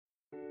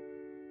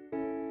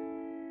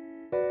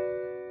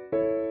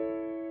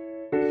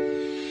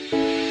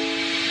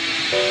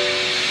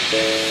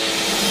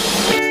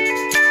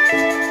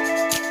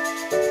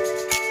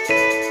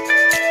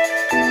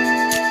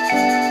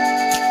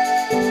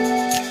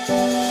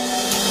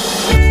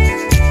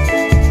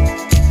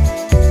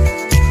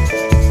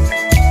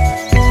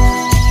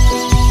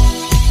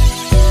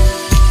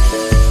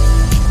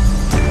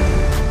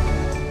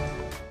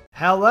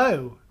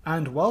Hello,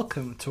 and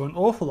welcome to An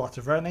Awful Lot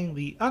of Running,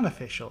 the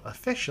unofficial,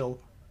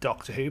 official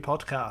Doctor Who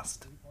podcast.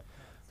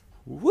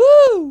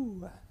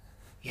 Woo!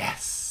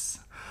 Yes!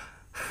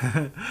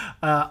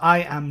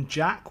 I am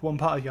Jack, one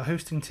part of your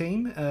hosting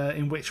team,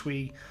 in which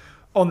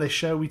on this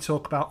show, we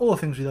talk about all the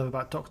things we love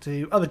about Doctor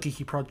Who, other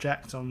geeky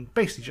projects, on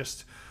basically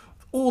just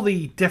all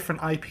the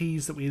different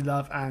IPs that we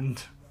love.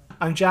 And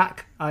I'm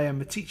Jack. I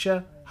am a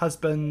teacher,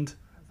 husband,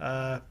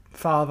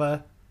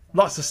 father,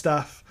 lots of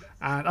stuff.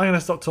 And I'm going to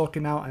stop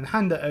talking now and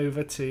hand it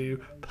over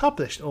to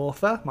published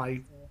author,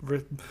 my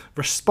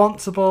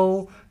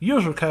responsible,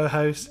 usual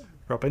co-host,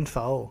 Robin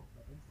Thole.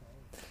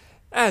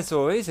 As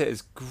always, it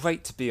is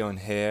great to be on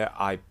here.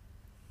 I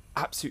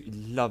absolutely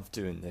love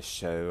doing this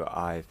show.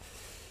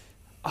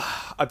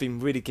 I've been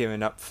really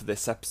gearing up for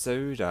this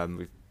episode.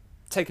 We've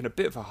taken a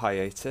bit of a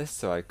hiatus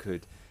so I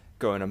could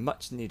go on a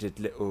much-needed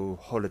little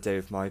holiday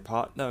with my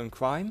partner in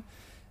crime.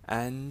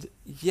 And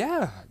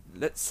yeah,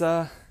 let's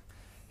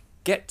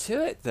get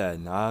to it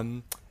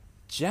then.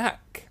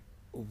 Jack,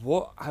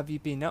 what have you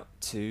been up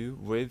to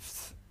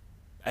with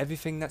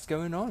everything that's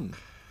going on?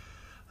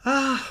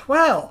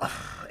 Well,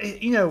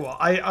 you know what?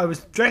 I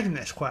was dreading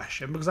this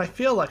question because I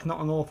feel like not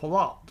an awful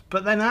lot.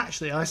 But then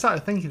actually, I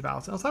started thinking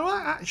about it. I was like, well,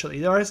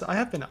 actually, I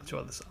have been up to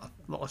a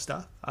lot of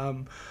stuff.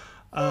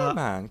 Yeah,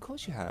 man, of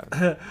course you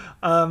have.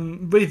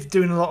 With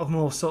doing a lot of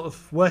more sort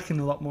of working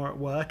a lot more at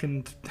work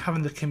and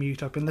having the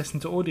commute, I've been listening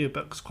to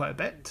audiobooks quite a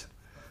bit.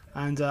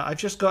 And I've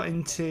just got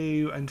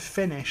into and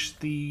finished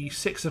the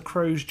Six of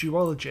Crows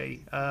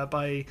duology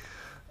by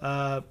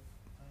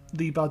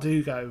Leigh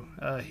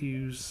Bardugo,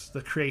 who's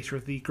the creator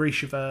of the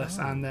Grishaverse,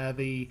 and they're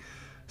the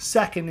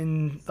second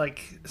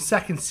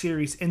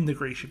series in the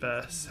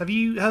Grishaverse. Have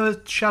you heard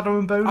of Shadow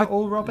and Bone at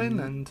all,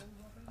 Robin?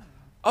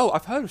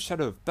 I've heard of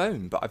Shadow of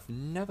Bone, but I've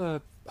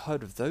never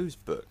heard of those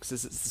books.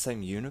 Is it the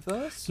same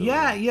universe? Or?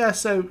 Yeah.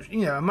 So,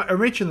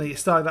 originally it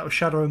started out with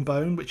Shadow and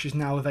Bone, which is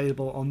now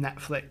available on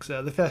Netflix.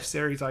 The first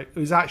series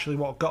was actually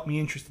what got me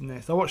interested in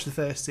this. I watched the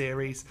first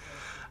series,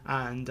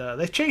 and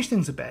they've changed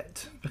things a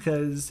bit,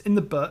 because in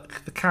the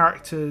book, the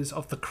characters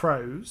of the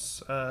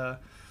Crows don't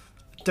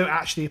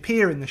actually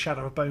appear in the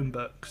Shadow of Bone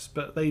books,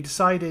 but they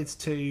decided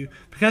to,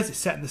 because it's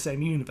set in the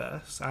same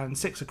universe, and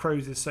Six of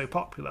Crows is so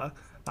popular,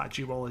 that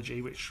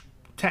duology, which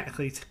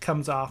technically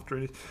comes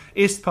after,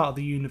 is part of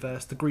the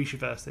universe, the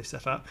Grishaverse they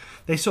set up.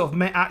 They sort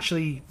of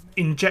actually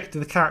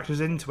injected the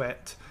characters into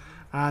it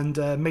and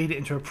made it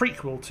into a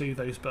prequel to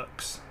those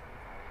books,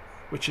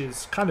 which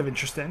is kind of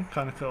interesting,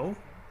 kind of cool.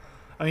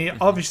 I mean,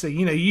 obviously,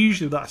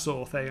 usually that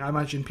sort of thing, I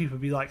imagine people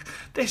would be like,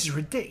 this is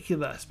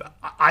ridiculous, but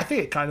I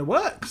think it kind of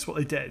works, what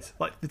they did.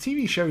 Like, the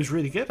TV show is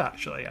really good,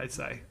 actually, I'd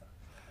say.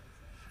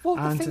 Well,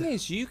 the thing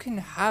is, you can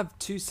have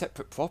two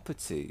separate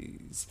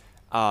properties,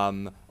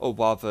 or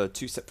rather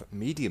two separate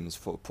mediums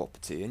for a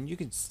property, and you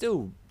can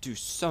still do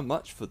so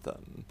much for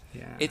them.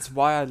 Yeah. It's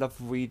why I love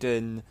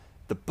reading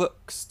the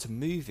books to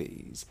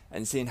movies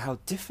and seeing how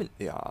different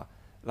they are.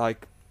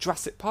 Like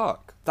Jurassic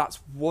Park, that's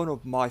one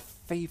of my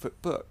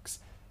favourite books,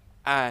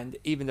 and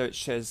even though it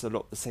shares a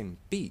lot of the same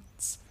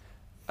beats,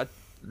 a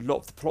lot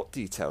of the plot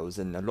details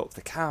and a lot of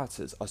the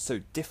characters are so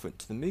different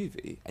to the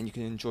movie, and you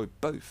can enjoy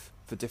both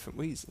for different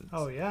reasons.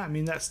 Oh yeah, I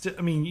mean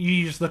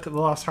you just look at the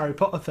last Harry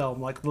Potter film.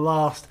 Like, the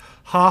last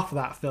half of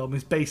that film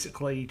is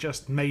basically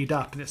just made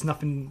up, and it's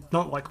not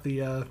like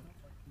the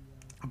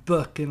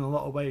book in a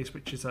lot of ways,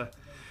 which is a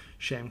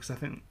shame, because I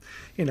think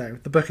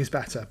the book is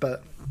better.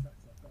 But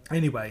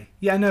anyway,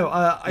 yeah, no,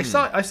 I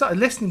started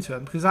listening to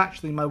them because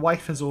actually my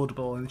wife has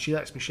Audible and she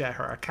lets me share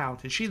her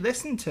account, and she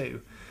listened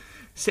to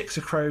Six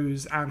of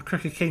Crows and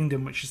Crooked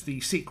Kingdom, which is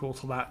the sequel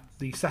to that,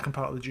 the second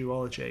part of the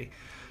duology.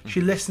 She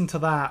listened to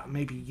that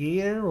maybe a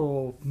year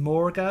or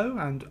more ago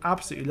and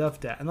absolutely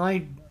loved it. And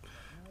I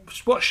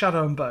watched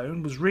Shadow and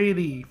Bone, was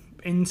really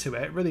into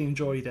it, really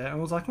enjoyed it,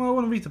 and was like, well, I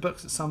want to read the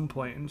books at some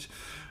point. And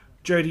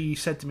Jodie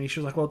said to me,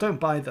 she was like, well, don't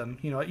buy them.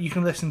 You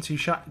can listen to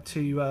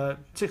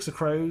Six of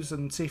Crows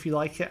and see if you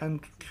like it. And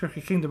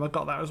Crooked Kingdom, I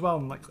got that as well.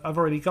 And I've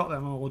already got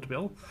them on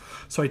Audible,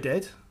 so I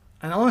did.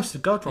 And honest to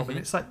God, Robin,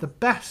 it's like the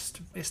best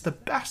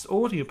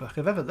audiobook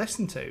I've ever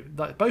listened to.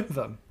 Like, both of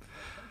them.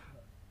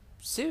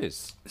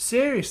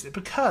 Seriously,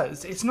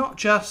 because it's not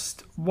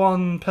just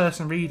one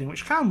person reading,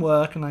 which can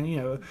work, and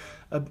then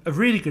a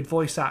really good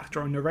voice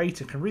actor or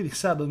narrator can really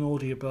sell an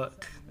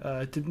audiobook,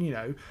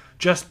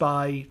 just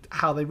by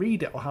how they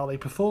read it or how they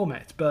perform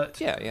it.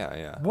 But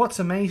yeah. What's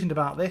amazing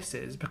about this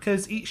is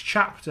because each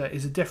chapter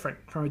is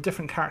from a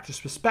different character's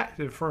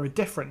perspective, for a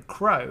different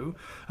crow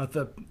of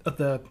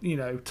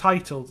the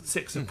titled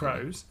Six of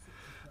Crows.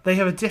 they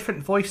have a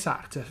different voice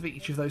actor for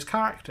each of those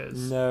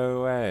characters.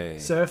 No way.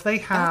 So if they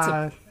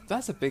had...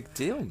 That's a big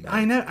deal, man.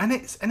 I know, and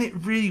it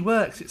really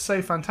works. It's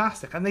so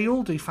fantastic. And they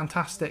all do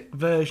fantastic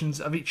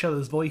versions of each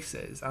other's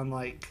voices, and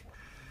like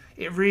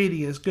it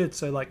really is good.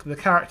 So like the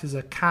characters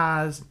are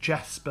Kaz,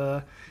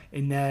 Jesper,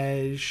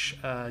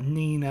 Inej,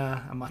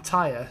 Nina, and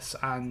Matthias,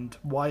 and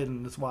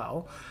Wyland as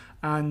well.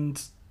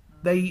 And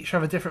they each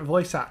have a different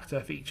voice actor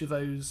for each of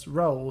those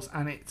roles,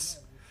 and it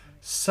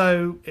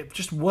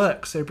just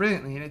works so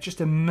brilliantly, and it just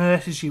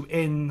immerses you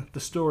in the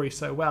story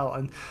so well.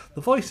 And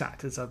the voice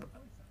actors are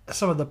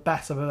some of the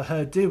best I've ever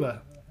heard do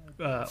a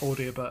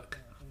audiobook.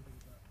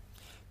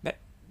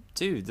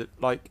 Dude,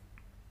 like,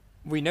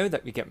 we know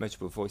that we get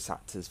multiple voice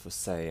actors for,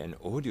 say, an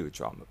audio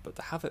drama, but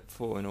to have it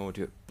for an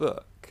audio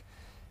book,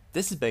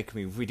 this is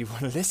making me really want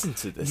to listen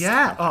to this.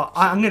 Yeah,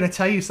 I'm going to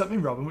tell you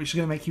something, Robin, which is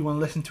going to make you want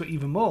to listen to it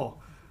even more.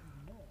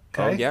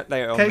 Okay? Oh, yeah,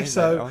 later on. Okay,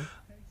 so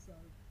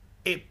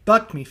it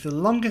bugged me for the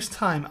longest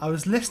time. I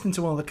was listening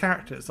to one of the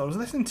characters. I was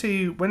listening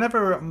to,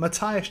 whenever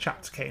Matthias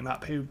chapter came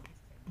up, who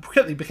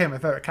quickly became my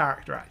favourite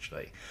character,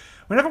 actually.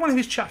 Whenever one of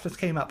his chapters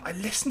came up, I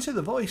listened to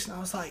the voice and I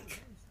was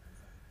like,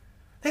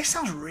 this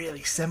sounds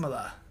really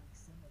similar.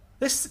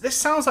 This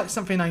sounds like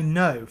something I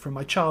know from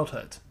my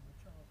childhood.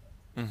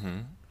 Mm-hmm.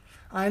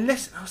 I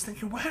listened, I was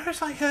thinking, where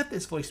have I heard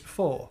this voice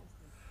before?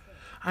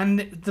 And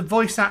the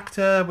voice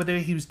actor, whether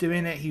he was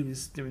doing it, he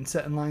was doing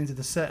certain lines in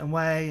a certain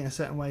way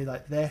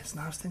like this,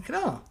 and I was thinking,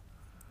 oh,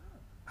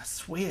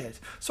 that's weird.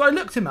 So I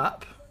looked him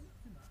up,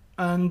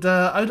 and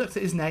I looked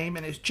at his name,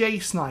 and it's Jay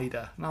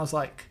Snyder, and I was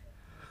like,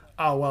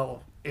 oh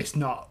well, it's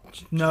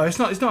not. No, it's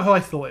not who I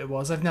thought it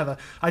was. I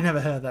never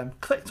heard them.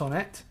 Clicked on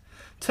it.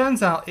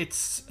 Turns out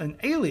it's an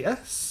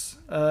alias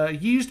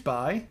used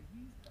by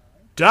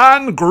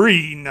Dan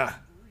Green.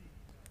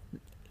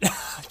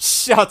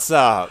 Shut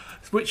up.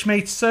 Which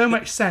made so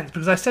much sense,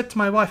 because I said to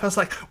my wife, I was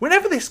like,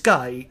 whenever this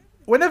guy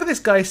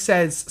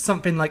says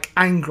something like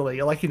angrily,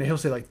 or like, he'll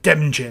say like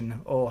Demjin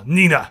or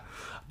Nina,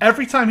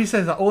 every time he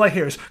says that, all I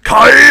hear is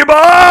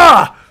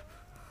Kaiba!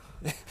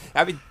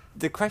 I mean,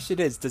 the question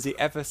is, does he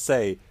ever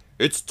say,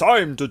 it's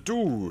time to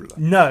duel?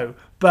 No,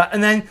 but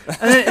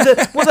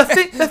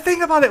the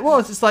thing about it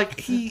was, it's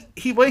like he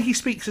when he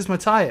speaks as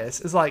Matthias,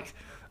 it's like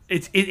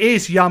it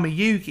is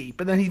Yamayugi,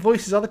 but then he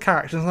voices other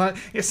characters, and like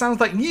it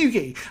sounds like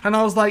Mugi, and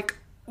I was like,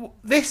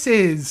 this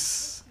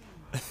is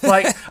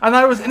like, and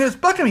it was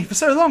bugging me for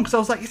so long, because I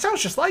was like, it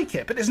sounds just like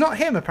it, but it's not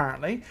him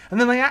apparently.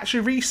 And then I actually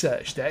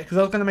researched it, because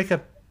I was going to make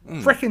a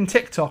freaking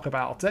TikTok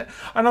about it,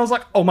 and I was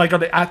like, oh my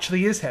god, it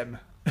actually is him.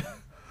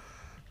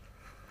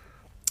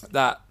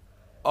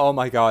 Oh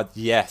my god,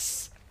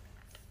 yes.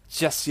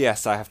 Just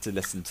yes, I have to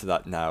listen to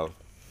that now.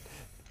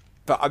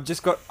 But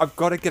I've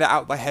got to get it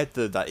out of my head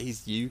though that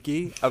he's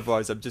Yugi,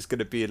 otherwise I'm just going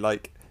to be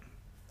like,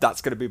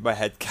 that's going to be my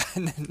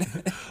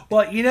headcanon.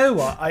 Well, you know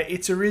what?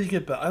 It's a really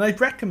good book, and I'd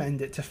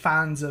recommend it to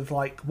fans of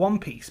like One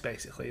Piece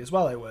basically as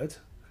well, I would.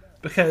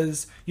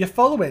 Because you're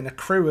following a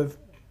crew of,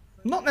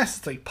 not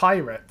necessarily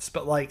pirates,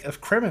 but like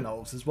of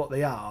criminals is what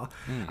they are,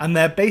 and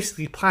they're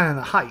basically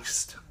planning a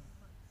heist.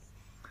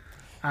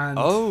 And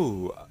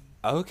oh,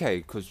 okay,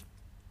 because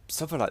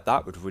something like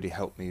that would really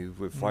help me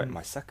with writing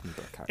my second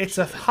book, actually. It's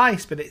a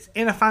heist, but it's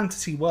in a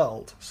fantasy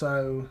world,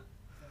 so,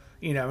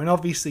 and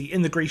obviously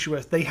in the Grisha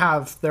world,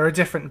 there are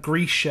different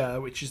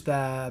Grisha, which is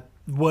their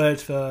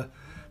word for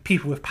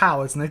people with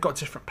powers, and they've got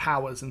different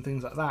powers and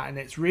things like that, and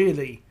it's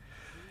really,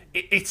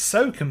 it's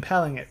so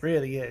compelling, it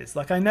really is.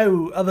 Like, I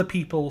know other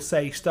people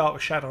say start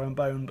with Shadow and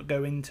Bone, but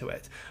go into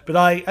it, but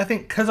I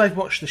think because I've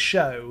watched the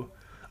show,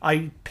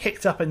 I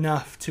picked up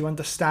enough to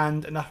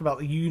understand enough about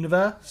the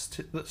universe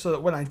so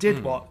that when I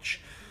did when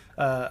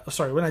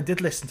I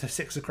did listen to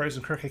Six of Crows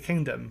and Crooked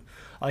Kingdom,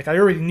 like I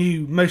already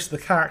knew most of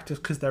the characters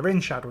because they're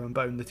in Shadow and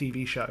Bone, the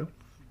TV show,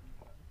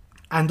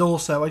 and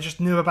also I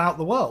just knew about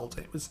the world.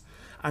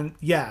 And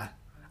then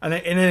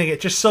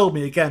it just sold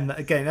me again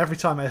every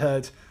time I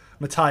heard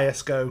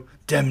Matthias go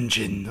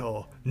Demjin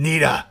or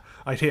Nida,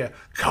 I'd hear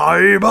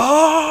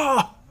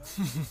Kaiba.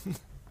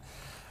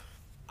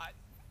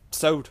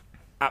 Sold.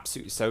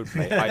 Absolutely sold,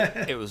 mate.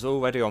 It was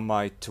already on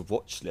my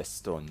to-watch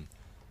list on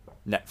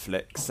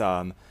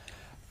Netflix,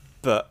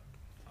 but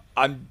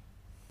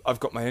I've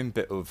got my own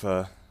bit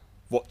of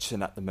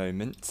watching at the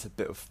moment, a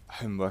bit of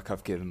homework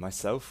I've given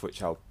myself,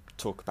 which I'll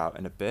talk about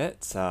in a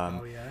bit.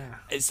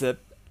 Is there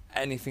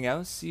anything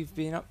else you've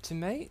been up to,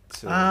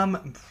 mate? Or?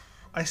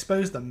 I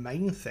suppose the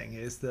main thing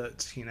is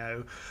that,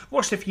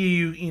 watched a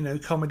few,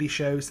 comedy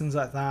shows, things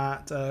like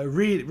that.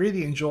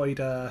 Really enjoyed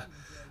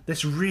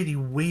this really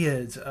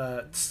weird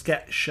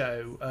sketch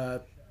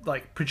show,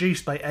 like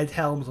produced by Ed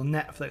Helms on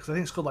Netflix. I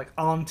think it's called like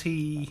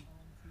Auntie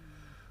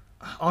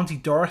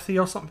Dorothy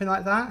or something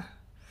like that.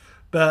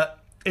 But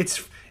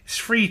it's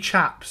three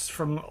chaps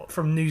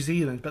from New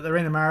Zealand, but they're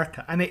in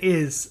America, and it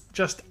is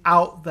just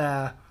out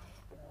there,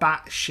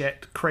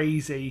 batshit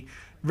crazy.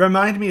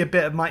 Reminded me a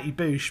bit of Mighty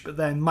Boosh, but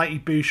then Mighty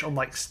Boosh on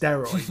like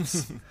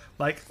steroids,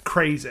 like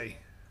crazy.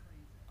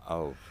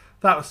 Oh,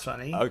 that was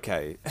funny.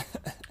 Okay.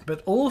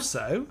 But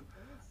also,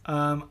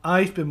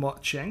 I've been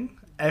watching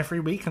every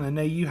week, and I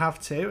know you have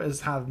too,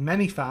 as have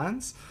many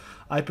fans.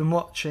 I've been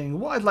watching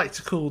what I'd like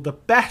to call the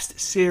best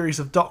series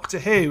of Doctor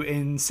Who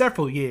in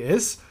several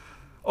years,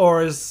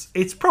 or as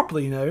it's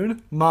properly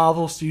known,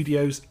 Marvel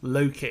Studios'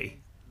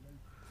 Loki.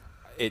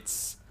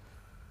 It's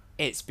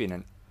been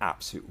an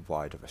absolute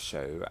wide of a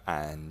show,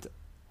 and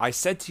I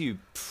said to you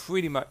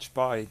pretty much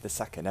by the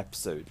second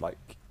episode,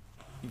 like,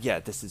 yeah,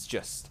 this is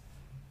just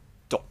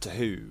Doctor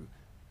Who,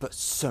 but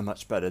so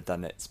much better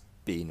than it's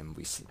been in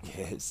recent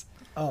years.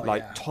 Oh,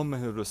 like, yeah. Tom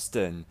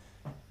Hiddleston,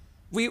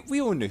 we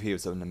all knew he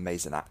was an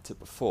amazing actor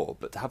before,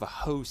 but to have a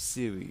whole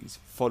series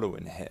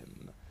following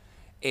him,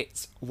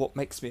 it's what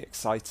makes me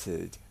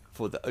excited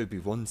for the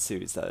Obi-Wan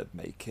series that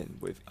they're making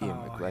with Ian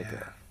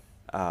McGregor.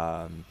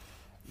 Yeah.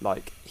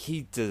 Like,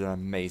 he did an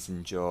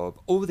amazing job.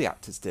 All the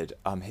actors did.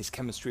 His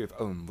chemistry with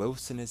Owen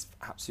Wilson is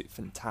absolutely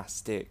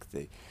fantastic.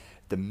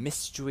 The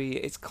mystery,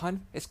 it's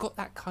got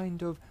that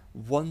kind of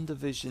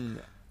WandaVision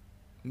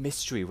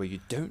mystery where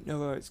you don't know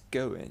where it's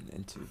going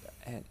into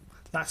the end.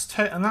 That's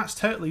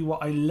totally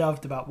what I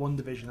loved about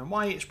WandaVision, and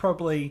why it's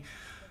probably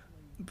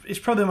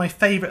my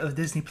favourite of the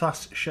Disney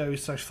Plus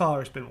shows so far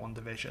has been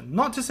WandaVision.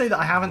 Not to say that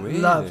I haven't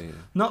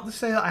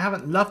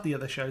loved the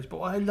other shows, but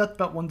what I loved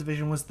about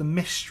WandaVision was the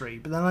mystery.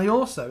 But then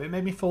it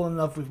made me fall in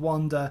love with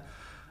Wanda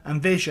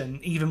and Vision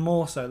even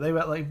more so. They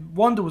were like,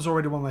 Wanda was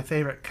already one of my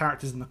favourite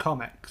characters in the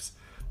comics,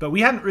 but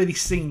we hadn't really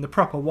seen the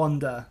proper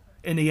Wanda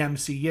in the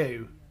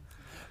MCU.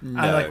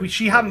 No,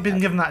 she hadn't been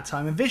given that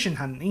time, and Vision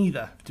hadn't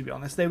either, to be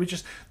honest. They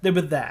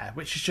were there,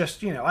 which is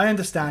just, I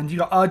understand. You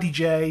got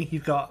RDJ,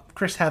 you've got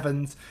Chris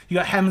Evans, you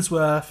got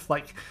Hemsworth,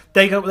 like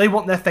they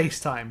want their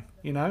FaceTime,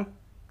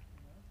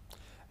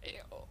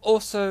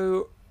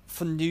 Also,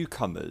 for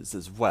newcomers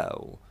as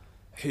well,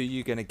 who are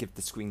you going to give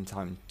the screen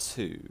time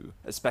to,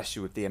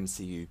 especially with the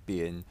MCU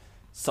being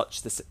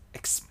such this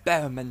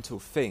experimental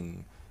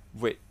thing,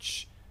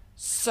 which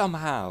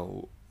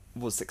somehow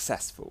was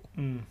successful.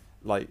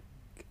 Like,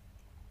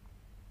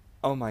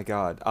 oh my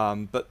god.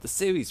 But the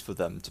series for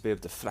them to be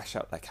able to flesh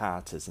out their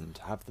characters and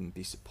to have them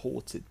be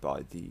supported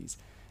by these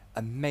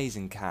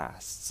amazing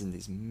casts and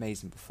these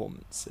amazing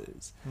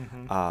performances.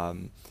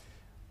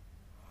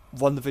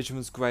 WandaVision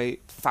was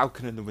great.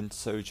 Falcon and the Winter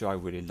Soldier I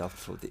really loved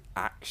for the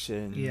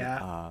action.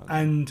 Yeah,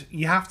 and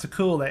you have to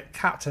call it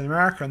Captain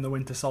America and the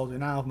Winter Soldier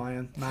now,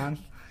 man.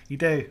 You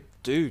do.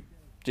 Dude,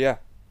 yeah.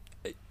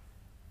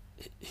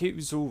 He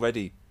was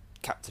already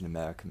Captain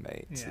America,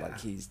 mate. Yeah.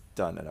 Like, he's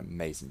done an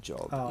amazing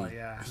job.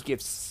 He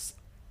gives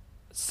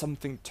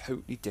something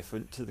totally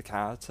different to the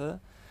character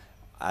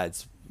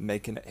as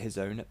making it his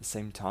own at the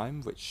same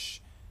time,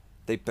 which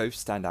they both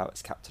stand out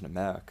as Captain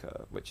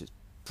America, which is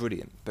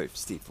brilliant. Both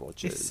Steve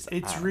Rogers.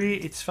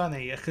 It's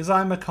funny because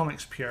I'm a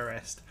comics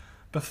purist.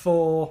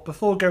 Before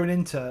going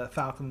into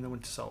Falcon and the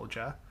Winter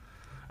Soldier,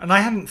 and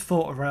I hadn't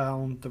thought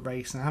around the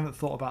race, and I haven't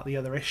thought about the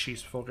other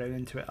issues before going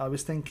into it. I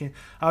was thinking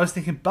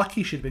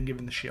Bucky should have been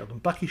given the shield,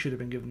 and Bucky should have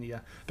been given the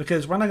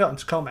because when I got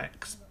into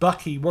comics,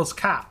 Bucky was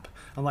Cap,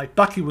 and like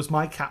Bucky was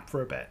my Cap for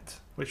a bit,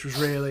 which was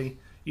really,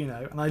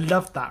 and I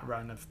loved that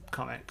run of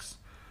comics.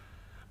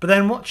 But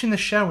then watching the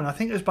show, and I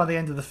think it was by the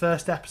end of the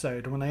first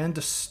episode, when I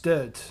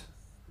understood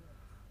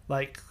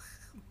like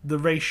the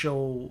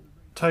racial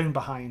tone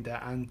behind it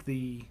and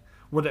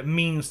what it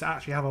means to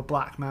actually have a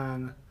black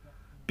man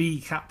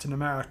be Captain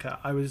America,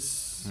 I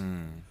was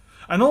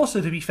and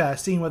also, to be fair,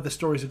 seeing where the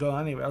stories are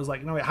going anyway, I was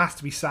like, no, it has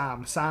to be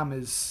Sam. Sam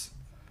is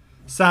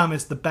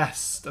the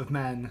best of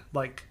men.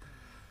 Like,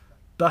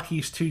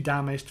 Bucky's too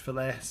damaged for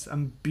this,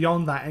 and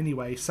beyond that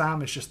anyway,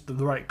 Sam is just the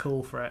right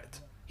call for it.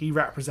 He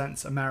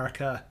represents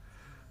America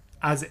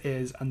as it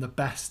is, and the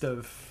best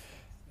of,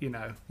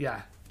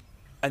 yeah.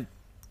 And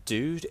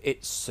dude,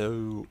 it's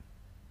so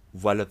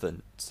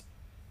relevant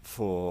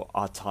for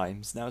our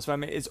times now as well. I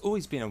mean, it's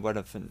always been a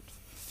relevant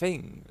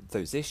thing,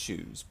 those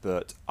issues,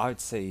 but I'd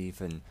say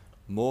even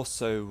more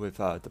so with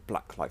the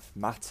Black Lives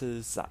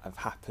Matters that have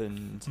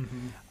happened,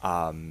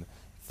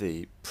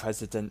 the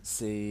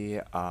presidency.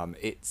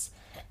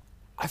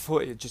 I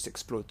thought it just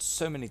explored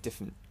so many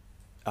different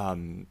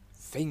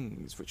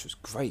things, which was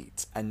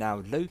great. And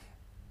now,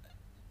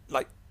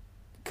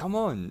 come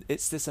on,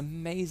 it's this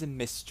amazing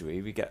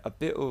mystery. We get a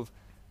bit of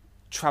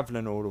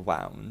travelling all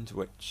around,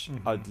 which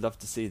I'd love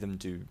to see them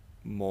do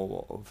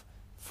more of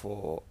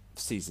for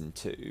season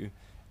 2.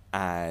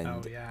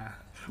 And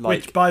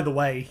which, by the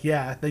way,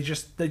 they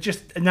just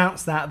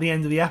announced that at the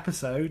end of the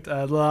episode,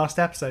 the last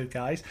episode,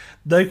 guys.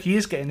 Loki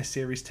is getting a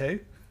series 2.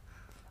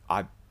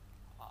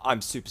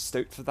 I'm super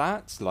stoked for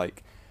that.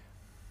 Like,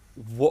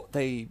 what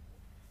they,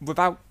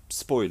 without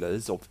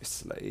spoilers,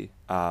 obviously,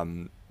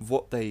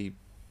 what they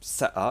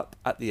set up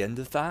at the end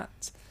of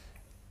that,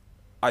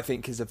 I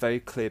think is a very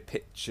clear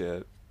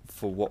picture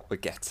for what we're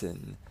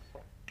getting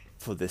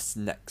for this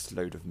next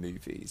load of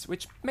movies,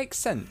 which makes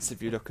sense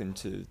if you look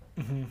into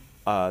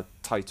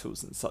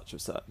titles and such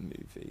of certain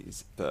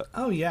movies. But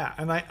oh yeah,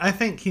 and I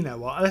think, you know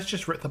what, let's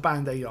just rip the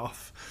band-aid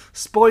off.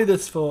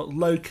 Spoilers for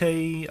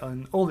Loki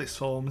and all its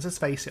forms. Let's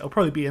face it, it'll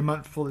probably be a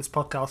month before this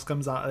podcast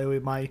comes out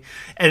with my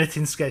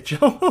editing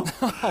schedule.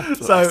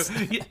 So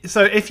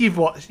if you've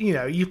watched, you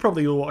know, you've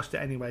probably all watched it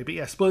anyway. But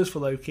yeah, spoilers for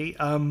Loki.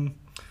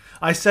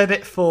 I said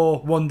it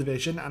for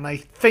WandaVision, and I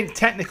think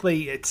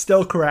technically it's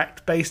still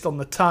correct based on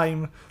the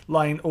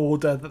timeline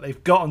order that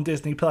they've got on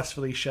Disney Plus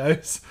for these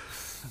shows.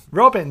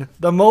 Robin,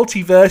 the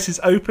multiverse is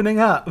opening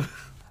up.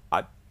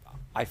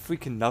 I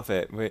freaking love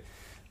it. We're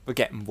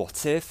getting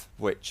What If,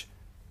 which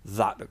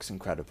that looks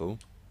incredible.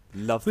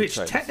 Love the which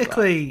trailer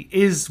technically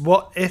is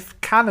What If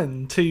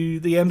canon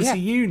to the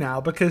MCU now,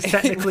 because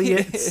technically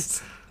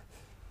it's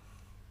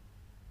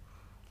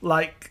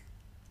like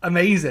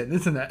amazing,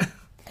 isn't it?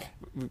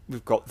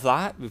 We've got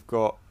that. We've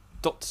got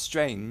Doctor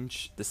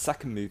Strange, the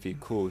second movie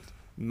called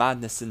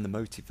Madness in the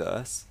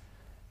Multiverse.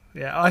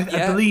 Yeah, I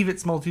believe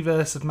it's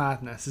Multiverse of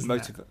Madness, isn't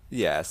it?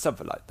 Yeah,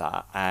 something like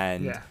that.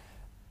 And yeah.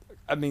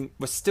 I mean,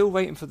 we're still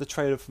waiting for the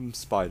trailer from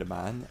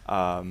Spider-Man.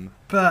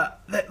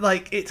 But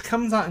like, it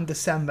comes out in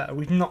December.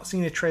 We've not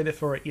seen a trailer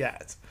for it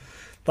yet.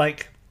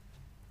 Like,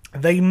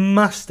 they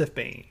must have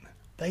been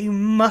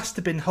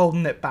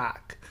holding it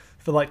back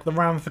for like the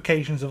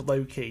ramifications of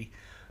Loki.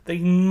 They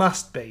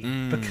must be,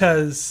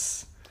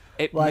 because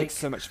it makes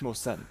so much more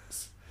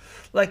sense.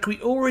 Like,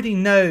 we already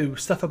know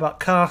stuff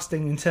about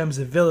casting in terms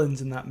of villains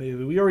in that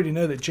movie. We already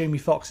know that Jamie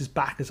Foxx is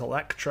back as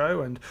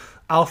Electro and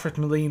Alfred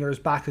Molina is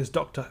back as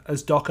Doc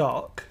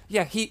Ock.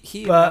 Yeah,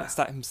 he announced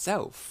that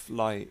himself.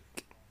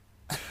 Like,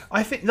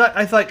 I think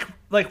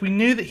like we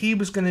knew that he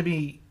was going to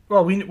be.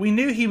 Well, we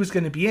knew he was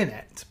going to be in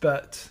it,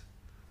 but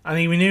I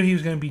mean, we knew he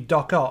was going to be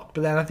Doc Ock.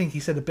 But then I think he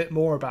said a bit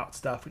more about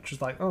stuff, which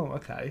was like, oh,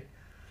 okay.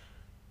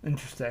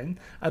 Interesting.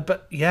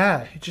 But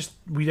yeah,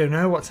 we don't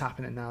know what's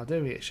happening now,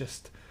 do we? It's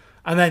just...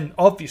 And then,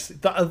 obviously,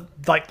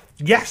 like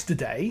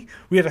yesterday,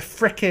 we had a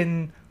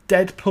frickin'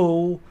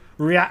 Deadpool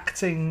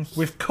reacting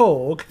with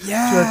Korg to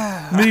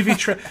a movie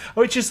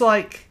which is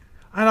like...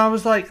 And I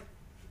was like,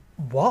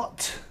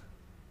 what?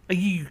 Are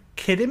you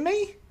kidding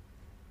me?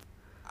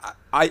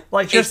 Like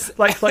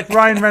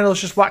Ryan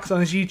Reynolds just waxed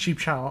on his YouTube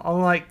channel.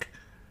 I'm like,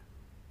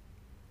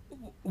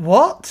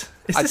 what?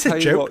 Is this a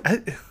joke?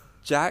 What,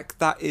 Jack,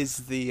 that is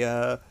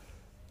the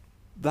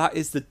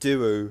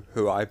duo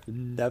who I've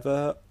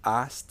never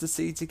asked to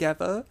see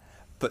together,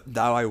 but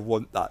now I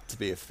want that to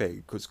be a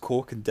thing, because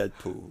Korg and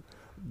Deadpool,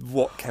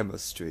 what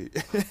chemistry.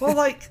 well,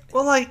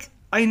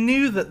 I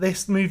knew that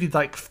this movie,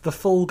 like The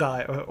Fall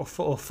Guy or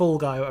Fall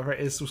Guy, whatever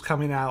it is, was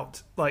coming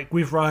out like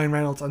with Ryan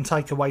Reynolds and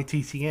Taika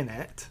Waititi in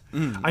it.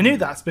 I knew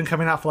that's been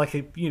coming out for like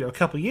a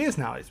couple of years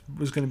now. It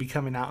was going to be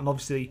coming out, and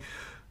obviously,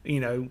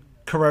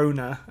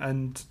 Corona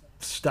and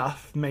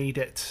stuff made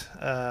it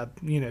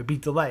be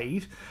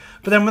delayed.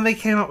 But then when they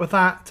came up with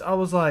that, I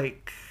was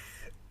like,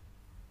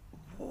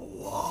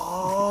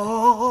 what?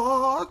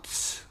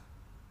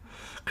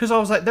 Because I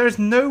was like, there's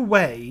no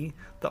way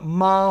that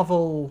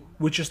Marvel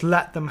would just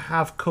let them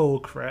have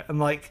Korg for it. And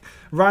like,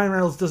 Ryan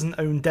Reynolds doesn't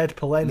own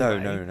Deadpool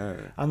anyway. No.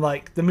 And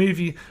like, the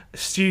movie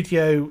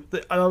studio,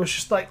 and I was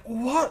just like,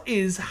 what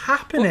is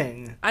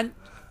happening? Well,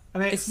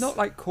 and it's not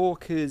like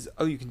Korg is,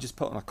 you can just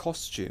put on a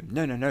costume.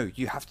 No.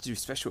 You have to do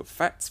special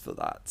effects for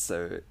that.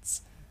 So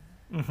it's...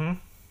 Mm-hmm.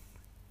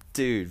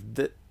 Dude,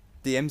 the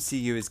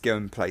MCU is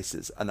going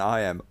places, and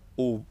I am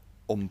all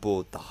on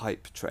board the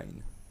hype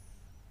train.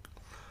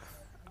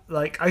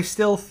 Like, I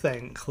still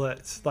think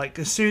that, like,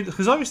 as soon...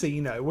 Because obviously,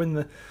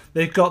 when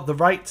they've got the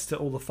rights to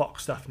all the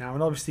Fox stuff now,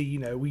 and obviously,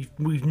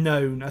 we've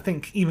known... I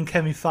think even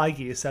Kevin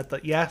Feige has said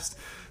that, yes...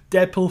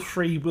 Deadpool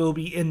 3 will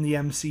be in the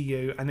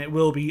MCU, and it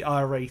will be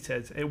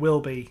R-rated. It will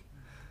be,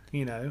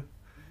 We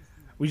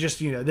just,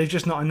 they've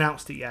just not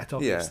announced it yet,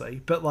 obviously. Yeah.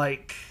 But,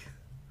 like...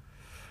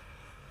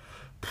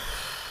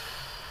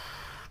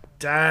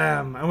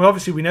 Damn. And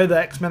obviously we know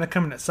that X-Men are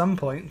coming at some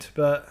point,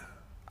 but...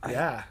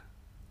 Yeah.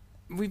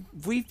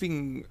 We've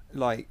been,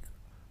 like,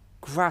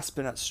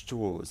 grasping at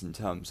straws in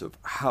terms of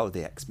how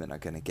the X-Men are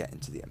going to get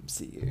into the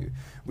MCU.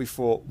 We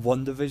thought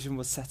WandaVision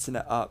was setting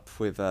it up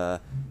with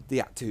the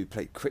actor who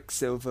played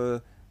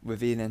Quicksilver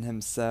revealing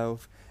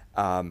himself.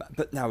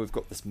 But now we've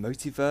got this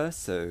multiverse,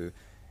 so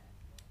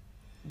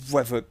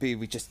whether it be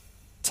we just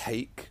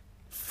take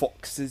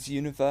Fox's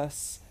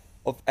universe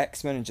of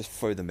X-Men and just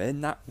throw them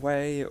in that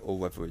way, or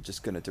whether we're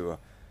just going to do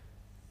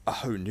a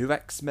whole new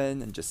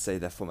X-Men and just say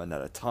they're from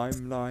another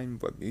timeline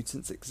where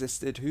mutants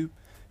existed. Who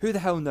the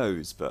hell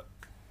knows? But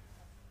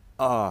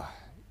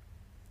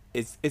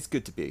it's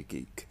good to be a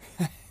geek.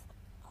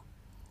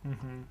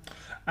 Mm-hmm.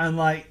 And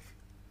like,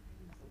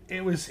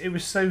 it was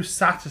so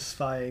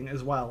satisfying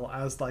as well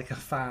as like a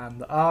fan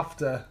that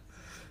after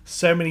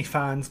so many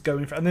fans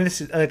going for, and then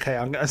this is okay,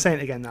 I'm saying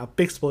it again now,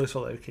 big spoilers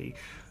for Loki.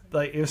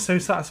 Like, it was so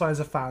satisfying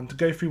as a fan to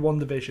go through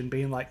WandaVision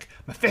being like,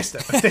 Mephisto,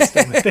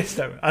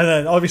 and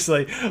then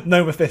obviously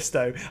no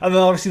Mephisto, and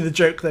then obviously the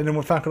joke then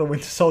in Falcon and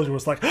Winter Soldier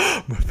was like,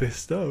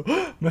 Mephisto,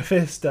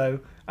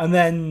 and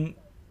then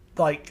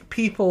like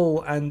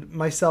people and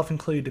myself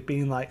included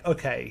being like,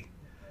 okay,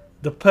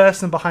 the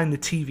person behind the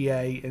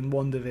TVA in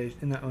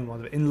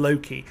in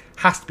Loki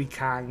has to be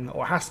Kang,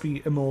 or has to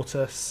be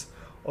Immortus,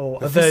 or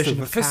a version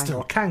of Kang,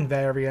 or a Kang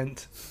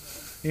variant,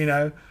 you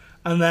know.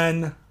 And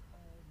then,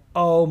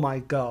 oh my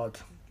god,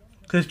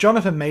 because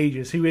Jonathan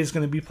Majors, who is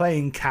going to be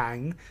playing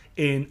Kang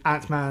in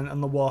Ant-Man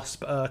and the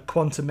Wasp,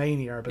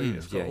 Quantumania, I believe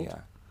it's called.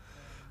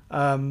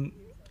 Yeah.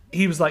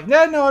 He was like,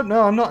 no,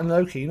 I'm not in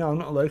Loki. No, I'm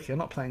not in Loki. I'm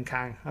not playing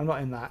Kang. I'm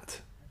not in that.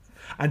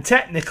 And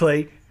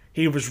technically,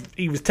 he was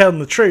telling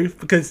the truth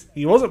because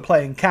he wasn't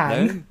playing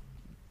Kang. No,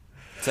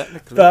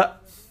 technically.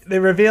 But they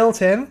revealed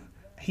him.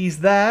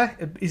 He's there.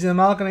 He's an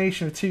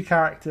amalgamation of two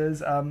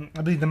characters. I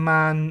believe the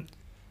man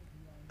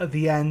at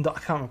the end, I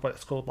can't remember what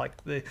it's called.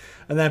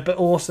 But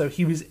also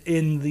he was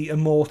in the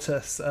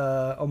Immortus,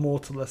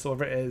 Immortalus, or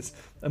whatever it is,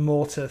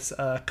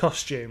 Immortus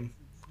costume,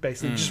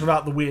 basically, just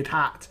without the weird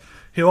hat.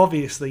 Who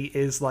obviously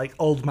is like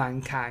Old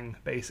Man Kang,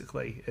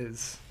 basically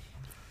is.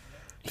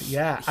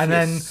 Yeah, and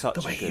then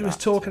the way he was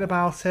talking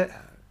about it.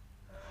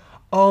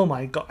 Oh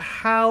my god,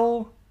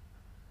 how.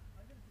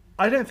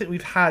 I don't think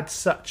we've had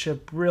such a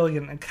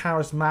brilliant and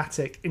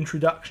charismatic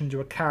introduction to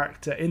a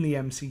character in the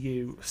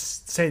MCU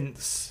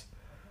since.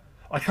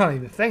 I can't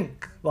even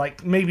think.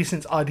 Like, maybe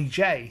since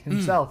RDJ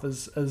himself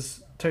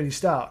as Tony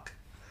Stark.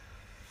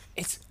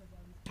 It's.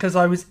 Because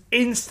I was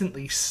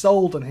instantly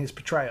sold on his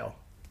portrayal.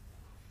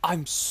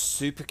 I'm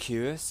super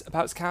curious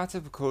about his character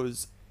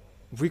because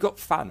we got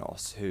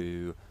Thanos,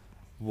 who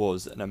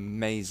was an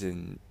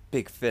amazing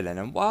big villain,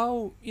 and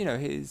while, you know,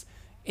 his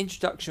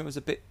introduction was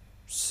a bit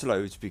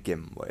slow to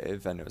begin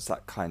with, and it was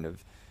that kind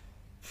of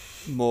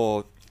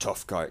more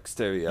tough guy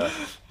exterior,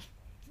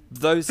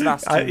 those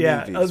last two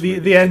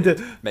movies the end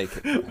of make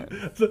it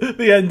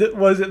the end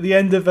was at the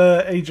end of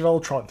Age of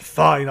Ultron.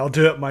 Fine, I'll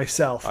do it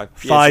myself.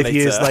 5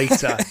 years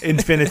later,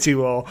 Infinity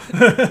War.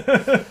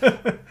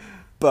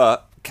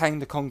 But Kang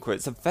the Conqueror,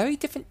 it's a very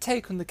different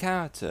take on the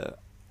character,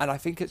 and I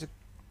think it's a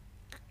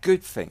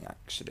good thing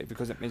actually,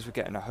 because it means we're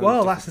getting a whole.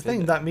 Well, that's the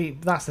thing.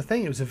 That's the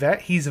thing. It was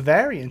he's a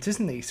variant,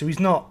 isn't he? So he's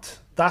not.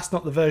 That's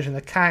not the version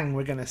of Kang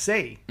we're going to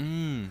see.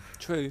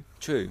 True.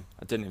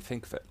 I didn't even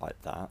think of it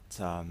like that.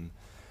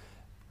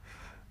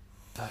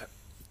 But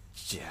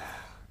yeah,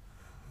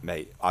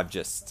 mate, I'm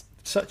just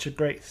such a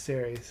great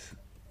series.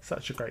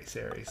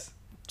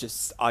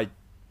 Just I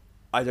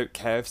don't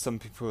care if some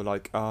people are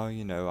like, oh,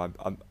 you know,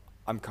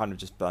 I'm kind of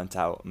just burnt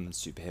out on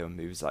superhero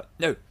movies. Like,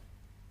 no,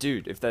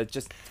 dude, if they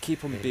just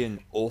keep on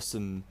being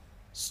awesome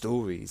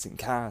stories and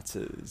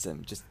characters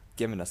and just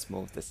giving us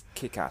more of this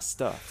kick-ass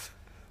stuff,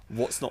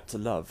 what's not to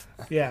love?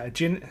 Yeah,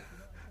 do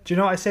you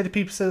know what I say to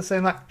people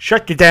saying that?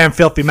 Shut your damn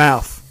filthy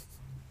mouth.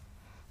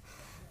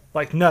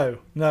 Like, no,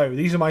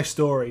 these are my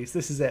stories.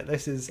 This is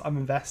it. I'm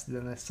invested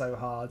in this so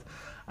hard.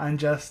 And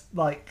just,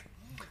 like,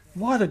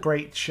 what a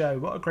great show.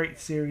 What a great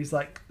series.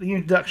 Like, the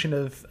introduction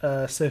of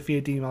Sophia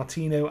Di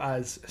Martino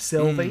as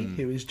Sylvie,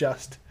 who is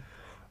just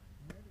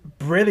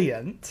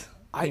brilliant.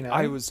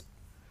 I was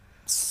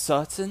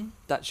certain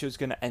that she was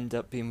going to end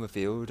up being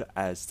revealed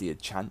as the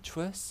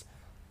Enchantress,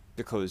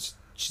 because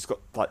she's got,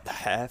 like, the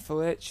hair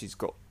for it. She's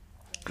got,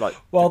 like,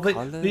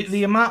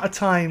 the amount of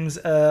times,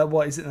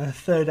 what is it, in the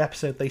third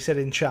episode they said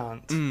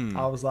enchant,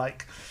 I was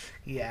like,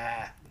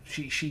 yeah,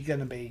 she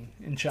gonna be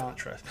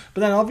Enchantress. But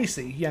then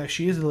obviously, you know,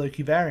 she is a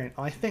Loki variant.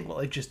 I think what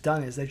they've just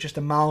done is they've just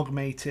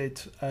amalgamated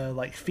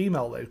like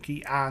female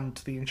Loki and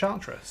the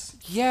Enchantress.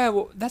 Yeah,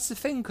 well, that's the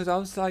thing, because I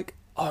was like,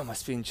 oh, it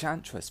must be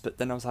Enchantress, but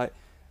then I was like,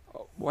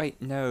 oh, wait,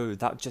 no,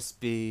 that'd just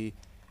be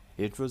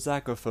it was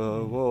Agatha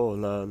all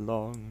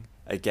along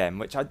again,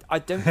 which I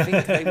don't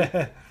think they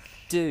would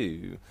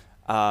do.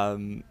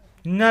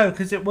 No,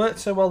 because it worked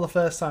so well the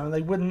first time, and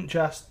they wouldn't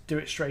just do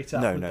it straight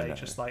up. No.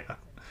 Just like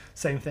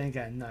same thing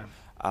again.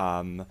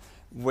 No.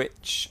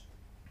 Which,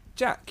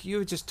 Jack, you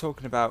were just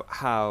talking about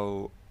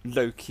how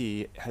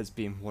Loki has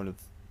been one of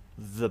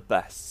the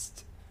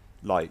best,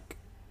 like,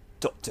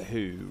 Doctor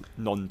Who,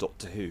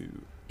 non-Doctor Who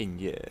in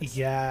years.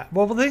 Yeah.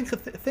 Well,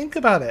 think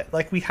about it.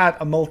 Like, we had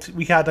a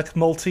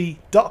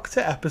multi-Doctor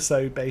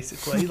episode,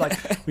 basically.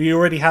 Like, we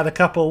already had a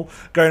couple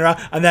going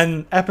around, and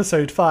then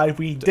episode 5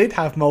 we did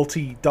have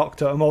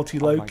multi-Doctor or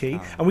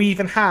multi-Loki, and we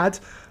even had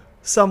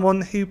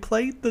someone who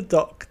played the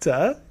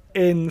Doctor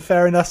in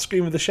Fair Enough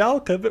Scream of the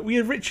Shalka, but we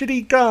had Richard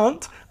E.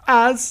 Grant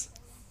as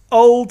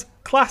old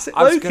classic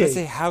Loki. I was going to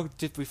say, how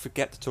did we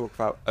forget to talk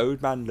about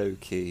Old Man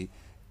Loki,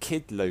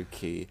 Kid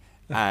Loki,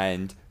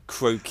 and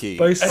Croaky?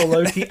 Boastful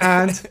Loki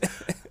and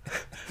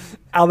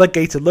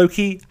Alligator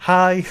Loki.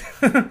 Hi.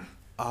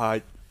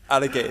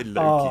 Alligator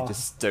Loki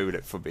just stole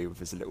it from me with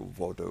his little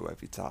waddle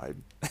every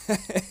time.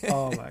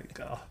 Oh my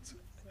god.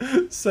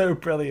 So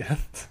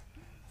brilliant.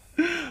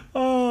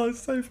 Oh,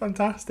 it's so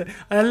fantastic.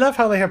 And I love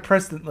how they have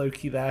President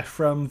Loki there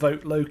from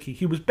Vote Loki.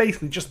 He was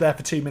basically just there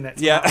for 2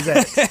 minutes. Yeah. That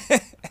was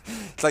it.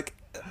 It's like,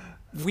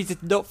 we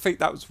did not think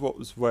that was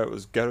where it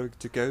was going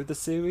to go, the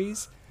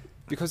series,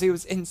 because he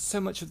was in so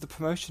much of the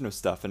promotional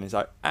stuff, and he's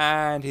like,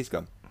 and he's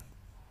gone.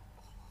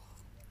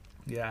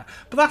 Yeah,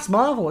 but that's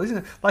Marvel, isn't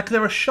it? Like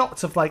there are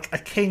shots of like a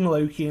King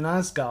Loki in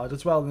Asgard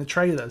as well in the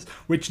trailers,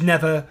 which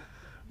never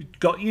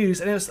got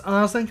used. And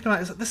I was thinking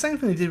about it's the same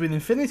thing they did with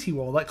Infinity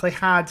War. Like they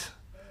had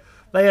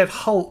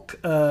Hulk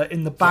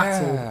in the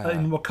battle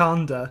in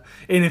Wakanda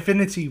in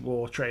Infinity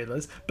War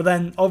trailers, but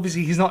then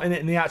obviously he's not in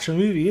it in the actual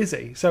movie, is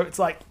he? So it's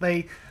like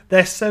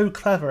they're so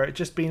clever at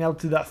just being able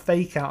to do that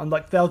fake out, and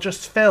like they'll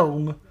just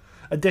film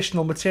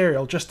additional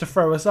material just to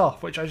throw us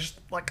off, which I just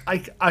like.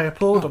 I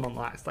applaud them on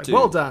that. It's like, dude,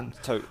 well done,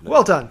 totally.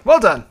 well done,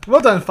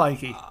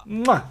 Feige.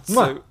 Mwah,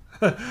 mwah.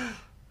 So,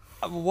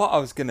 what I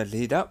was going to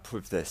lead up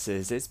with this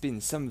is it's been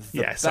some of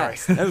the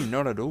best. No,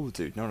 not at all,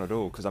 dude, not at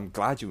all. Because I'm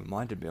glad you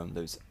reminded me on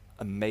those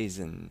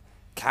amazing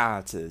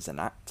characters and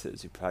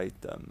actors who played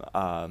them.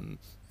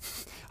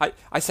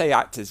 I say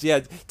actors,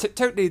 yeah,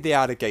 totally the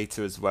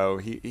alligator as well.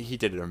 He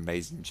did an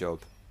amazing job.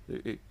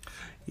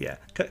 Yeah.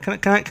 Can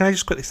I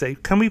just quickly say,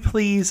 can we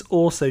please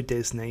also,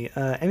 Disney,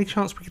 any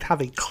chance we could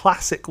have a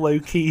classic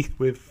Loki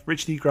with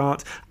Richard E.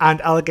 Grant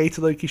and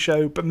Alligator Loki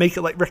show, but make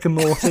it like Rick and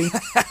Morty?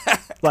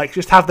 Like,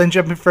 just have them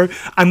jumping through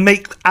and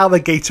make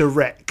Alligator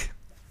Rick.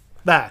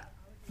 There.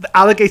 The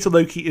Alligator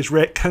Loki is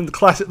Rick and the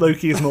classic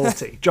Loki is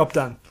Morty. Job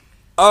done.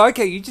 Oh,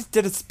 okay, you just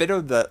did a spin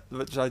on that,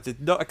 which I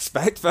did not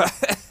expect, but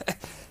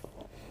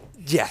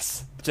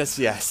yes, just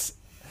yes.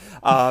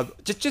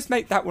 Just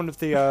make that one of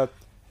the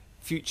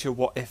future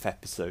What If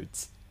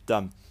episodes.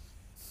 Done.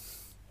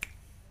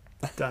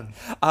 Done.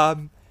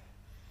 But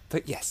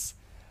yes,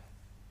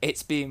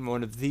 it's been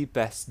one of the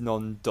best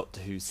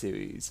non-Doctor Who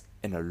series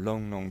in a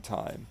long, long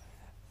time.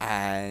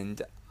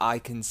 And I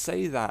can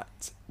say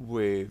that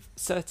with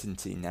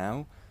certainty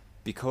now,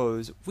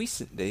 because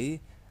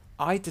recently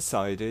I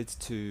decided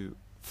to,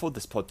 for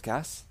this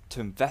podcast, to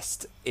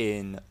invest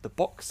in the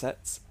box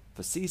sets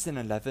for Season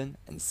 11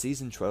 and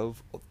Season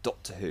 12 of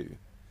Doctor Who.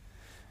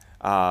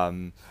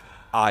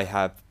 I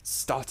have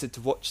started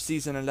to watch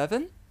Season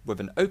 11 with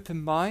an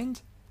open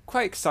mind,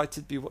 quite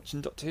excited to be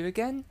watching Doctor Who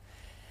again.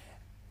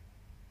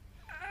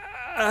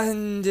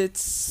 And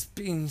it's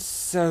been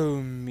so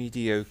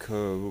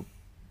mediocre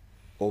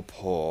or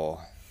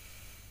poor.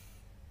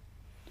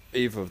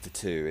 Either of the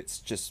two, it's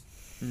just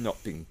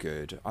not been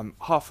good. I'm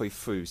halfway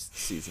through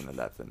Season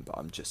 11, but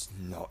I'm just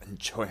not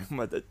enjoying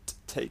where they're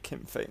taking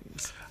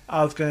things.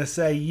 I was going to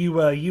say you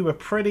were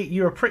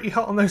pretty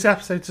hot on those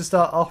episodes to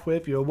start off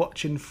with. You were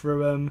watching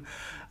through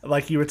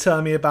like you were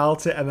telling me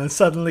about it, and then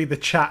suddenly the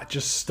chat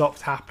just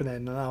stopped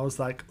happening, and I was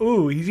like,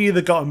 "Ooh, he's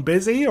either gotten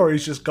busy or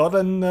he's just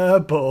gotten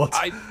bored."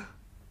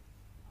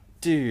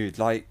 Dude,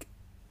 like,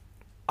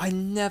 I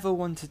never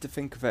wanted to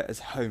think of it as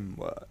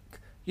homework.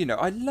 You know,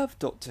 I love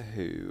Doctor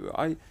Who.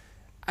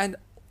 And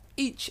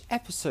each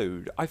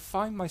episode, I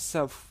find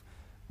myself,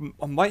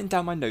 I'm writing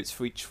down my notes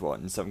for each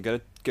one, so I'm going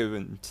to go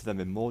into them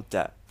in more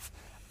depth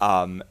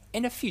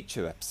in a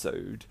future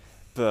episode.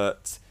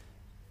 But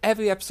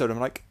every episode,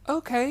 I'm like,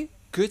 okay,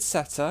 good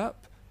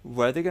setup.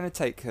 Where are they going to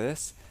take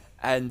this?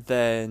 And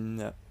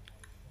then,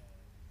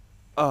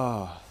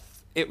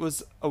 it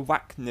was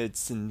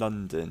Arachnids in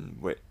London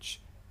which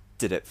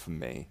did it for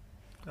me.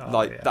 Oh,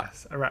 like yes.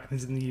 that.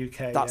 Arachnids in the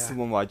UK. That's the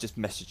one where I just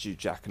messaged you,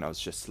 Jack, and I was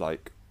just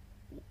like,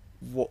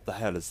 what the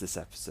hell is this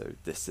episode?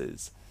 This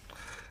is.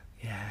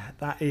 Yeah,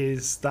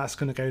 that's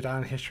going to go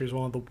down in history as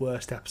one of the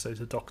worst episodes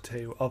of Doctor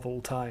Who of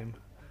all time.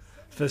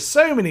 For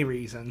so many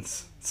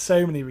reasons.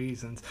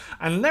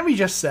 And let me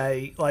just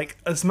say, like,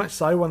 as much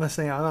as I want to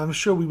say, and I'm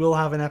sure we will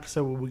have an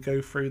episode where we go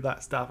through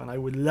that stuff, and I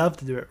would love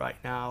to do it right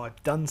now.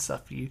 I've done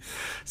stuff for you,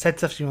 said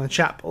stuff to you on the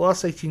chat, but all I'll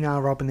say to you now,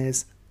 Robin,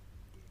 is,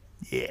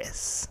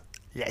 yes,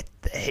 let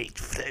the hate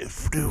flow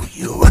through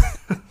you.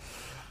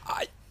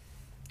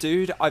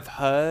 Dude, I've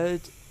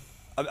heard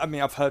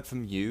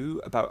from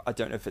you about, I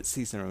don't know if it's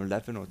season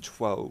 11 or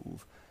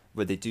 12,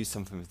 where they do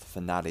something with the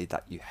finale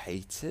that you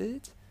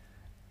hated.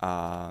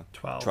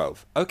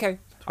 12. Okay.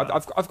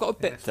 12. I've got a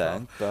bit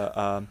then,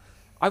 but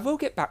I will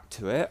get back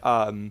to it.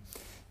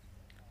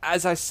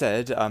 As I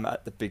said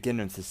at the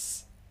beginning of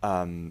this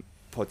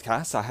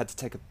podcast, I had to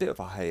take a bit of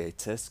a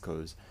hiatus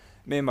because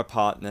me and my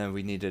partner,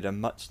 we needed a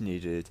much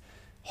needed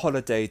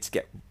holiday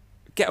to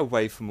get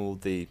away from all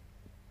the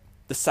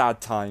sad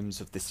times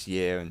of this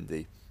year and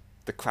the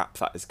crap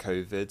that is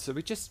COVID. So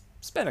we just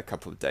spent a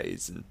couple of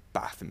days in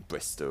Bath and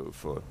Bristol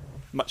for a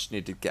much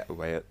needed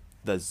getaway at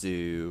the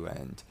zoo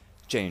and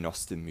Jane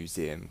Austen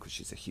Museum because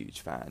she's a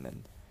huge fan,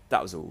 and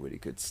that was all really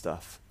good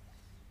stuff.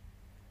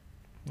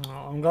 Oh,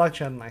 I'm glad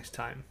you had a nice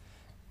time.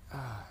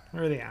 I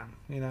really am,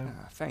 you know.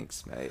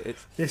 Thanks, mate.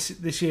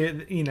 This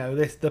year, you know,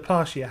 the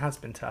past year has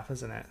been tough,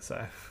 hasn't it?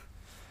 So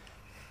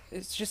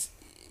it's just,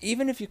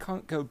 even if you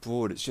can't go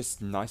abroad, it's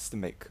just nice to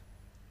make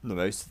the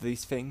most of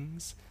these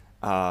things,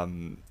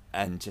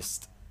 and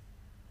just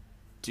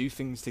do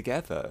things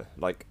together.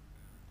 Like,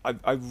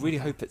 I really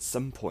hope at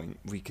some point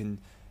we can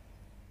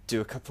do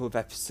a couple of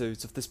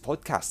episodes of this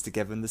podcast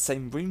together in the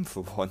same room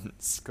for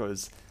once,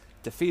 because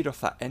to feed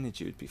off that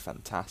energy would be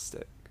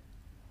fantastic.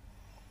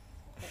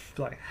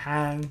 Like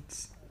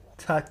hands,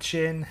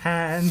 touching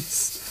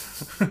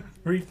hands,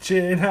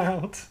 reaching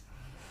out.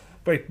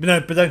 Wait, no,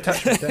 but don't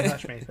touch me. Don't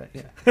touch me. But,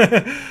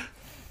 yeah.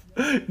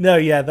 No,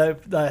 yeah,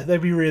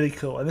 they'd be really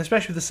cool, and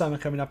especially with the summer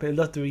coming up,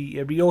 it'd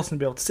be awesome to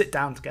be able to sit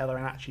down together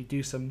and actually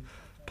do some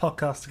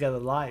podcasts together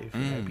live.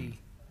 It'd be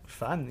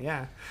fun,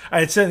 yeah.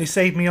 And it certainly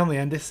saved me on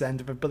this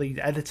end of a bloody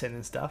editing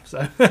and stuff.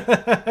 So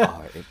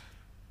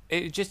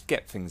it would just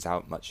get things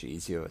out much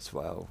easier as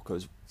well,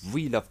 because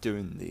we love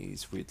doing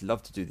these. We'd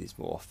love to do these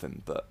more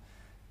often, but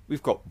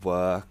we've got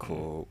work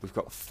or we've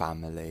got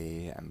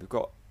family and we've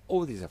got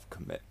all these other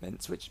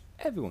commitments, which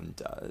everyone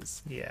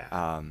does.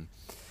 Yeah.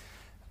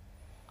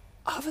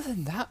 Other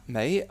than that,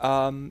 mate,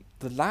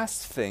 the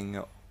last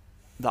thing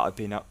that I've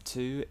been up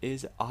to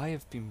is I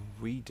have been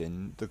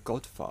reading The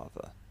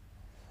Godfather,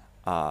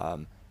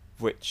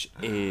 which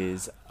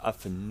is a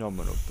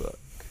phenomenal book.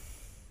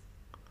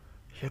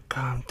 You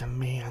come to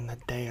me on the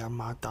day of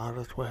my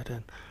daughter's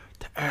wedding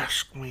to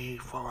ask me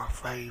for a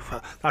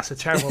favour. That's a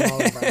terrible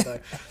Marlon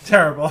Brando.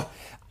 Terrible.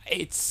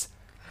 It's...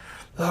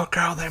 Look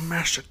how they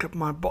massacred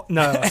my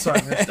No,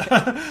 sorry.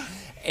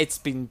 It's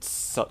been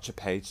such a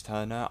page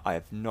turner. I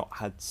have not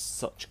had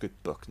such a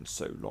good book in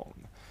so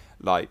long.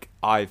 Like,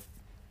 I've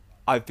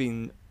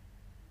been...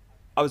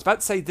 I was about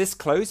to say this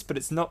close, but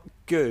it's not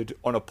good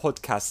on a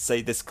podcast to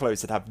say this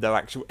close and have no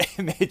actual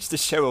image to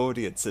show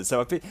audiences.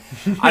 So I've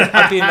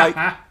been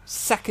like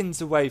seconds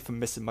away from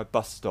missing my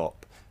bus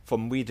stop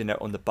from reading it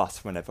on the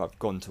bus whenever I've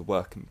gone to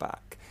work and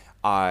back.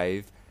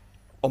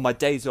 On my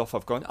days off,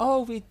 I've gone,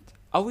 I'll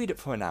read it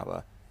for an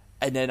hour.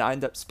 And then I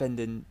end up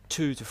spending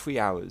 2 to 3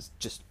 hours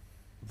just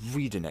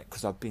reading it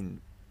because I've been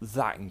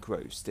that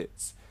engrossed. It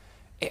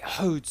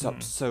holds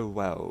up so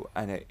well,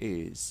 and it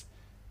is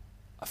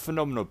a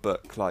phenomenal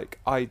book. Like,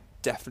 I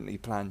definitely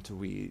plan to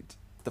read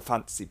the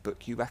fantasy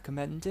book you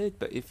recommended,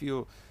 but if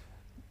you're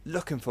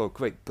looking for a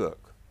great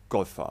book,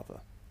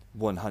 Godfather,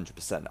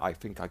 100%. I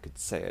think I could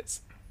say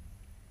it's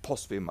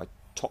possibly in my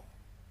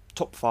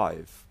top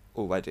 5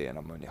 already, and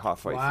I'm only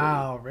halfway through.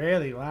 Wow,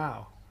 really?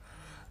 Wow.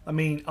 I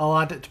mean, I'll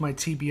add it to my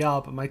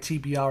TBR, but my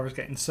TBR is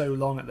getting so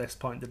long at this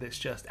point that it's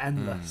just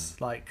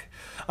endless. Like,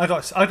 I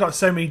got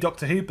so many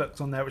Doctor Who books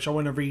on there which I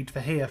want to read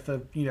for here for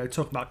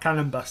talking about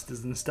Cannon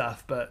Busters and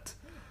stuff, but.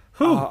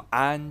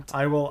 And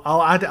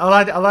I'll add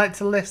it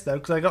to the list though,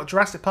 because I got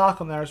Jurassic Park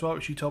on there as well,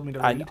 which you told me to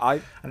read.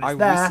 And it's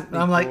there, and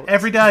I'm like,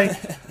 every day.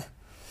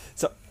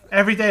 So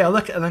every day I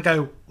look at it and I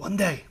go, one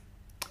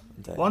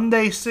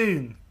day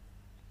soon.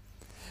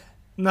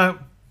 No.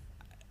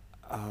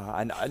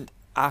 And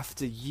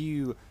after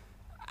you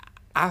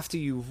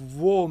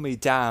wore me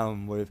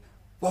down with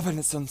Wobbin'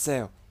 it's on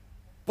sale,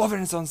 buy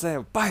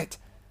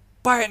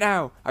it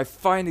now. I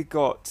finally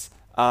got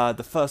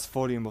the first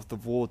volume of The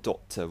War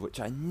Doctor, which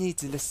I need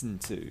to listen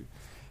to,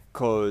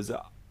 because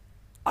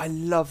I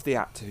love the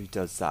actor who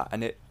does that,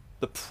 and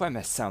the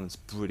premise sounds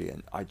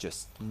brilliant. I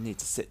just need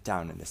to sit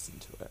down and listen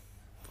to it.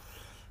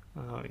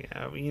 Oh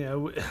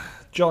yeah,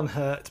 John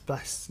Hurt,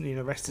 rest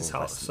his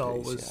heart and soul,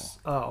 was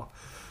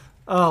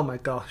oh my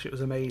gosh, it was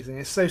amazing.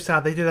 It's so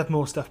sad. They did have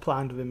more stuff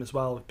planned with him as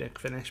well with Big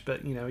Finish,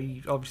 but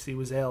he obviously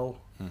was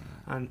ill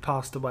and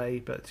passed away.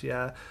 But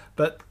yeah,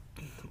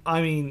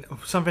 I mean,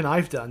 something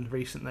I've done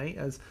recently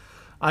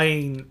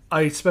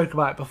I spoke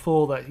about it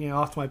before that,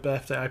 after my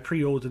birthday, I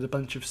pre-ordered a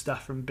bunch of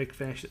stuff from Big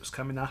Finish that was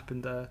coming up,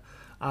 and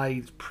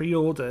I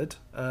pre-ordered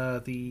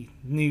the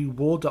new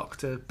War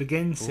Doctor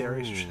Begin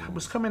series, which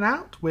was coming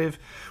out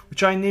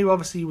which I knew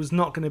obviously was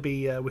not going to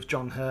be with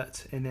John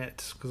Hurt in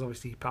it, because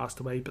obviously he passed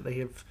away, but they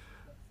have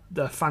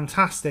the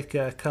fantastic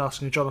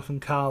casting of Jonathan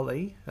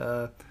Carley,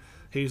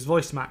 who's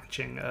voice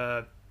matching.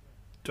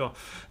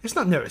 It's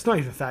not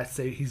even fair to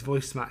say he's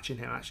voice matching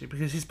him, actually,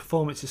 because his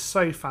performance is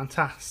so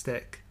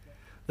fantastic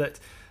that,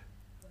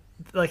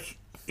 like,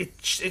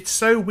 it's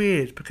so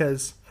weird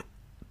because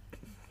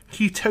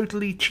he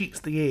totally cheats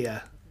the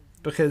ear,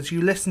 because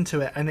you listen to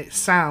it and it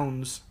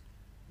sounds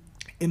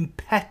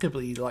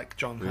impeccably like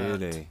John Hurt.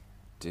 Really?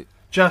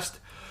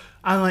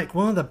 And like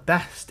one of the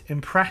best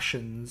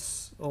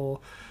impressions, or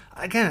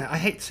again, I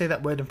hate to say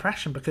that word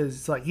impression, because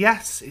it's like,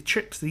 yes, it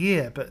tricks the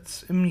ear,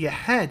 but in your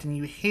head and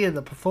you hear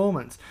the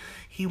performance,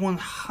 he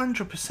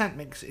 100%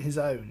 makes it his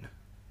own.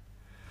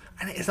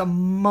 And it is a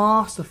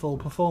masterful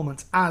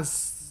performance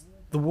as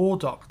the War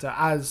Doctor,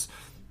 as,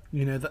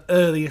 the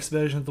earliest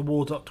version of the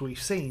War Doctor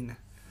we've seen.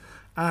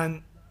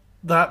 And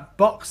that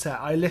box set,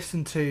 I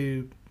listened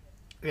to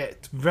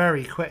it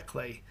very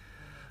quickly.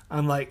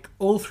 And like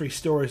all 3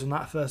 stories on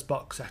that first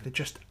box set are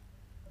just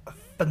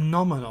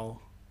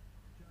phenomenal.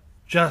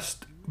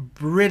 Just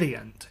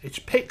brilliant.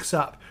 It picks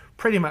up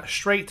pretty much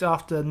straight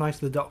after Night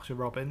of the Doctor,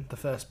 Robin, the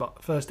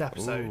first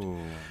episode. Ooh.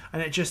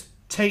 And it just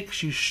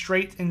takes you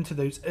straight into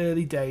those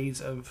early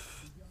days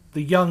of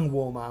the young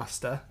War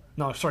Master.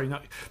 No, sorry,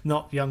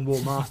 not young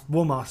War Master.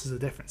 War Master's a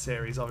different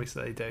series,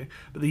 obviously they do.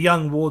 But the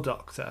young War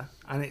Doctor.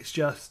 And it's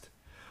just...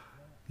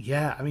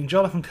 Yeah, I mean,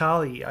 Jonathan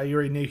Carley, I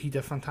already knew he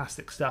did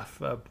fantastic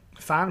stuff.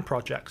 Fan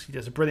projects. He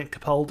does a brilliant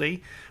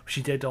Capaldi, which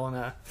he did on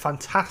a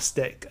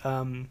fantastic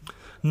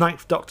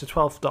 9th Doctor,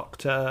 12th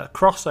Doctor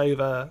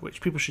crossover,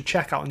 which people should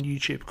check out on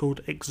YouTube,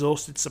 called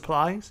Exhausted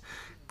Supplies.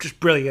 just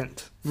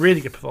brilliant.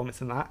 Really good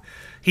performance in that.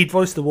 He'd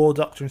voiced the War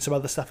Doctor and some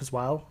other stuff as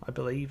well, I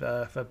believe.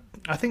 I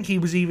think he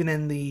was even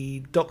in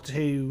the Doctor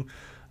Who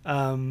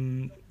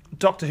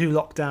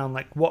lockdown,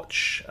 like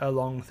watch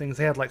along things.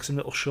 They had like some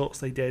little shorts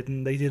they did,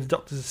 and they did a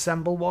Doctors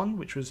Assemble one,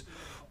 which was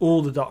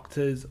all the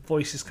Doctors'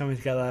 voices coming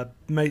together,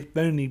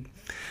 mainly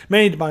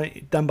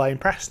done by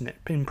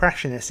impressionists,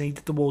 and he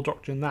did the War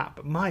Doctor in that.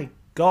 But my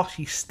gosh,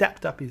 he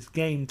stepped up his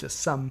game to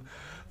some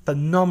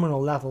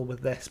phenomenal level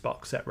with this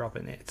box set,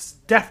 Robin. It's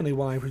definitely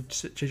one I would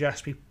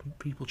suggest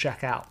people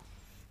check out.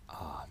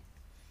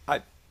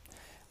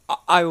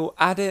 I will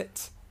add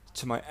it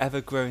to my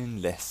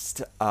ever-growing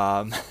list.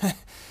 Yeah,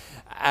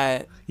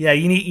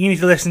 you need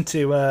to listen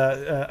to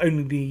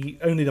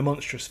only the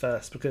Monstrous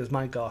first, because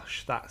my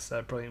gosh, that's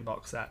a brilliant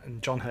box set,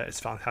 and John Hurt is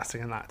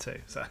fantastic in that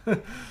too. So,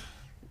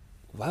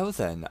 well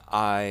then,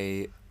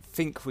 I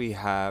think we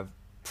have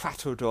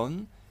prattled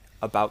on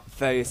about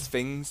various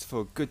things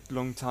for a good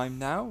long time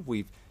now.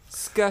 We've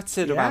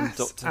skirted around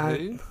Doctor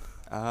Who.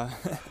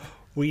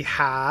 We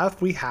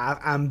have,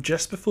 and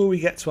just before we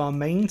get to our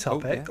main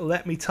topic,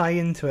 let me tie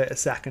into it a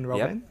second,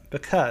 Robin,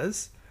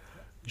 because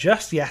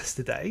just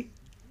yesterday,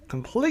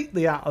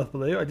 completely out of the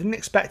blue, I didn't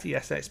expect it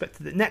yesterday, I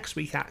expected it next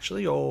week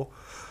actually, or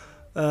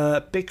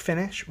Big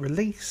Finish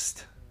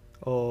released,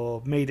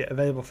 or made it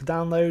available for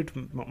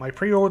download, my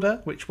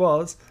pre-order, which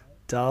was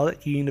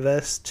Dalek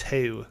Universe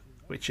 2.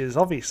 Which is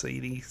obviously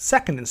the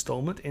second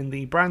instalment in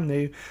the brand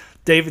new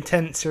David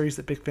Tennant series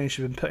that Big Finish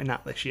have been putting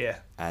out this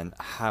year. And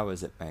how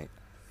is it, mate?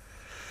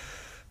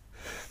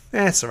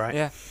 Yeah, it's alright.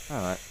 Yeah,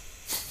 alright.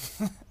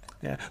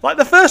 Yeah, like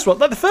the first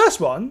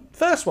one,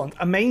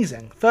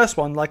 amazing. First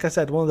one, like I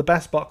said, one of the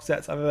best box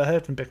sets I've ever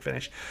heard from Big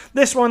Finish.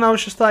 This one, I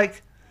was just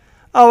like,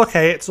 oh,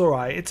 okay, it's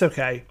alright, it's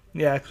okay.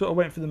 Yeah, sort of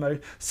went for the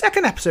mode.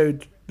 Second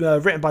episode,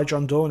 written by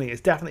John Dorney,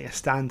 is definitely a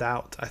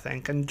standout, I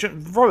think. And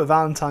Robert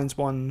Valentine's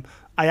one,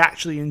 I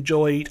actually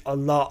enjoyed a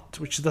lot,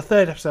 which is the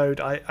third episode.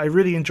 I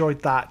really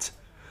enjoyed that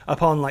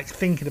upon like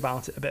thinking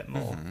about it a bit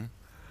more. Mm-hmm.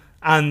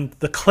 And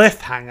the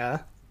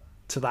cliffhanger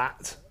to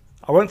that,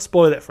 I won't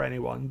spoil it for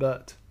anyone,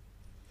 but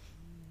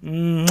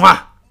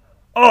mwah!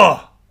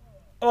 Oh!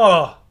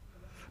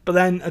 But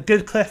then a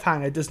good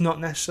cliffhanger does not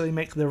necessarily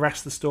make the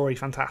rest of the story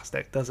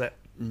fantastic, does it?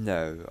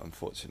 No,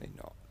 unfortunately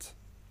not.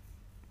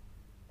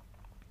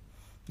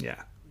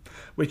 Yeah.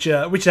 Which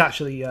is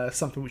actually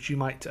something which you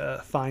might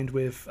find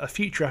with a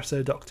future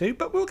episode of Doctor Who,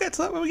 but we'll get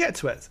to that when we get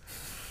to it.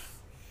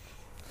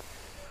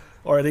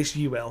 Or at least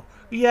you will.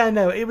 But yeah,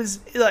 no, it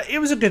was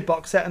a good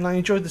box set, and I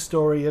enjoyed the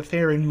story of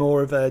hearing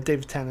more of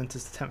David Tennant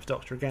as the 10th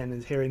Doctor again,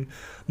 and hearing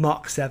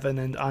Mark Seven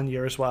and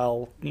Anya as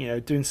well,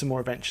 doing some more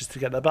adventures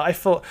together. But I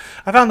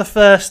found the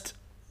first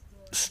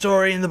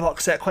story in the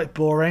box set quite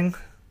boring.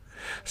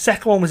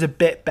 Second one was a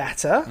bit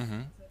better.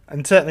 Mm-hmm.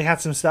 And certainly had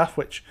some stuff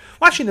which...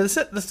 Well, actually, no,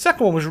 the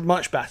second one was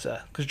much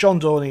better, because John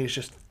Dorney is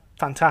just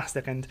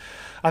fantastic, and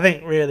I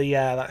think, really,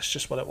 yeah, that's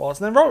just what it was.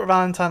 And then Robert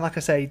Valentine, like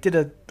I say, did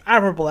an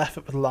admirable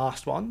effort with the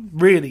last one.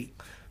 Really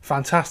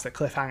fantastic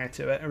cliffhanger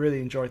to it. I really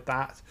enjoyed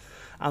that.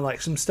 And,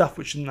 like, some stuff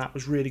which in that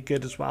was really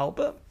good as well.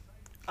 But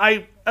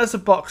as a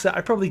box set,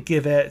 I'd probably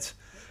give it...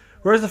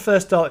 Whereas the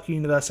first Dalek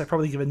Universe, I'd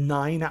probably give it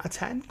 9 out of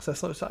 10. So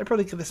I'd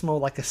probably give this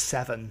more like a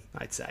 7,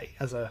 I'd say,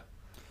 as a...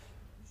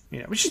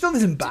 which still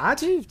isn't bad.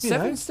 Dude,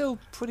 7's still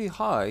pretty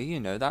high.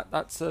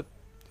 That's a...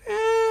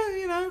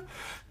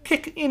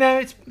 kick.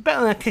 It's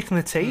better than a kick in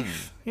the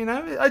teeth.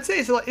 I'd say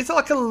it's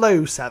like a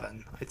low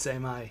 7. I'd say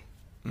I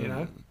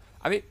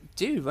mean,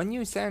 dude, when you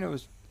were saying it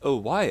was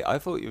why? I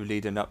thought you were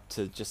leading up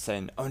to just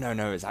saying, oh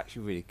no, it's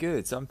actually really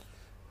good. So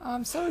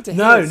I'm sorry to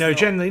hear.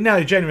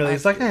 Generally,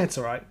 it's like it's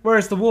all right.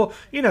 Whereas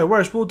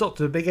whereas War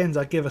Doctor Begins,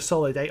 I'd give a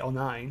solid 8 or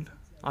 9.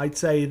 I'd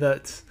say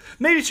that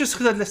maybe it's just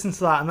because I'd listened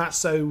to that and that's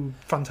so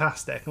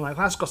fantastic, and like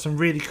that's got some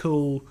really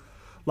cool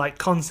like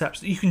concepts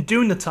that you can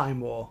do in the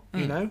Time War.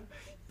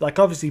 Like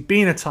obviously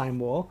being a Time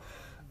War,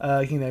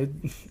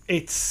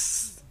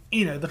 it's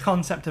the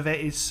concept of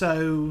it is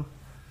so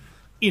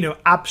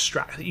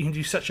abstract that you can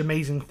do such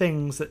amazing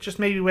things that just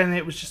maybe when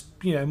it was just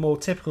more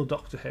typical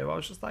Doctor Who, I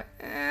was just like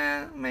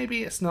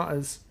maybe it's not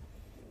as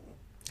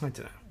I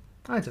don't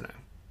know.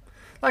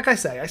 Like I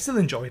say, I still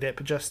enjoyed it,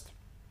 but just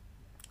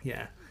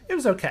it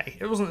was okay.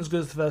 It wasn't as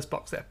good as the first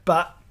box set,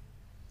 but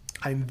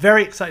I'm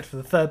very excited for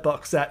the third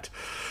box set.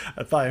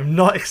 But I'm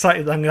not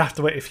excited that I'm going to have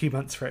to wait a few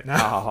months for it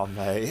now. Oh,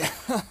 mate.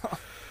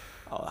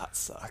 Oh, that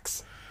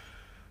sucks.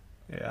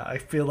 Yeah, I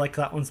feel like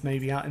that one's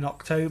maybe out in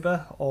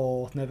October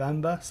or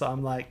November, so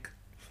I'm like...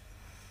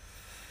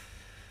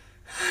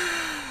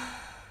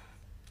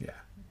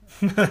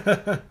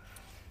 yeah.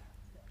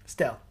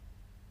 Still.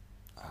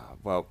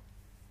 Well,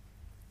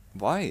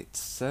 right,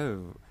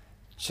 so...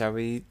 Shall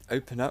we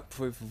open up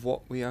with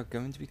what we are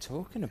going to be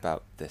talking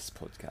about this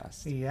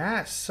podcast?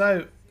 Yeah,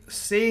 so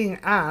seeing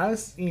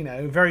as,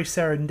 very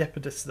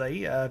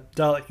serendipitously,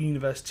 Dalek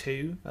Universe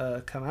 2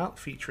 come out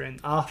featuring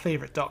our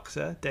favourite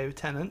Doctor, David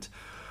Tennant,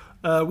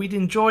 we'd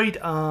enjoyed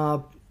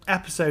our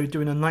episode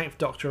doing a 9th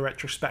Doctor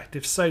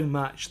retrospective so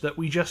much that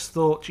we just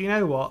thought, you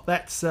know what,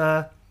 let's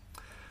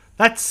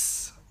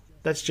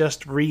let's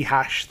just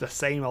rehash the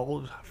same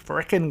old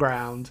frickin'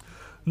 ground.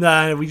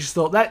 No, we just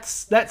thought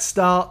let's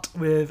start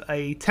with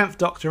a 10th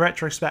Doctor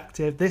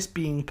retrospective, this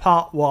being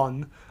part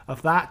 1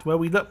 of that, where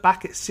we look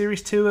back at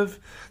series 2 of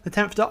the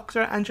 10th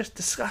Doctor and just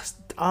discuss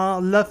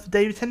our love for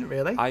David Tennant,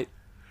 really.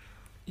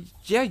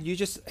 Yeah, you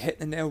just hit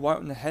the nail right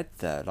on the head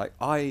there. Like,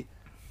 I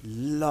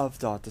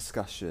loved our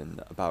discussion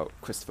about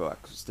Christopher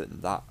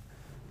Eccleston. That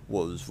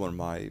was one of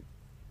my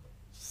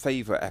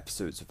favourite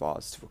episodes of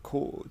ours to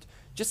record.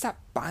 Just that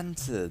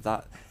banter,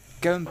 that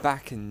going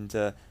back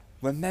and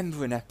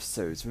remembering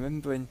episodes,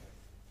 remembering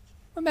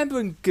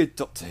good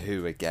Doctor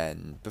Who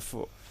again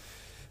before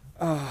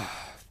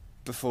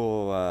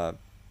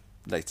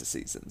later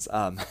seasons.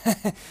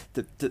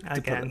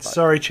 Again,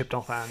 sorry,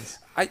 Chibnall fans.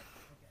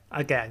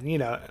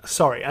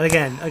 Sorry, and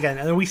again,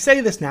 and we say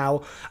this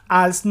now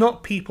as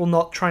not people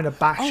not trying to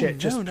bash it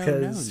just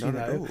because,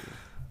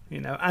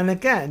 and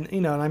again,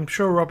 and I'm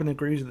sure Robin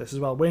agrees with this as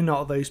well. We're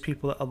not those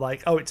people that are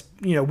like, oh, it's,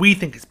 we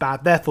think it's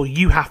bad, therefore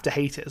you have to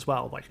hate it as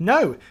well. Like,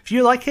 no, if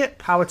you like it,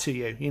 power to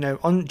you.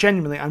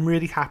 Genuinely, I'm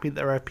really happy that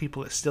there are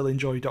people that still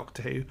enjoy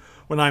Doctor Who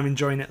when I'm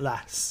enjoying it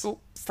less. Well,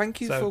 thank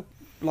you for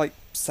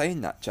saying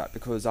that, Jack,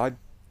 because I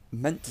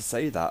meant to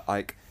say that.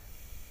 Like,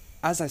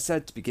 as I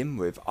said to begin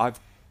with,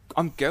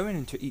 I'm going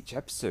into each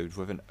episode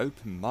with an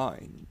open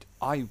mind.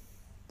 I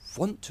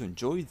want to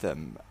enjoy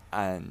them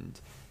and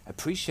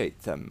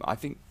appreciate them. I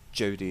think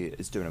Jodie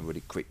is doing a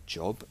really great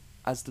job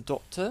as the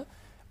Doctor.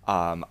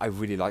 I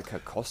really like her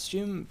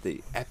costume.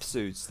 The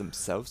episodes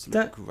themselves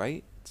look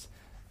great.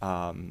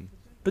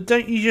 But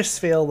don't you just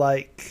feel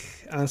like,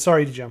 and I'm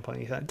sorry to jump on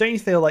you, don't you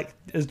feel like,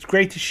 as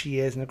great as she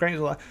is, and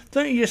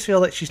don't you just feel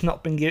like she's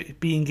not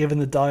being given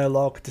the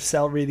dialogue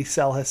to really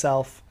sell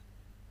herself?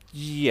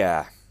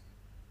 Yeah.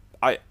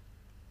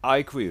 I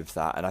agree with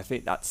that, and I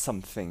think that's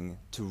something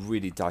to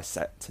really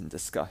dissect and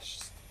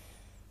discuss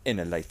in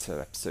a later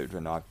episode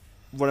when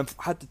I've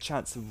had the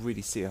chance to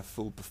really see her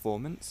full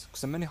performance,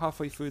 because I'm only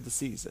halfway through the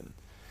season.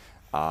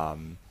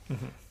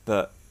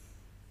 But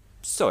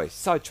sorry,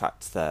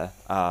 sidetracked there.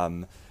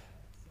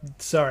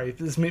 Sorry,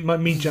 this is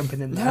me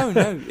jumping in there.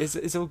 No,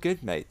 it's all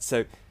good, mate.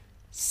 So,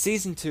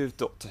 season 2 of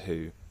Doctor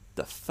Who,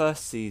 the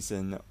first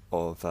season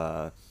of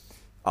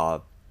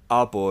our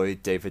boy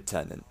David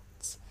Tennant.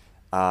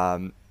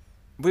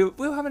 We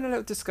were having a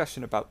little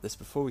discussion about this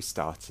before we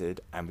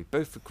started, and we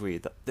both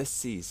agreed that this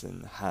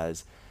season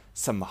has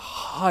some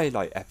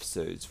highlight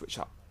episodes which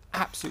are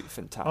absolutely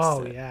fantastic.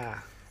 Oh,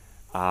 yeah.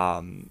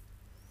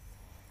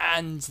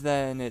 And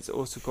then it's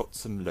also got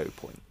some low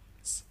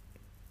points.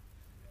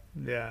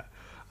 Yeah.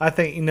 I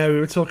think, we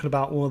were talking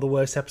about one of the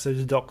worst episodes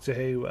of Doctor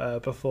Who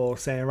before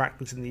saying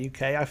Arachnids in the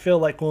UK. I feel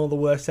like one of the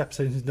worst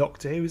episodes of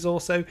Doctor Who is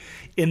also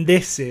in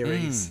this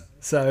series.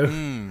 So,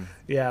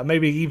 yeah,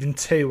 maybe even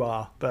 2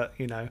 are. But,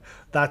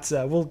 that's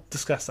we'll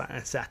discuss that in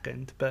a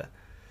second. But,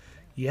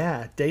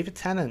 yeah, David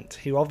Tennant,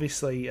 who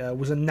obviously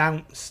was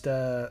announced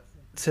to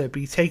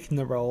be taking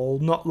the role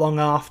not long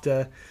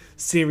after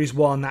Series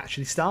 1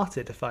 actually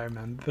started, if I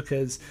remember,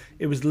 because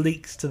it was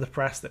leaked to the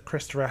press that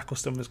Christopher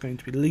Eccleston was going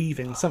to be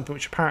leaving, something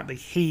which apparently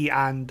he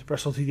and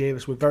Russell T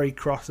Davies were very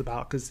cross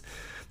about, because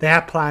they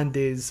had planned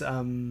his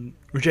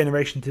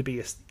regeneration to be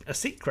a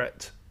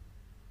secret.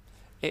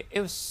 It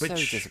was so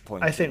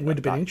disappointing. I think would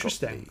have been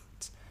interesting.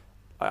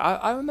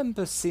 I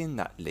remember seeing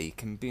that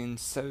leak and being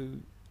so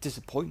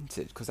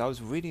disappointed, because I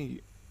was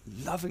really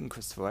loving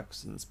Christopher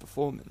Eccleston's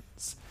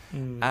performance.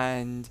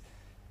 And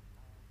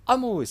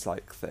I'm always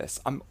like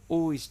this. I'm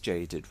always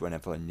jaded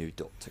whenever a new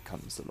Doctor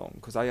comes along,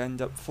 because I end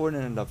up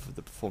falling in love with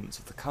the performance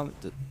of the current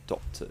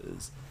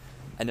Doctors,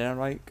 and then I'm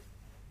like,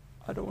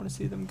 I don't want to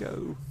see them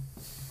go.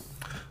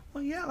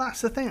 Well, yeah,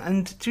 that's the thing.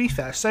 And to be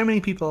fair, so many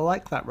people are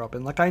like that,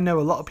 Robin. Like, I know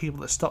a lot of people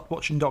that stopped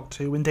watching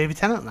Doctor Who when David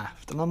Tennant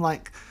left, and I'm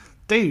like,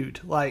 dude,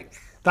 like,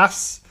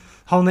 that's the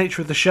whole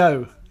nature of the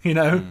show,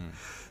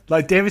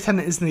 Like, David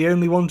Tennant isn't the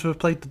only one to have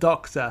played the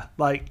Doctor.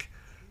 Like,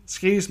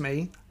 excuse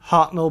me,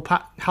 Hartnell,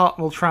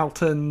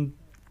 Troughton,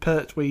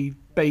 Pertwee,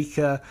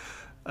 Baker,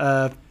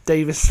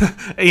 Davis.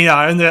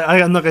 I'm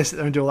not going to sit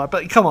there and do all that.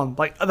 But come on,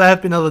 like, there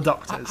have been other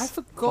Doctors. I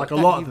forgot like, that a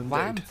lot he of them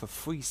ran did. for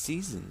 3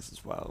 seasons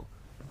as well.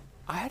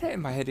 I had it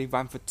in my head he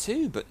ran for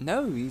 2, but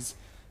no,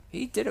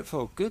 he did it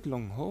for a good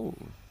long haul.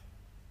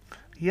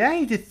 Yeah,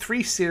 he did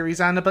 3 series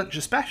and a bunch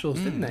of specials,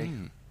 didn't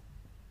he?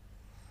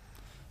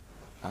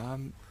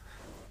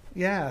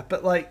 Yeah,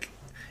 but like,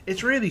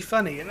 it's really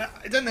funny, and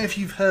I don't know if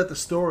you've heard the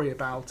story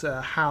about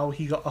how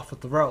he got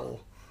offered the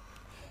role,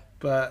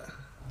 but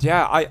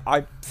yeah,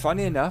 I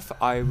funny enough,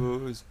 I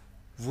was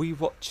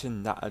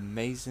rewatching that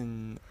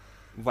amazing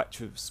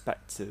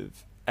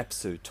retrospective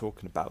episode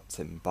talking about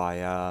him by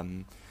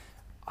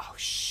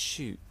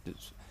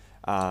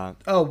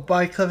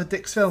by Clever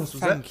Dick's Films,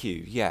 was it? Thank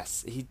you.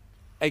 Yes, he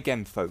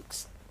again,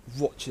 folks,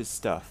 watch his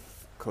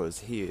stuff, because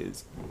he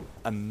is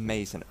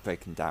amazing at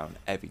breaking down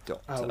every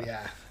Doctor. Oh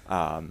yeah.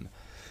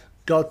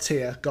 God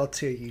tier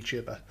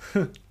YouTuber.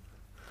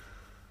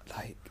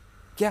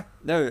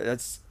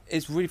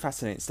 It's really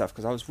fascinating stuff,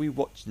 because I was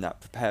rewatching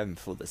that preparing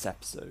for this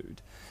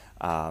episode.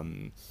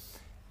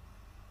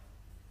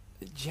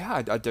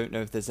 yeah, I don't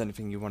know if there's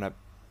anything you want to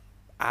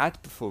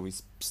add before we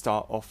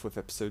start off with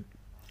episode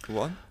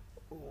 1.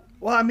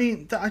 Well, I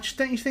mean,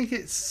 don't you think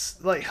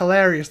it's like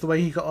hilarious the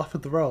way he got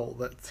offered the role?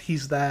 That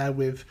he's there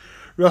with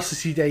Russell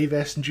T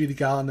Davies and Judy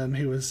Garland,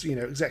 who was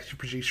executive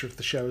producer of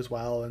the show as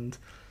well, and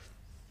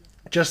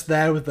just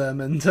there with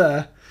them, and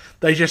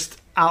they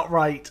just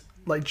outright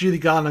like Judy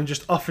Garland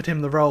just offered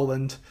him the role,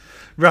 and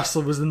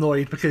Russell was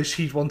annoyed because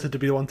she wanted to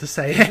be the one to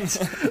say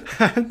it,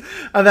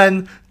 and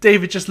then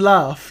David just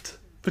laughed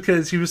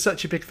because he was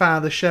such a big fan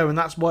of the show, and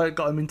that's why it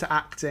got him into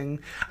acting.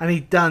 And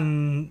he'd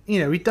done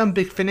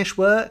Big Finish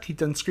work, he'd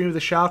done Scream of the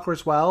Sharker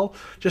as well,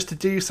 just to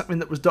do something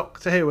that was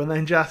Doctor Who, and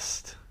then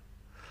just,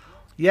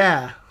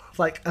 yeah,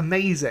 like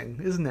amazing,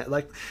 isn't it?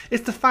 Like,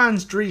 it's the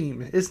fan's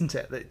dream, isn't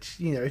it? That,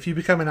 if you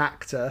become an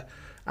actor,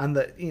 and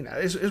that,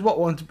 is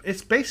what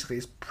it's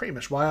pretty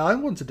much why I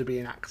wanted to be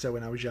an actor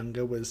when I was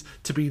younger, was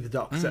to be the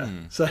Doctor.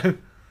 So,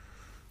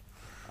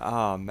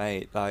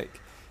 mate, like,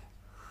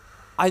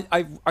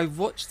 I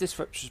watched this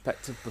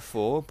retrospective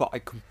before, but I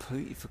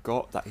completely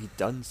forgot that he'd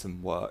done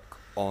some work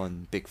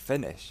on Big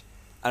Finish.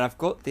 And I've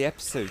got the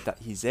episode that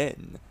he's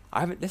in. I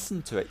haven't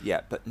listened to it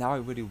yet, but now I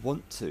really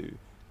want to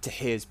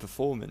hear his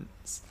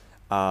performance.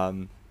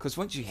 Because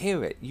once you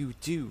hear it, you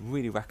do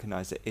really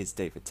recognise it is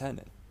David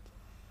Tennant.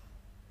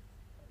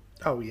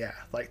 Oh yeah,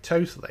 like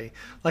totally.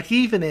 Like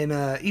even in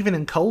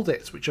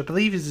Colditz, which I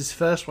believe is his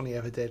first one he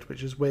ever did,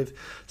 which is with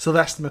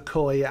Sylvester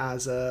McCoy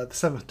as the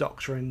Seventh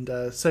Doctor and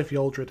Sophie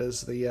Aldred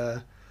as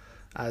the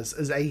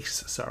as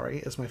Ace.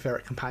 Sorry, as my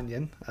favourite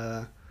companion.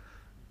 The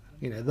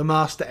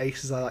Master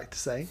Ace, as I like to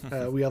say.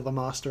 We are the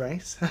Master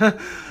Ace.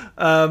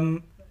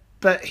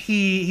 But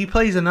he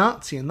plays a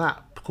Nazi in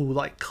that, called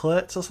like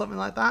Klutz or something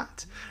like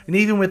that. And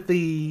even with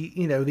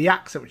the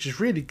accent, which is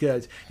really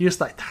good, you're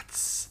just like,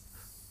 that's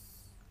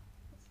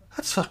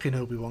fucking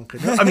Obi-Wan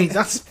Kenobi. I mean,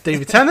 that's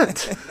David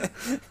Tennant.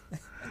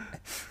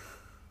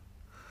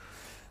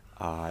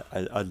 I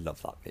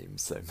love that meme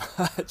so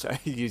much. I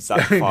use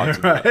that far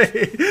too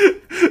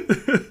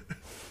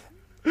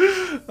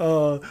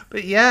much.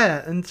 But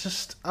yeah, and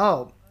just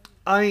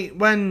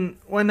when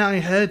I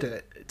heard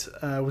it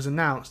was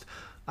announced,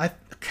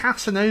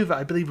 Casanova,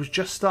 I believe, was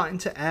just starting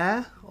to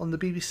air on the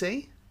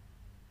BBC,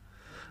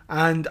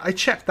 and I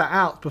checked that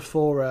out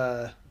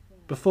before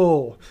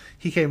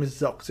he came into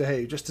Doctor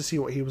Who, just to see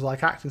what he was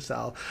like acting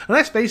style. And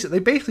that's they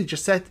basically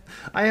just said,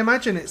 I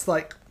imagine it's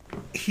like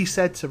he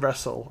said to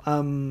Russell,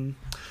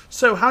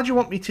 so how do you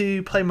want me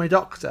to play my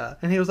Doctor?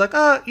 And he was like,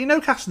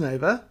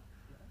 Casanova?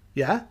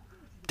 Yeah?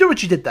 Do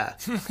what you did there.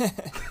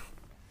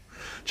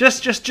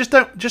 just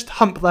don't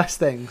hump less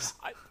things.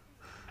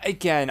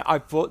 Again, I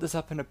brought this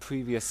up in a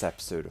previous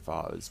episode of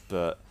ours,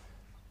 but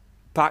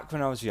back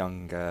when I was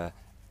younger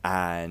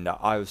and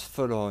I was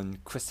full on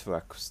Christopher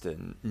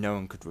Eccleston, no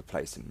one could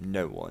replace him,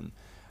 no one.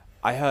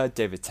 I heard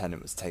David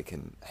Tennant was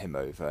taking him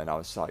over, and I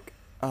was like,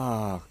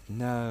 oh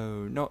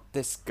no, not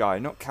this guy,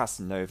 not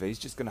Casanova, he's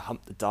just going to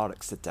hump the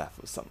Daleks to death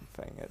or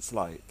something. It's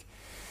like,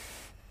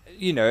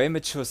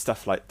 immature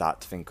stuff like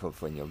that to think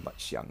of when you're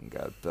much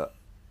younger, but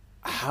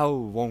how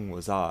wrong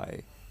was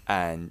I?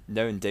 And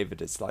knowing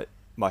David is like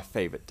my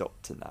favourite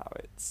Doctor now,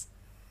 it's,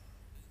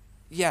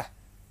 yeah,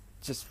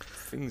 just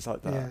things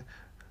like that. Yeah.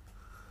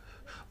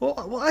 Well,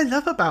 what I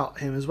love about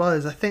him as well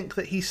is I think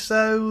that he's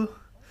so...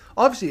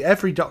 Obviously,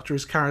 every Doctor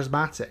is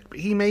charismatic, but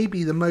he may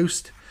be the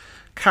most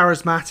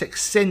charismatic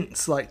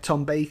since, like,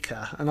 Tom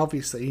Baker. And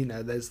obviously,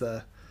 there's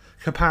the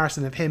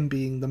comparison of him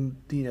being the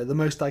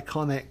most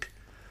iconic,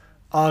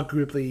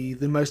 arguably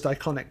the most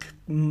iconic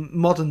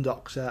modern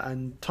Doctor,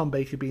 and Tom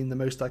Baker being the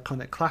most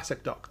iconic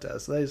classic Doctor.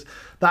 So there's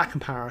that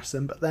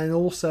comparison. But then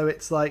also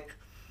it's like,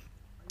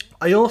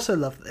 I also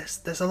love this.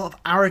 There's a lot of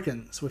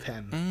arrogance with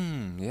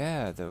him.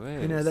 Yeah, there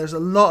is. There's a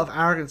lot of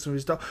arrogance with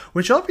his dog,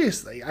 which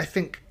obviously I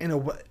think, in a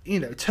way,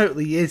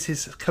 totally is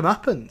his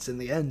comeuppance in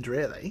the end,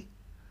 really.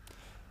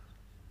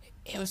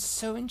 It was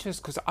so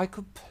interesting because I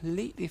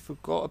completely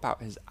forgot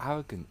about his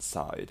arrogant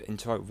side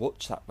until I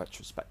watched that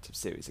retrospective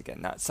series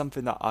again. That's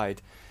something that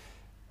I'd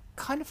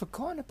kind of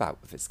forgotten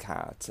about with his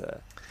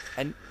character.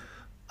 And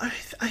I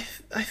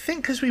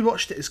think because we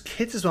watched it as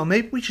kids as well,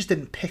 maybe we just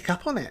didn't pick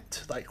up on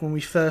it like when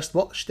we first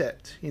watched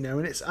it, and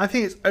I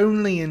think it's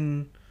only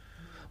in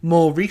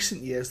more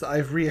recent years that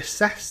I've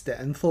reassessed it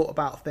and thought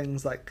about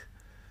things like,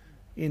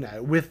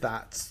 with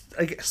that.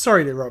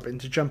 Sorry to Robin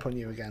to jump on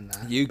you again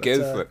there. You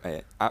go for it,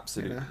 mate.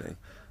 Absolutely.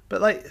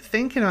 But like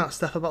thinking about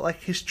stuff about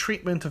like his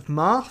treatment of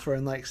Martha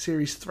in like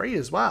series 3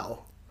 as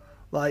well,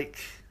 like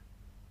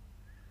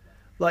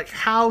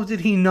how did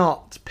he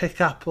not pick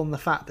up on the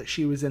fact that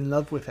she was in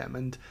love with him?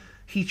 And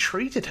he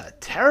treated her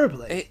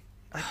terribly.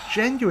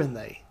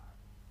 Genuinely.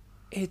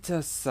 It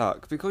does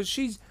suck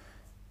because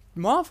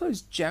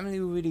Martha's generally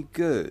really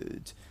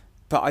good,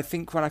 but I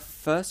think when I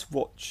first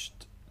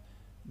watched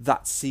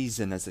that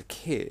season as a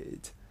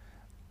kid,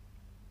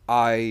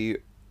 I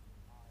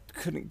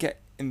couldn't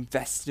get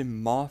invested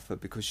in Martha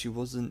because she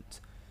wasn't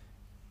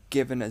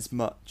given as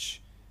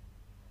much...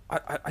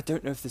 I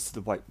don't know if this is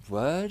the right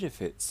word,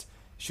 if it's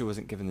she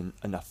wasn't given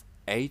enough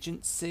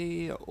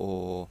agency,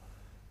 or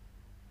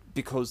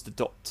because the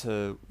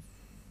Doctor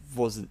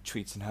wasn't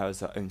treating her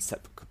as her own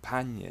separate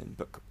companion,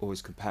 but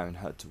always comparing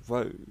her to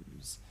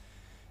Rose,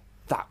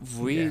 that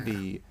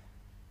really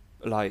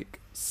like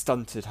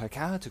stunted her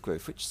character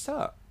growth, which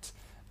sucked.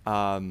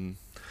 I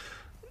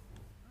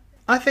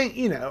think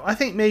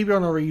maybe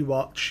on a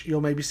rewatch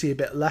you'll maybe see a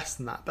bit less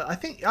than that, but I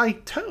think I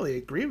totally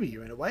agree with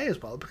you in a way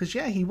as well, because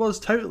he was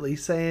totally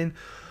saying,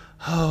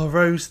 oh,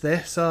 Rose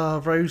this,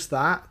 oh, Rose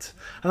that.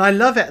 And I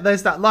love it.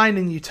 There's that line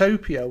in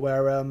Utopia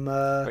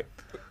where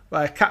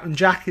where Captain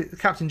Jack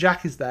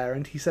is there,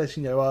 and he says,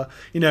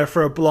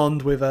 for a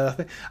blonde with a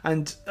thing,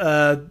 and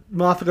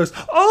Martha goes,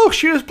 oh,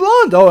 she was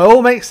blonde. Oh, it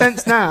all makes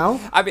sense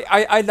now. I mean,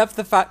 I love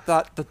the fact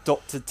that the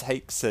Doctor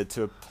takes her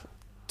to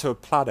a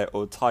planet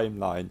or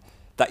timeline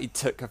that he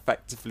took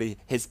effectively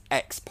his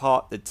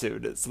ex-partner to,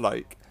 and it's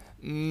like,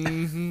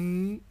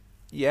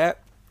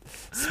 yep,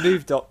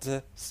 smooth,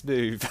 Doctor,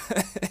 smooth.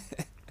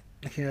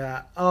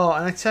 Yeah. Oh,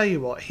 and I tell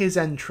you what, his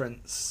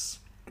entrance,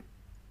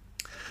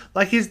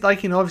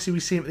 obviously we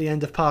see him at the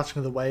end of Parting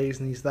of the Ways,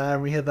 and he's there,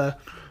 and we hear the,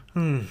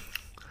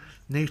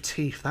 no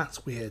teeth,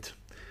 that's weird.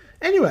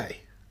 Anyway,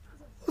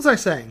 what was I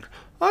saying?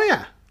 Oh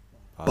yeah,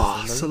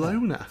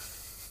 Barcelona.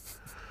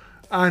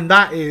 And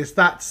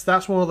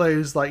that's one of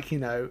those,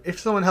 if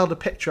someone held a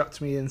picture up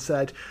to me and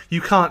said, you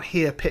can't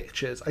hear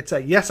pictures, I'd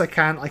say, yes, I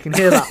can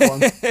hear that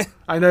one.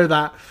 I know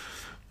that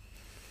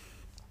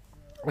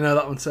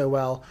one so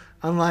well.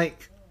 And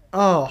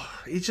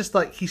he just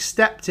he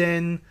stepped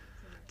in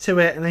to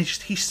it, and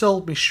he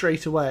sold me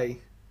straight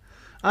away.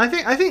 And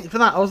I think for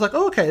that I was like,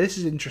 oh, okay, this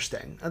is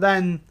interesting. And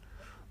then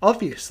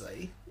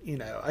obviously,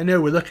 I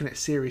know we're looking at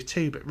series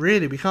 2, but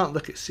really we can't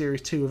look at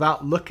series 2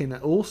 without looking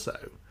at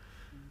also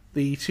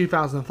the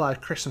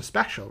 2005 Christmas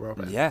special,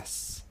 Robin.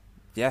 Yes.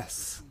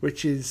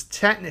 Which is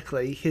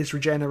technically his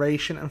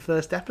regeneration and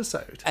first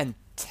episode. And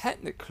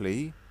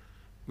technically,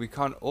 we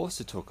can't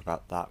also talk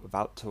about that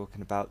without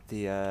talking about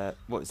the,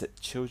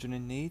 Children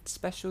in Need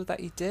special that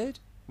he did,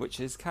 which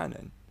is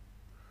canon.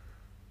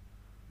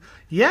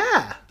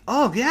 Yeah.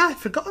 Oh, yeah, I'd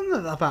forgotten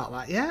about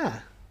that,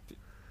 yeah.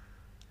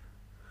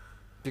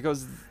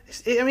 Because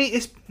it's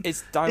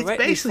directly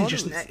basically follows,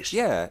 just an extra...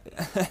 Yeah.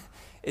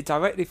 It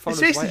directly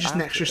follows. It's basically just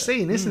an extra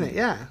scene, isn't it?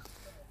 Yeah.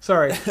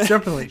 Sorry,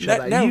 jumping on each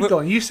other. You go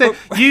on. You say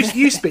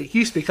you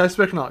speak. I've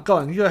spoken out. Go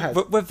on. You go ahead.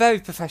 We're very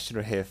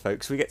professional here,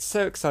 folks. We get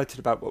so excited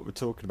about what we're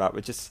talking about.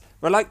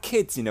 We're like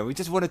kids, We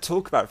just want to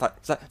talk about it.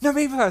 It's like, no,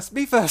 me first.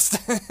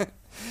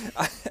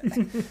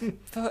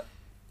 But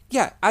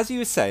yeah, as you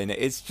were saying,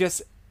 it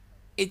just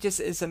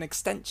is an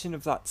extension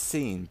of that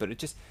scene, but it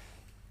just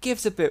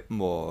gives a bit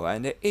more,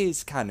 and it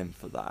is canon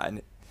for that.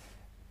 And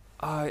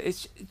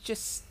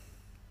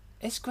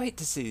it's great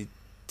to see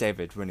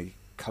David really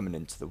coming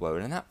into the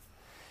world, and that,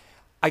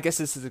 I guess,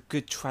 this is a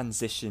good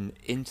transition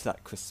into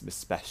that Christmas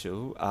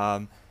special,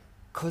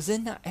 because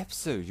in that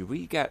episode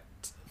we get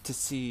to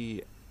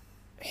see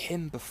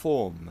him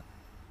perform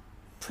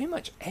pretty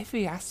much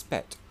every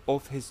aspect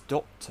of his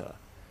Doctor.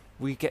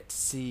 We get to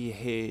see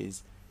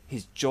his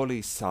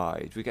jolly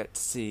side. We get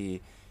to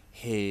see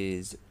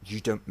his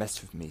 "you don't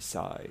mess with me"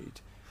 side.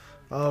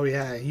 Oh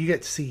yeah, you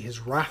get to see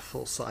his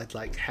wrathful side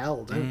like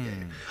hell, don't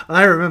you? And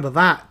I remember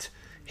that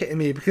hitting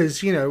me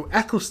because,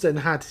 Eccleston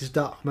had his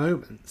dark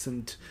moments,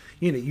 and,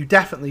 you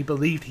definitely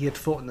believed he had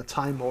fought in the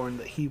Time War and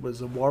that he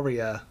was a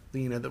warrior,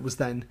 that was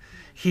then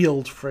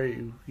healed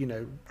through,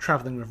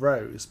 travelling with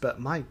Rose. But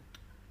my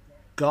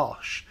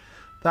gosh,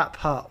 that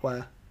part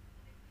where,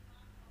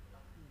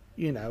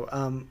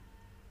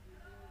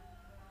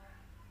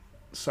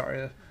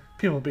 sorry,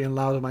 people being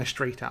loud on my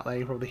street out there,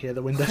 you probably hear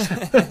the windows.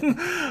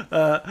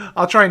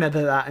 I'll try and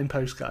edit that in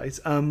post, guys.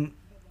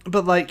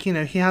 But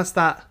he has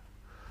that,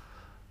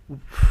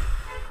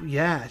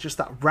 just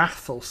that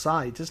wrathful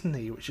side, doesn't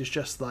he? Which is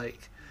just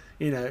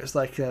it's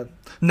like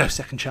no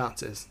second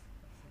chances.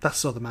 That's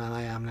sort of the man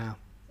I am now.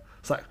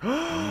 It's like,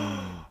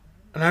 and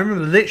I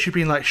remember literally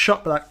being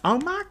shocked, but oh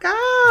my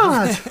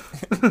god.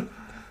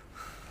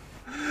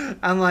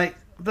 And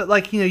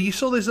but you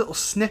saw those little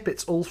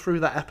snippets all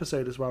through that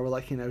episode as well, where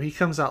he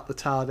comes out the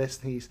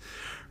TARDIS and he's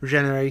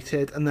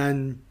regenerated, and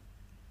then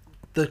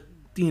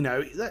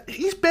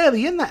he's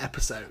barely in that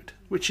episode,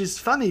 which is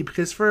funny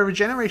because for a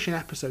regeneration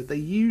episode they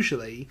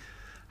usually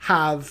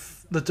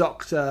have the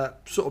Doctor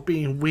sort of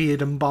being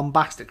weird and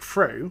bombastic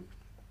through,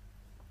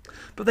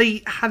 but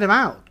they had him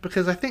out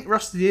because I think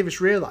Rusty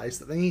Davies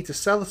realised that they need to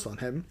sell us on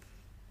him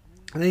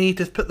and they need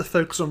to put the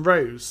focus on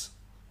Rose.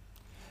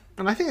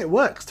 And I think it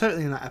works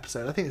totally in that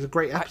episode. I think it's a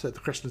great episode, The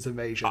Christmas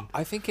Invasion.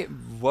 I think it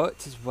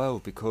worked as well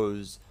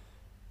because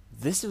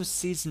this was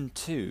season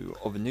 2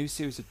 of a new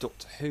series of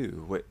Doctor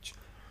Who, which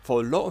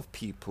for a lot of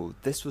people,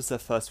 this was their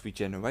first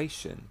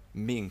regeneration,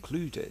 me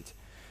included.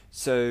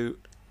 So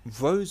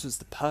Rose was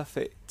the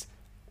perfect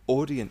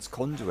audience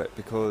conduit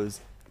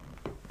because,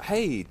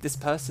 hey, this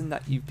person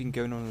that you've been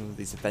going on all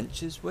these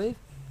adventures with,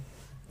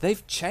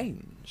 they've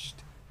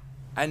changed.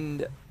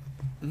 And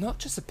not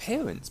just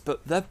appearance,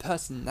 but their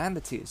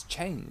personality has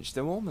changed.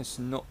 They're almost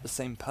not the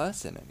same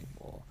person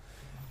anymore.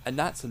 And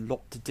that's a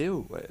lot to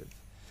deal with.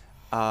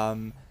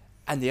 And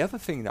And the other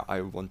thing that I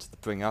wanted to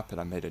bring up,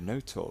 and I made a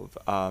note of,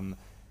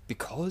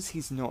 because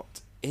he's not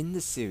in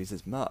the series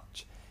as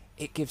much,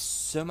 it gives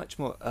so much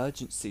more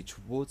urgency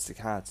towards the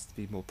characters to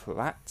be more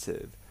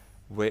proactive,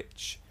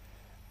 which,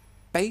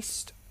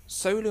 based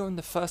solely on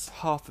the first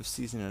half of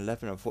season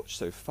 11 I've watched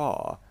so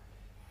far,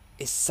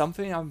 is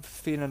something I'm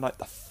feeling like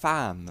the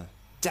fam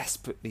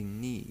desperately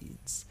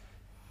needs.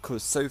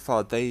 Because so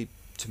far they,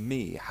 to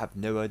me, have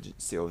no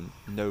urgency or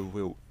no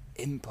real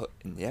input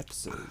in the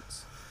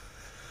episodes.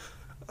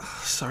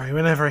 Sorry,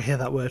 whenever I hear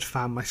that word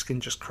fam, my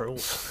skin just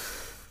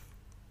crawls.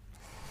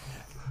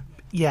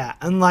 Yeah,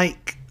 and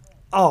like,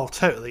 oh,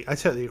 totally, I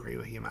totally agree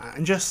with you, Matt.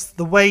 And just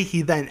the way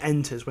he then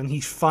enters when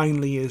he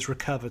finally is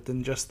recovered,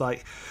 and just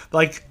like,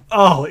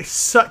 oh, it's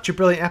such a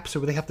brilliant episode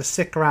where they have the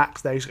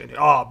Sycorax there, he's going,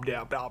 oh,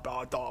 blah, blah,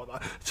 blah, blah, blah,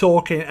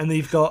 talking, and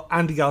you've got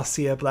Andy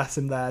Garcia, bless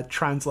him, there,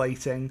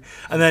 translating,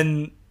 and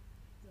then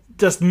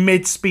just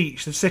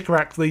mid-speech, the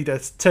Sycorax leader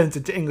turns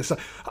into English.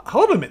 Like,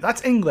 hold on a minute,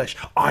 that's English.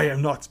 I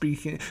am not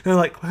speaking. And they're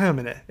like, wait a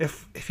minute,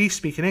 if he's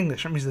speaking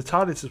English, that means the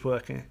TARDIS is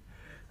working.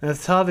 And the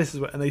TARDIS is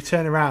working, and they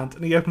turn around,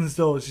 and he opens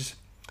the door, and just,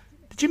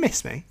 did you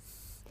miss me?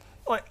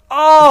 Like,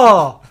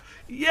 oh,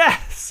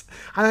 yes.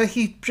 And then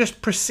he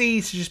just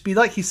proceeds to just be,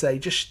 like you say,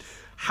 just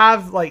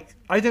have, like,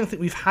 I don't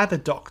think we've had a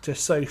Doctor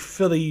so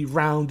fully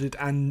rounded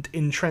and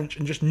entrenched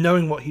and just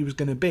knowing what he was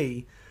going to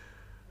be.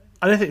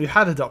 I don't think we've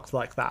had a Doctor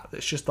like that.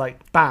 That's just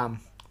like, bam,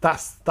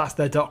 that's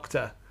their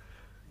Doctor.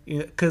 You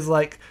know, because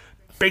like,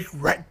 big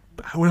red,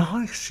 when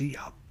I see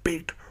a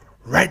big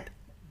red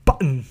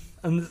button,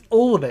 and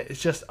all of it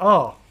is just,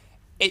 oh,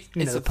 it's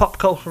the pop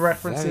culture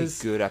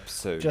references. Very good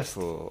episode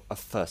for a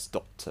first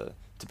Doctor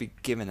to be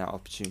given that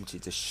opportunity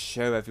to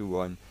show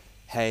everyone,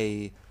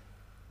 hey,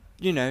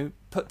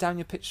 put down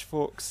your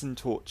pitchforks and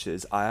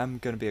torches. I am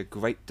going to be a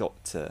great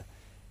Doctor.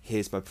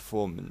 Here's my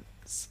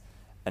performance,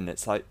 and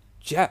it's like,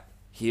 yeah.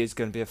 He is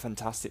going to be a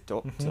fantastic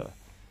Doctor.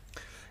 Mm-hmm.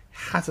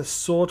 Has a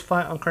sword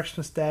fight on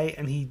Christmas Day,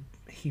 and he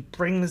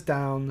brings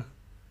down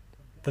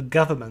the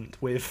government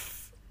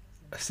with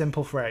a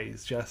simple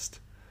phrase, just,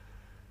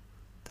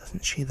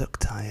 doesn't she look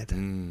tired?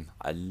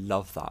 I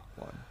love that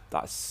one.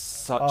 That's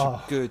such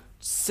a good,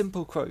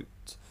 simple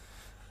quote.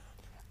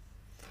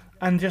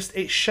 And just,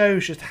 it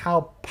shows just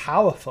how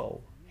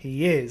powerful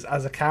he is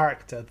as a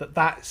character,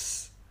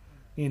 that's,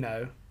 And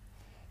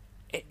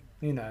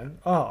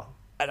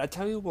I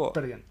tell you what,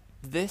 brilliant.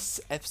 This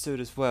episode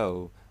as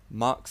well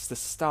marks the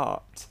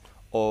start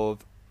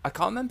of, I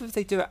can't remember if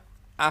they do it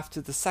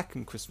after the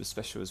second Christmas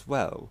special as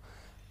well,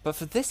 but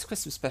for this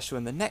Christmas special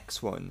and the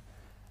next one,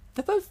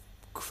 they're both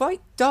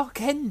quite dark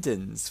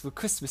endings for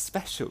Christmas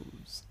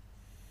specials.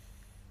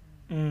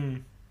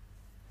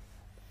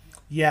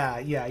 Yeah,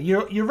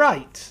 you're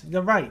right.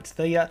 You're right.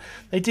 They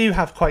do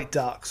have quite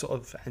dark sort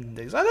of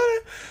endings. I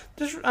don't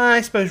know.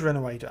 I suppose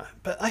Runaway don't.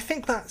 But I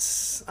think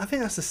that's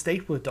a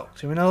staple of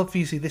Doctor. And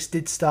obviously this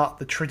did start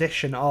the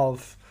tradition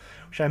of,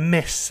 which I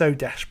miss so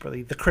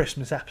desperately, the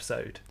Christmas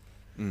episode.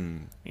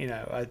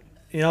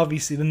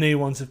 Obviously the new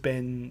ones have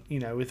been,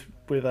 with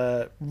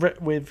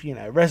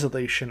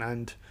Resolution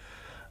and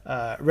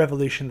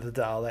Revolution of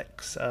the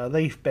Daleks.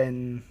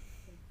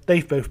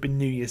 They've both been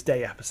New Year's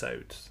Day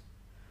episodes.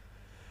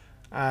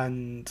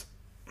 And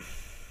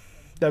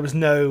there was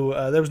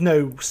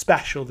no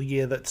special the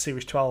year that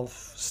Series 12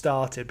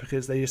 started,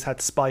 because they just had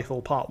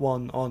Spyfall Part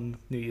 1 on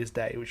New Year's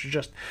Day, which was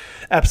just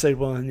episode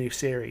 1 of the new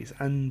series.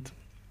 And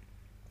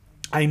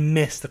I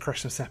miss the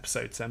Christmas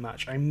episode so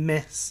much. I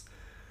miss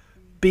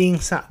being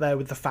sat there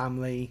with the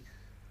family,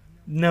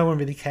 no one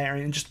really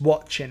caring, and just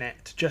watching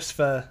it, just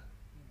for,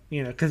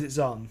 because it's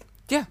on.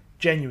 Yeah.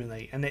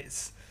 Genuinely. And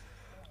it's,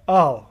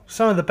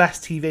 some of the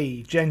best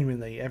TV,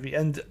 genuinely,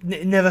 and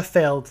it never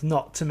failed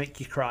not to make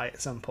you cry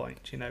at some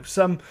point.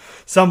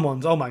 Some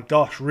ones, oh my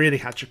gosh, really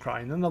had you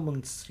crying, and other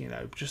ones,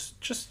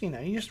 just you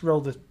just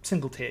rolled a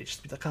single tear, just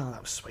to be like, oh,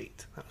 that was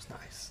sweet, that was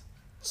nice.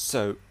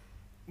 So,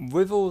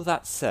 with all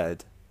that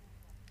said,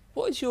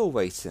 what is your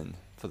rating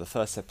for the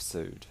first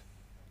episode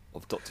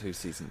of Doctor Who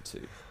Season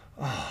 2?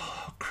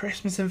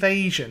 Christmas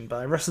Invasion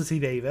by Russell T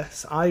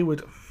Davies. I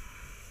would,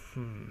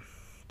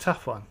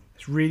 tough one.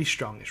 It's really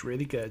strong. It's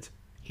really good.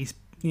 He's,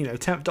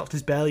 10th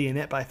Doctor's barely in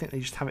it, but I think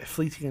they just have it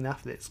fleeting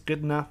enough that it's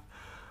good enough.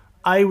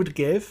 I would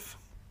give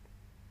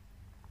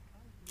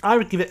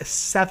it a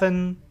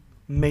 7,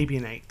 maybe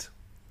an 8.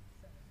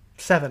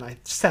 7. I'm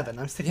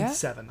sticking to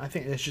 7. I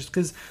think it's just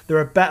because there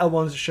are better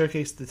ones that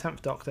showcase the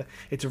 10th Doctor.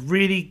 It's a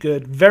really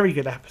good, very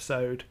good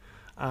episode.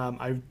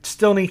 I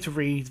still need to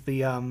read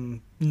the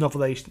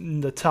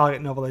novelization, the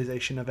Target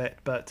novelization of it,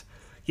 but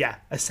yeah,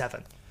 a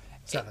 7.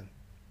 7.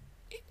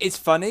 It's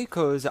funny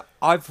because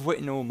I've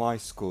written all my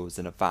scores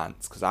in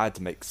advance because I had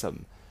to make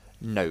some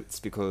notes,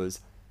 because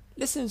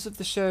listeners of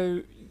the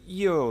show,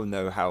 you all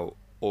know how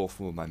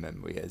awful my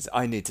memory is.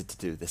 I needed to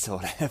do this all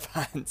in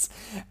advance,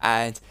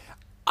 and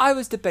I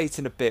was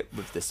debating a bit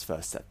with this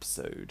first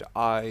episode.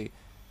 I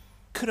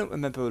couldn't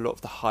remember a lot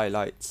of the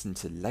highlights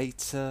until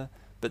later,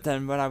 but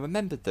then when I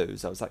remembered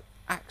those, I was like,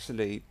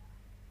 actually,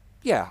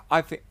 yeah,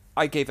 I think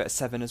I gave it a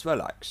 7 as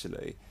well,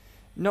 actually.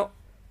 Not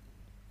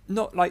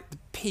not like the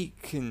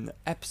peak in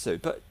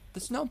episode, but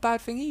that's not a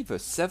bad thing either.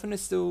 7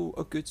 is still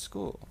a good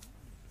score.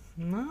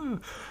 No,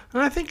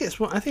 and I think it's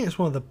one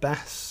of the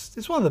best.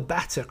 It's one of the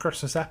better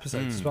Christmas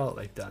episodes as well that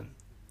they've done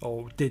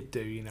or did do.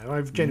 You know,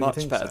 I genuinely Much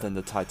think better so. than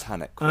the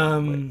Titanic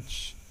one,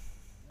 which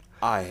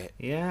I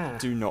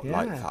do not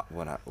like that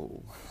one at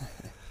all.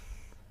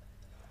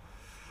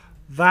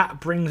 That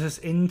brings us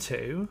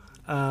into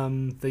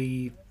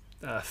the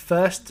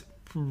first,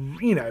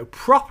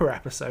 proper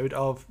episode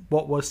of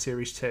what was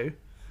Series 2,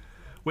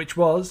 which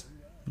was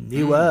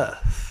New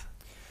Earth.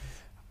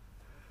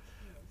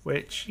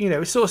 Which,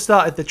 it sort of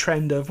started the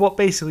trend of what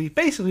basically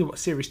what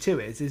Series 2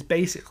 is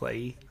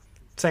basically,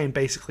 saying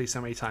basically so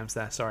many times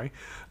there, sorry.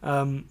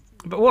 But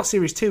what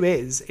Series 2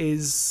 is,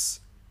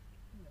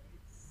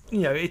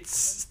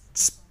 it's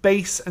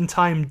space and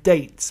time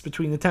dates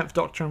between the 10th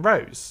Doctor and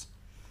Rose.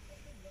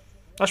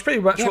 That's pretty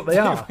much what they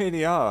are. They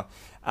really are.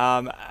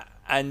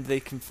 And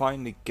they can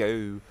finally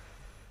go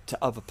to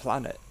other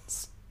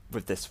planets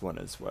with this one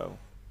as well.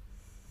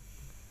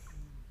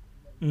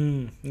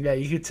 Yeah,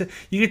 you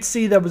could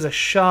see there was a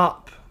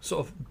sharp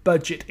sort of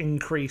budget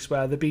increase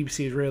where the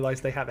BBC had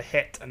realised they had a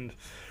hit and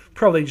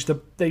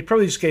they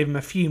probably just gave them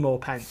a few more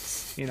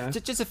pence,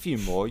 Just a few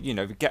more,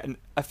 getting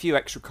a few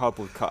extra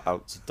cardboard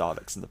cutouts of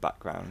Daleks in the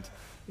background.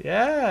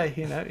 Yeah,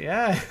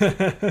 yeah.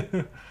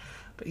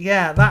 But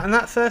yeah,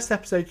 that first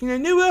episode,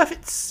 New Earth,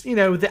 it's,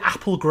 the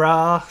apple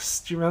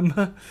grass, do you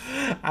remember?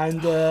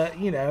 And,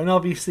 and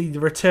obviously the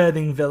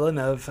returning villain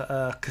of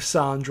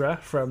Cassandra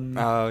from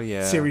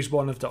Series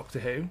 1 of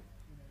Doctor Who.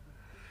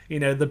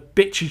 The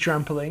bitchy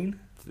trampoline.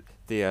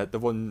 The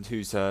one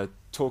who's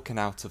talking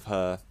out of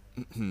her...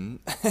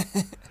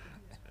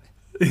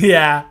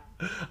 Yeah.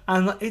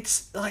 And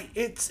it's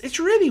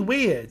really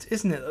weird,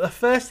 isn't it? The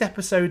first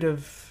episode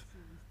of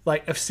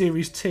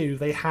Series 2,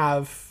 they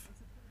have...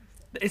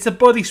 It's a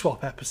body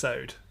swap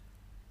episode.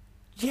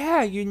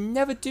 Yeah, you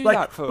never do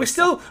that for us.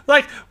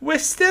 We're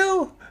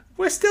still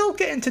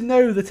getting to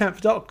know the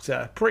 10th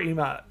Doctor pretty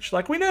much.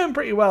 We know him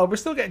pretty well. We're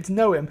still getting to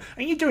know him,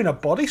 and you're doing a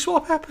body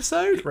swap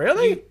episode,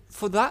 really?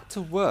 For that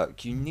to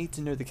work, you need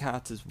to know the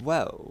characters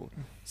well,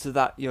 so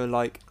that you're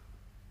like,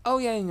 oh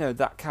yeah,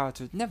 that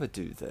character would never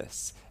do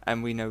this,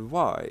 and we know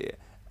why.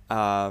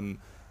 And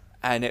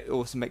it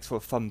also makes for a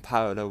fun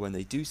parallel when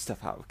they do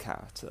stuff out of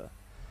character.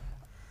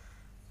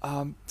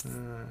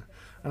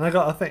 And I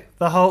gotta think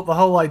the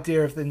whole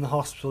idea of in the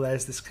hospital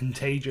there's this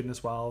contagion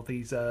as well.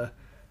 These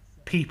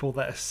people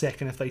that are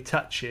sick, and if they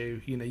touch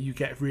you, you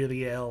get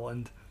really ill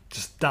and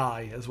just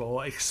die as well,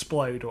 or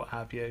explode or what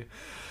have you.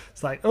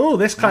 It's like, oh,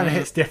 this kind of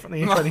hits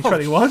differently in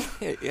 2021.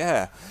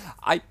 Yeah,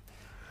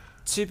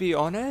 to be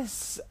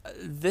honest,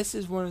 this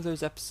is one of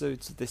those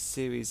episodes of this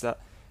series that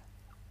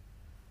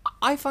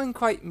I find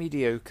quite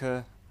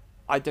mediocre.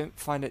 I don't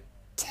find it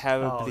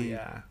terribly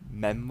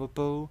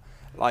memorable.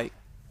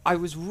 I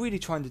was really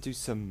trying to do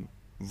some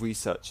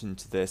research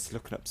into this,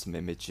 looking up some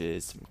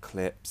images, some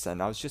clips,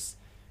 and I just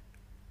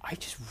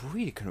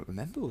really couldn't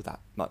remember all that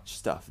much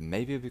stuff.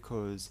 Maybe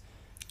because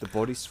the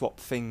body swap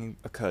thing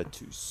occurred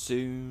too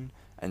soon,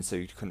 and so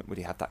you couldn't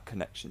really have that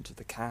connection to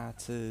the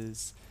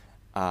characters.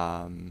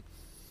 I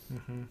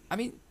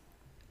mean,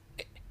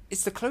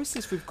 it's the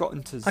closest we've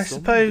gotten to zombies, I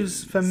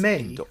suppose, for me,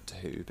 in Doctor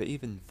Who, but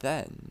even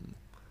then,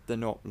 they're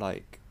not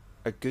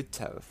a good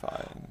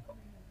terrifying.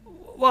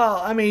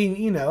 Well, I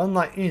mean,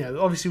 unlike,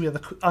 obviously we have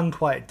the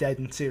Unquiet Dead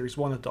in Series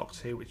 1 of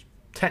Doctor Who, which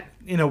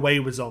in a way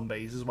were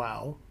zombies as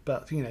well,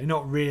 but,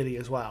 not really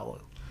as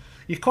well.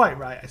 You're quite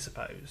right, I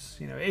suppose.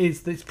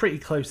 It's pretty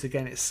close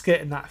again. It's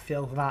skirting that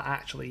field without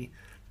actually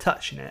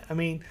touching it. I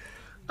mean,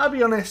 I'll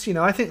be honest,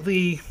 I think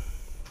the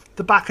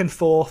back and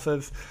forth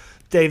of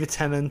David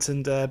Tennant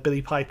and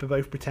Billie Piper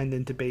both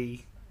pretending to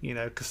be,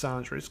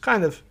 Cassandra is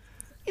kind of,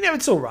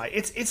 it's all right.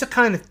 It's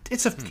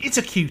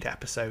a cute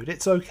episode.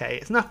 It's okay.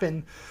 It's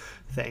nothing...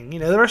 thing.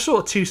 There are sort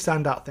of two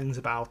standout things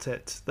about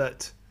it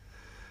that,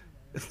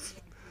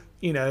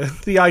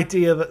 the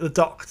idea that the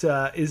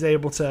Doctor is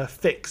able to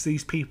fix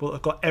these people that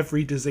have got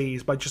every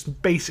disease by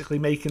just basically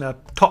making a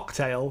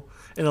cocktail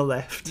in a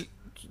lift.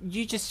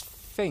 You just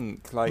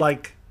think,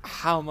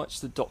 how much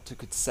the Doctor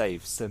could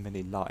save so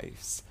many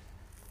lives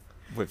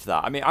with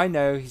that. I mean, I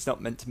know he's not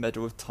meant to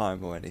meddle with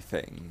time or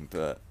anything,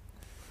 but...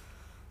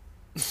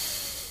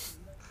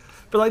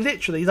 But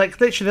literally, that's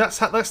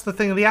the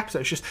thing of the episode.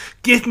 It's just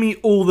give me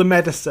all the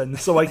medicine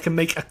so I can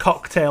make a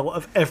cocktail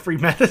of every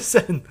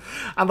medicine,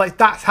 and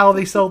that's how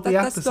they sold the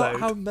episode. That's not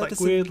how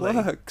medicine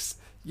works.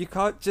 You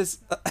can't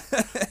just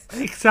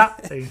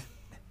exactly.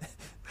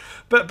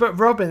 But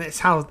Robin,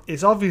 it's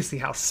obviously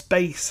how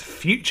space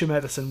future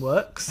medicine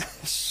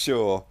works.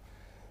 Sure.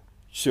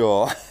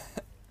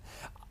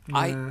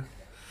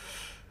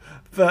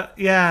 But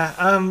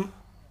yeah.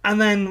 And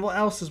then what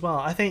else as well?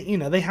 I think,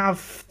 they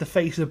have the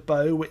Face of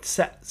Bo, which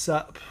sets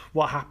up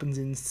what happens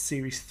in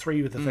Series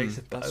 3 with the Face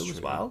of Bo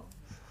as well.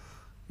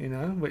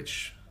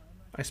 Which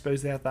I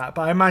suppose they have that.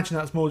 But I imagine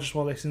that's more just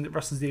one of those things that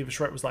Russell Davis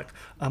wrote was like,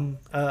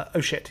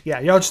 oh shit, yeah,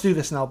 I'll just do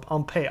this and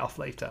I'll pay it off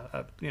later.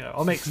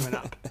 I'll make something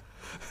up.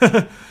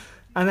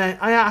 And then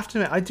I have to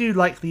admit, I do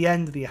like the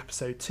end of the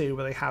episode too,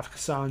 where they have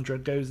Cassandra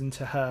goes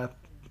into her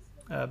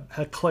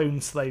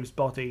clone slave's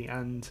body,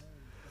 and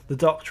the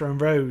Doctor and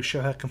Rose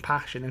show her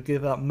compassion and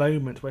give that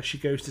moment where she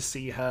goes to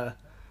see her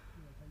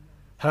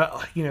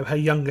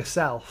younger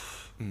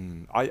self.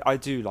 I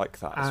do like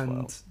that as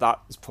well.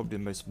 That's probably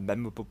the most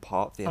memorable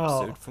part of the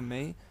episode for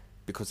me,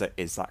 because it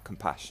is that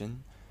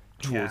compassion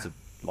towards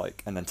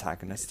an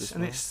antagonist as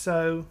well. And it's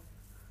so.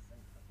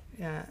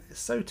 Yeah, it's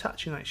so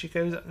touching. Like she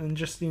goes up and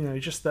just you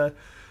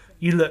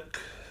look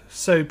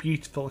so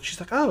beautiful. And she's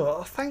like,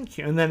 oh, thank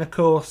you. And then of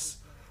course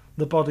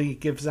the body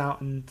gives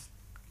out, and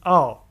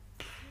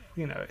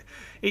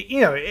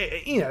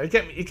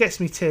it gets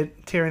me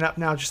tearing up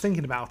now just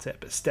thinking about it.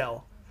 But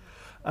still,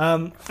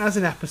 as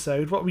an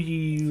episode, what would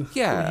you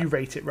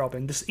rate it,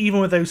 Robin? Just even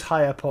with those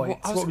higher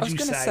points, what would you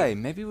say? I was going to say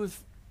maybe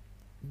with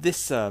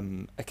this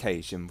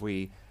occasion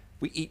we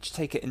each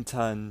take it in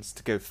turns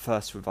to go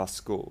first with our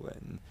score,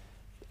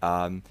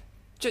 and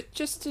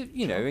just to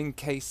in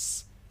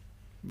case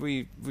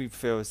we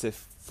feel as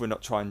if we're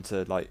not trying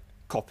to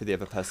copy the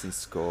other person's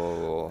score,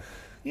 or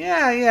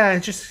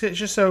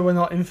just so we're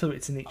not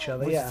influencing each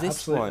other. With this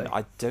absolutely. one,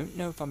 I don't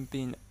know if I'm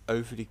being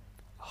overly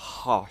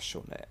harsh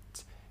on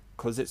it,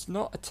 because it's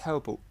not a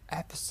terrible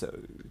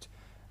episode,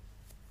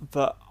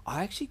 but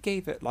I actually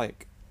gave it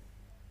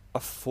a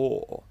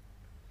 4,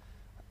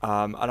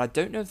 and I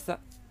don't know if that.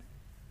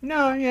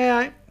 No,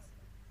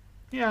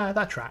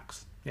 that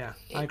tracks. Yeah,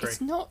 I agree.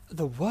 It's not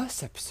the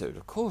worst episode,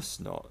 of course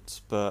not,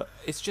 but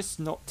it's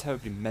just not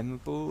terribly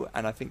memorable,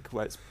 and I think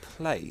where it's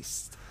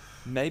placed,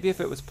 maybe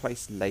if it was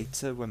placed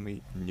later when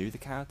we knew the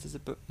characters a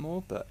bit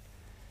more, but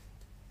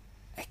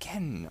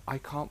again, I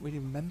can't really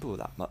remember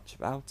that much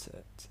about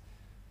it.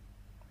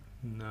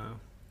 No,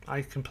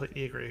 I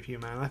completely agree with you,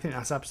 man. I think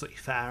that's absolutely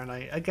fair, and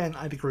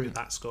I'd agree with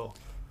that score.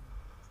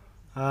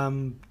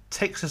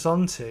 Takes us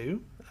on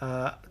to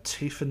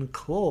Tooth and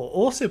Claw,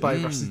 also by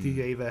Russell D.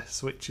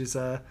 Davies, which is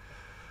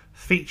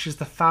features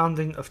the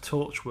founding of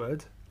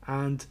Torchwood,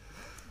 and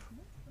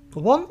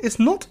one is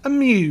not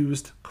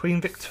amused Queen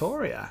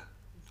Victoria,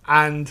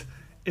 and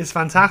it's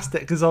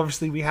fantastic because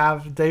obviously we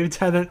have David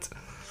Tennant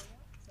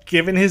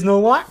giving his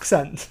normal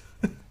accent.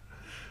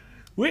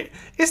 Isn't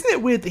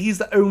it weird that he's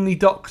the only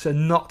Doctor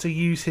not to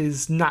use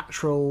his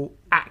natural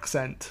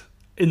accent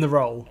in the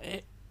role?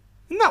 Isn't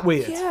that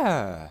weird?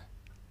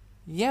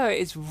 Yeah,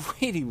 it's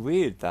really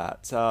weird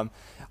that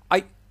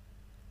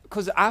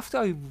because after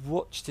I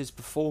watched his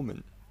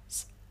performance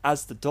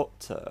as the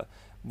Doctor,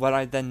 when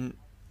I then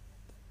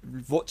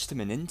watched him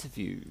in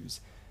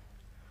interviews,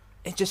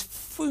 it just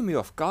threw me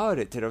off guard.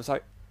 It did. I was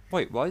like,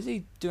 wait, why is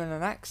he doing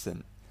an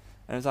accent?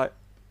 And I was like,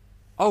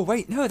 oh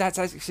wait, no, that's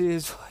actually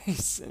his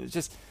voice. And it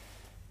just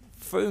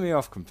threw me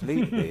off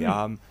completely.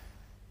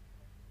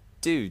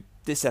 Dude,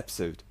 this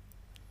episode,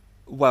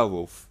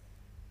 werewolf,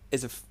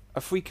 is a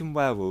freaking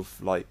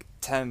werewolf,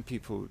 10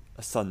 people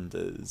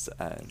asunders,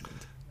 and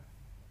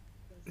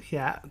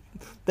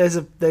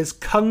there's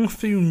kung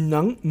fu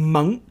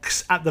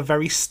monks at the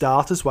very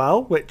start as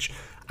well, which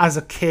as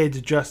a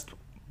kid just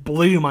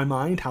blew my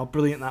mind how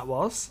brilliant that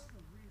was,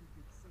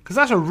 because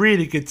that's a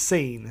really good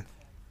scene.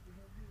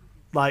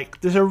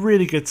 There's a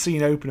really good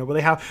scene opener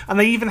where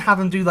they even have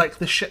them do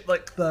the shit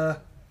the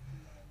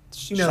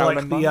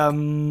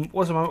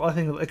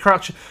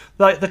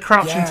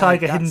crouching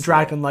tiger, hidden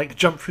dragon,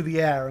 jump through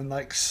the air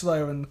and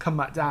slow and come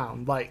back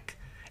down.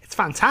 It's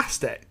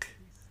fantastic.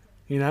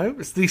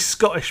 It's these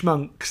Scottish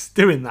monks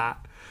doing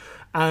that,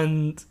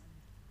 and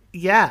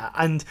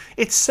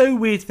it's so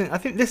weird. I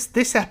think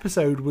this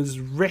episode was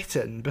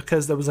written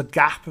because there was a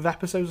gap of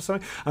episodes or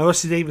something, and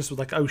Rusty Davies was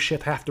like, "Oh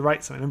shit, I have to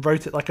write something," and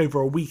wrote it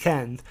over a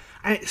weekend,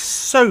 and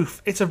it's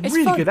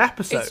really fun. Good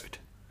episode.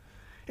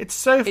 It's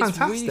so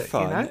fantastic. It's really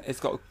fun. It's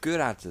got a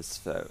good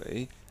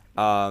atmosphere.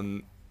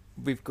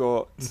 We've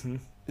got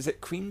is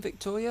it Queen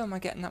Victoria? Am I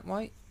getting that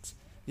right?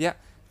 Yeah.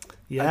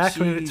 Yeah,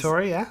 Queen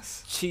Victoria,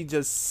 yes. She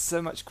does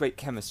so much great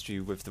chemistry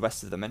with the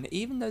rest of them. And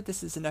even though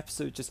this is an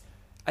episode just,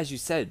 as you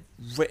said,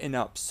 written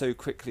up so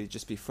quickly to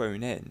just be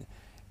thrown in,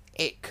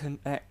 it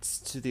connects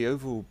to the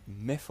overall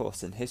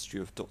mythos and history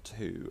of Doctor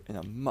Who in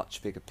a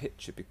much bigger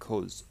picture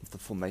because of the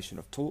formation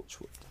of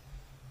Torchwood.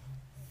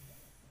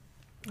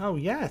 Oh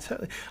yeah,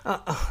 totally.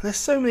 There's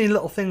so many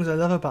little things I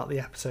love about the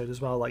episode as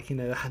well,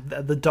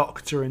 the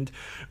Doctor and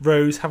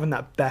Rose having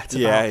that bet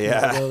about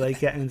whether they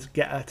get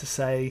her to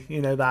say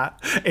that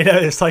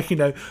it's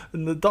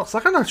and the Doctor's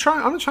like, I'm not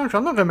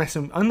going to mess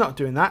him, I'm not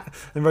doing that,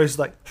 and Rose is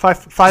like,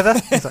 fiver.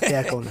 He's like,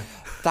 yeah, go on then.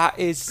 That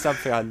is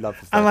something I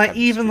love. And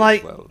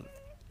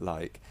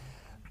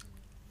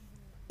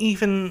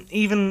even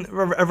even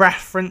a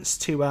reference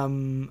to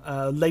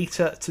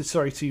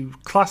to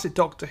classic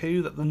Doctor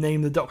Who, that the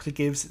name the Doctor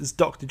gives is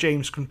Dr.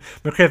 James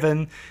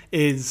McCriven,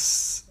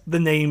 is the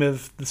name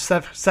of the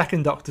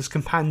second Doctor's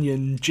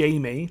companion,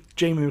 Jamie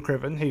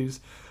McCriven,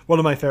 who's one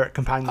of my favourite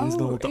companions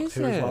in all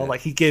Doctor Who as well.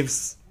 He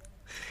gives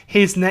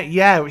his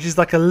which is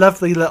a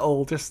lovely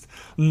little just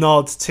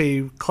nod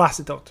to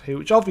classic Doctor Who,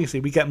 which obviously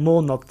we get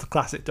more nods to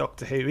classic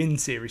Doctor Who in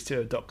Series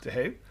 2 of Doctor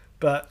Who,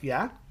 but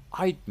yeah.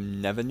 I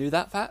never knew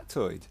that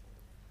factoid.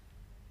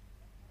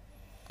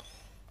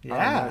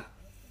 Yeah. Oh,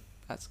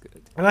 that's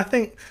good. And I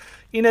think,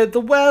 the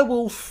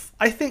werewolf,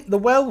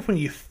 when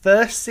you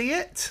first see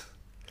it,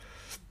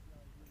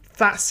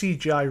 that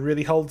CGI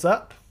really holds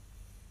up.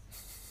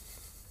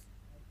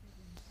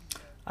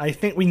 I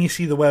think when you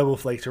see the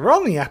werewolf later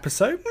on in the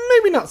episode,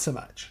 maybe not so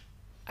much.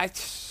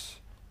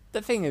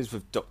 The thing is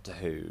with Doctor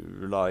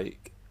Who,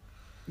 like,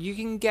 you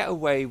can get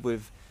away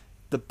with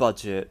the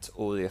budget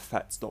or the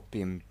effects not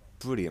being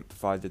brilliant,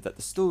 provided that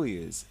the story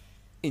is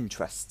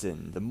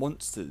interesting, the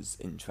monster's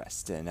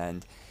interesting,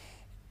 and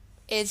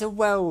it's a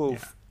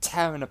werewolf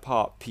tearing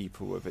apart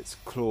people with its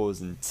claws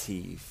and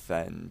teeth,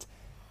 and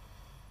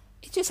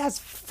it just has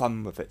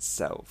fun with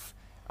itself,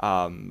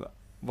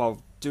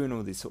 while doing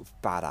all these sort of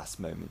badass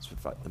moments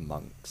with like the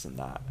monks and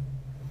that.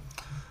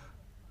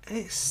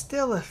 It's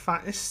still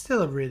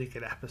a really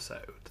good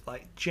episode.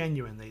 Like,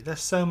 genuinely,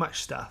 there's so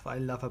much stuff I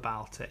love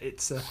about it.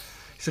 It's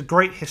a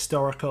great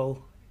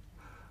historical.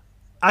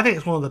 I think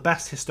it's one of the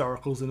best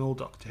historicals in all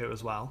Doctor Who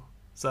as well.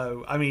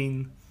 So, I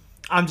mean,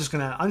 I'm just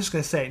gonna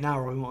say it now,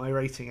 Robin, what my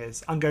rating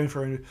is. I'm going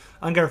for a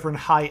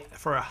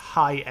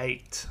high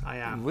 8. I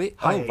am. Oh,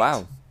 8.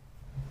 Wow.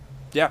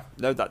 Yeah,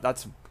 no,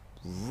 that's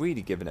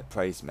really giving it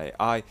praise, mate.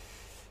 I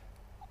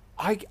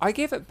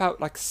gave it about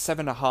like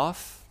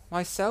 7.5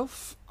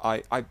 myself.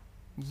 I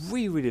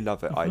really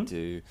love it. I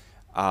do.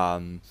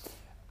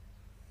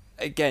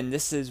 Again,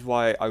 this is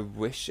why I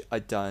wish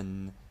I'd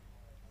done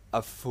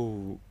a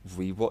full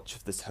rewatch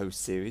of this whole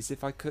series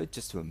if I could,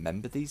 just to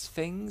remember these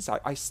things.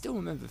 I still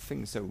remember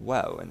things so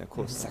well, and of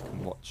course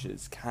second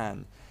watches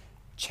can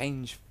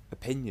change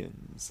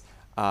opinions.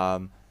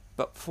 But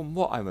from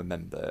what I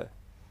remember,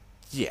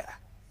 yeah,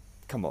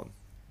 come on.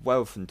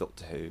 Well, from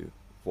Doctor Who,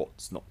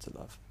 what's not to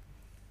love?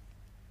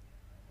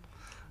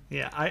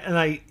 Yeah,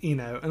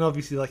 and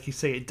obviously, like you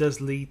say, it does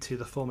lead to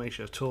the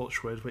formation of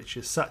Torchwood, which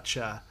is such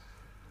a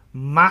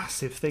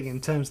massive thing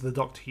in terms of the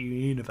Doctor Who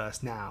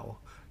universe now.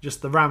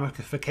 Just the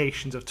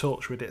ramifications of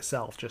Torchwood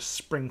itself just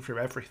spring through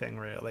everything,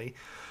 really.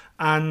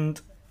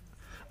 And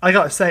I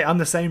gotta say, I'm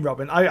the same,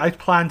 Robin. I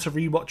plan to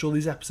rewatch all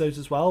these episodes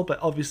as well, but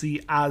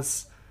obviously,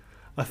 as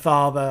a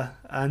father,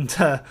 and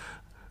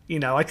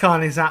I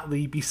can't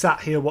exactly be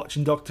sat here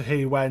watching Doctor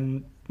Who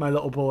when my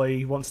little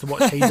boy wants to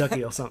watch Hey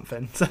Duggee or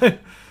something. So,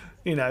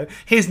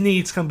 his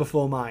needs come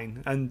before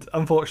mine, and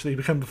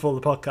unfortunately come before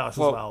the podcast as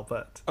well.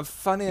 But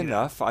funny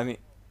enough, I mean,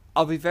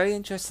 I'll be very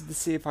interested to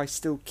see if I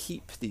still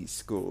keep these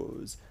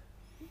scores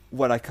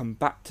when I come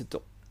back to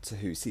Doctor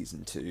Who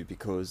Season 2,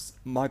 because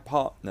my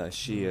partner,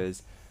 she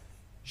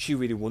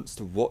really wants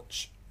to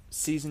watch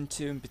Season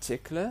 2 in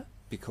particular,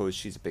 because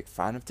she's a big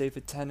fan of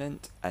David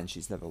Tennant, and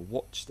she's never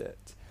watched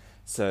it.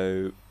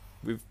 So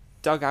we've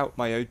dug out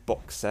my old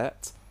box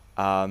set,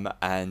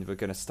 and we're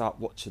going to start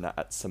watching that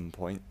at some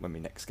point when we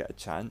next get a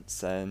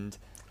chance. And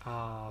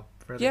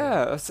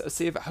yeah, I'll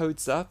see if it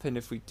holds up, and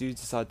if we do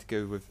decide to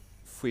go with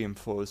 3 and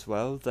 4 as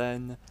well,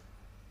 then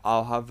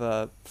I'll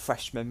have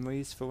fresh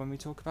memories for when we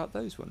talk about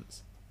those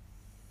ones.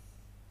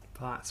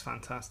 That's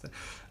fantastic.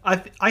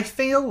 I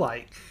feel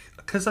like,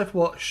 because I've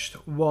watched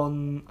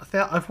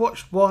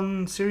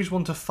series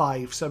 1 to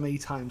 5 so many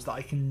times that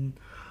I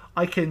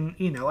can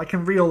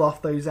reel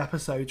off those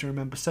episodes and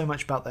remember so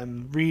much about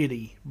them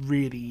really,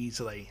 really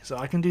easily. So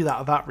I can do that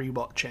without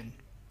rewatching,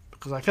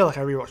 because I feel like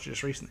I rewatched it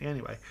just recently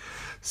anyway.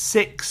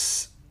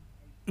 6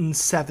 and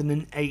 7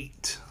 and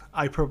 8.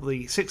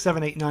 6,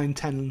 7, 8, 9,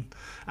 10,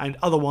 and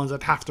other ones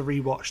I'd have to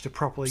rewatch to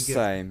properly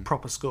give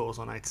proper scores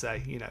on, I'd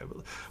say,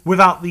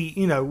 without the,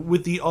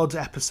 with the odd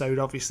episode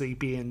obviously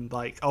being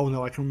like, oh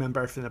no, I can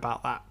remember everything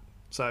about that.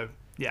 So,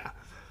 yeah.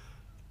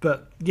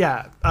 But,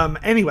 yeah,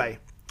 anyway,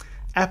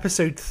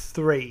 episode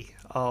 3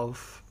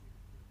 of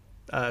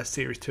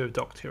series 2 of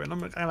Doctor Who, and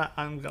I'm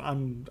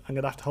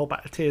gonna have to hold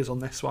back the tears on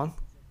this one,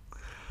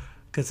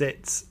 because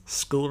it's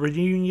School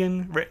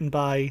Reunion, written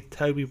by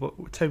Toby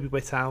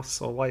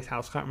Whithouse, or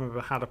Whitehouse, can't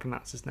remember how to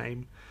pronounce his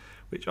name,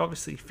 which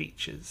obviously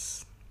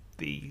features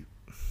the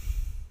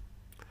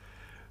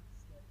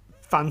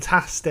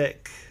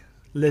fantastic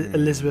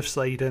Elizabeth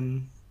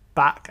Sladen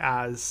back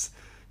as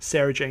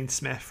Sarah Jane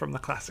Smith from the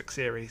classic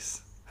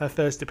series. Her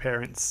first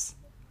appearance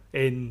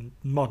in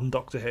modern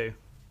Doctor Who.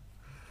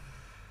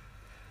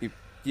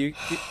 You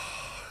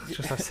I'm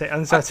just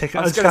going to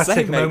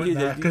take a moment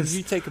there, because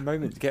you take a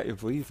moment to get your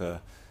breather.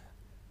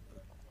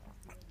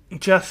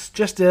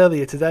 Just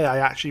earlier today, I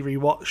actually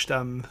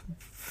rewatched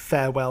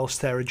Farewell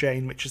Sarah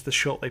Jane, which is the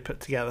short they put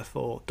together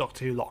for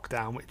Doctor Who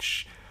Lockdown.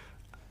 Which,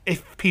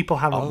 if people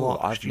haven't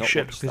watched, you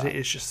should, because it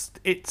is just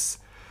it's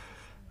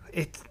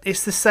the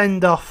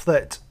send off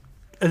that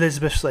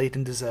Elizabeth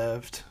Sladen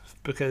deserved,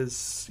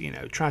 because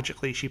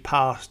tragically she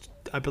passed,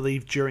 I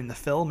believe, during the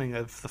filming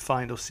of the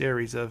final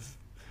series of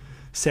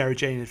Sarah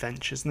Jane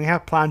Adventures, and they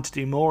have planned to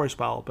do more as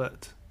well,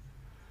 but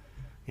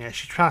yeah,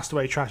 she passed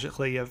away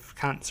tragically of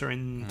cancer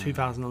in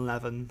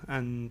 2011,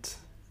 and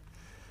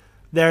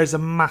there is a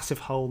massive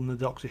hole in the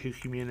Doctor Who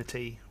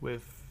community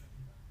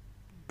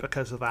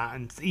because of that,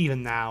 and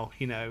even now,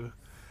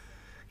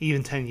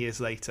 even 10 years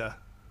later,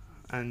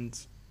 and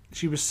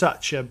she was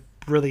such a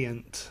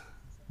brilliant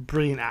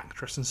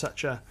actress and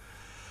such a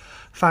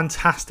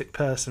fantastic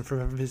person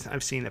from everything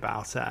I've seen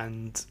about her.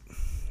 And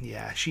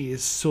yeah, she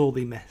is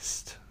sorely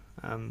missed.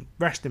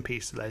 Rest in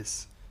peace,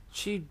 Liz.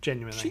 She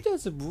genuinely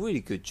does a really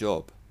good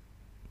job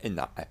in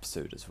that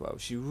episode as well.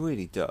 She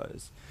really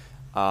does,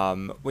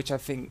 which I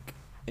think,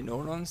 in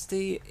all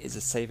honesty, is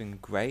a saving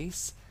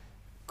grace,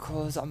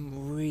 because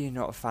I'm really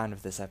not a fan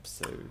of this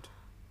episode.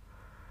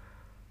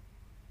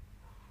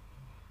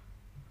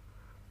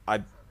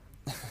 I'm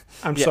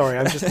sorry.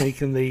 I'm just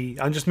making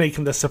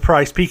the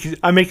surprise Pikachu.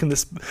 I'm making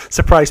this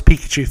surprise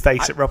Pikachu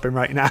face at Robin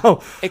right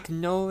now.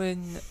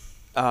 Ignoring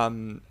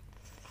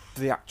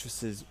the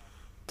actress's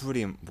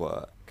brilliant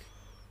work,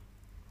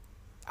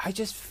 I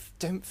just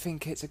don't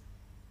think it's a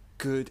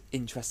good,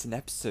 interesting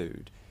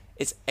episode.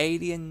 It's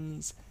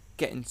aliens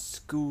getting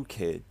school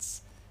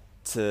kids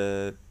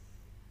to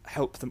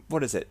help them.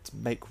 What is it? To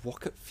make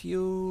rocket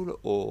fuel,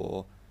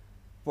 or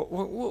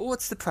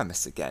what's the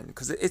premise again?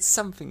 Because it's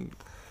something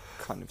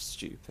kind of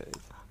stupid.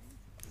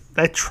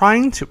 They're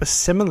trying to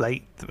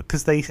assimilate,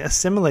 because they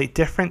assimilate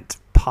different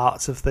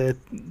parts of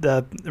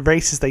the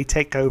races they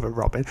take over,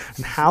 Robin.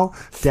 And how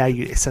dare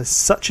you? It's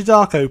such a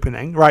dark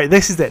opening. Right,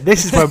 this is it.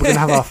 This is where we're going to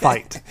have our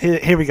fight.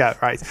 Here we go.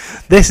 Right,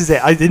 this is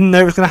it. I didn't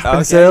know it was going to happen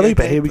this early,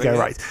 but here we go.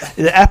 Right,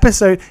 the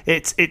episode.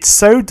 It's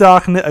so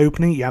dark in the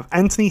opening. You have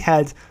Anthony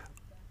Head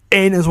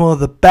in as one of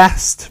the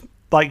best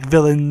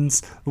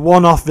villains,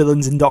 one-off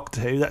villains in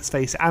Doctor Who. Let's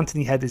face it,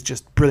 Anthony Head is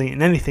just brilliant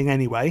in anything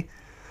anyway.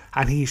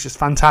 And he's just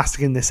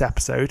fantastic in this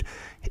episode.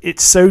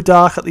 It's so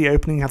dark at the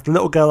opening. You have the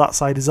little girl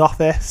outside his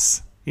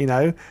office,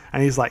 and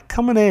he's like,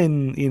 coming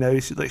in,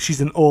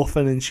 she's an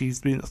orphan and she's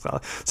been...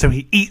 So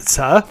he eats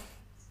her.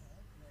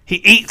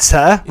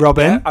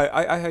 Robin. Yeah,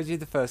 I heard you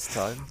the first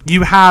time.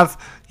 You have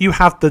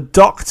the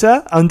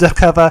Doctor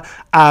undercover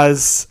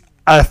as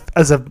a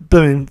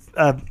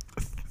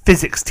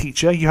physics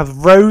teacher. You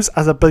have Rose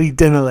as a bloody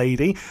dinner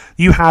lady.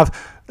 You have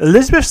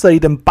Elizabeth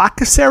Sladen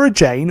back as Sarah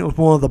Jane,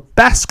 one of the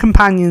best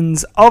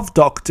companions of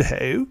Doctor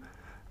Who.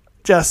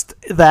 Just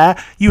there.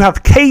 You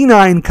have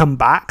K9 come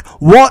back.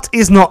 What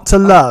is not to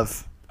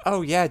love?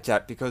 Oh yeah,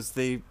 Jack, because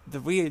the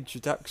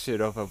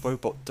reintroduction of a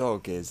robot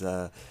dog is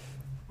no,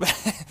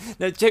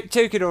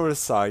 joking all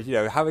aside,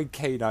 having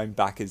K9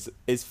 back is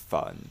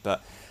fun,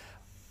 but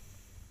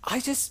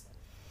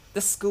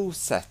the school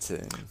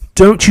setting.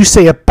 Don't you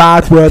say a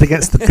bad word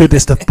against the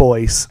goodest of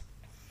boys.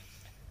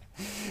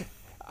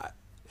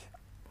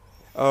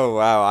 Oh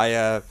wow,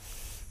 I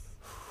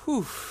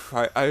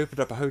opened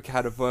up a whole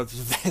can of worms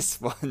with this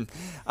one.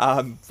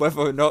 Whether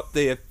or not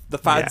the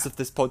fans of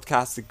this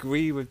podcast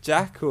agree with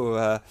Jack,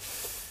 or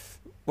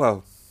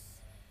well,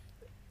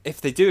 if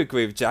they do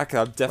agree with Jack,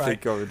 I'm definitely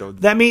going on.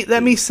 Let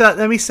me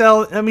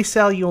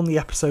sell you on the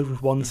episode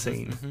with one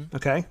scene,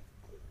 okay?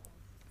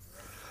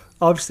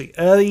 Obviously,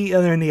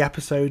 earlier in the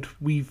episode,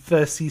 we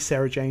first see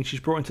Sarah Jane.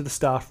 She's brought into the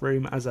staff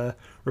room as a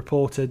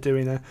reporter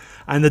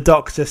and the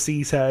Doctor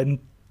sees her, and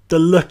the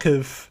look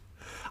of...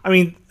 I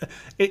mean,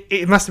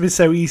 it must have been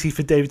so easy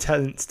for David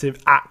Tennant to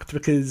act,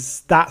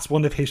 because that's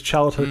one of his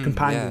childhood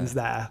companions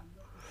there.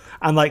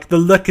 And, the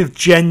look of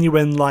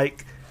genuine,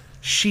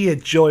 sheer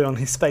joy on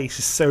his face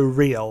is so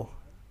real,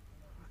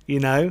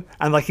 And,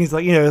 he's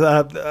like,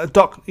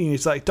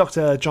 he's like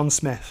Dr. John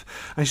Smith.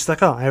 And she's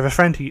like, oh, I had a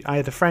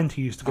friend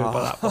who used to go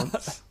by that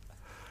once.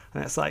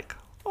 And it's like,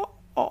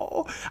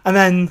 oh. And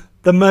then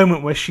the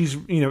moment where she's,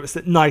 it's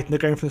at night and they're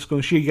going from the school,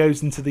 and she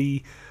goes into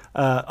the...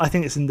 I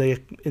think it's in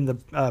the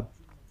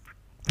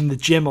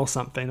gym or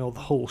something, or the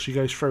hall. She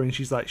goes through and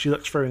she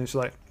looks through and it's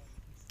like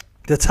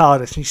the TARDIS,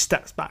 and she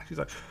steps back. She's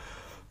like,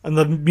 and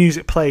the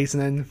music plays,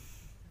 and then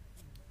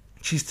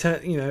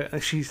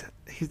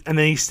and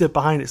then he stood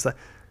behind it. It's like,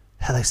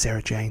 hello,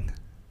 Sarah Jane.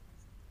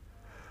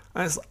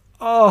 And it's like,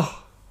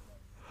 oh,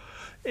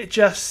 it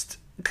just,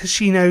 because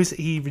she knows that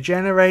he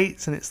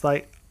regenerates, and it's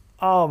like,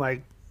 oh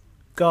my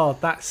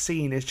god, that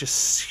scene is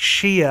just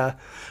sheer.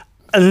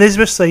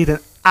 Elizabeth Sladen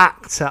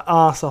acts her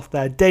arse off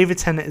there. David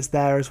Tennant is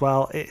there as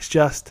well. It's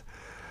just,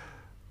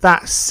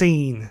 that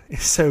scene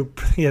is so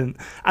brilliant.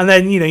 And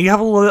then, you have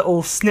all the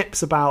little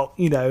snips about,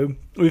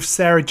 with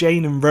Sarah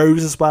Jane and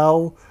Rose as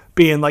well,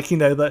 being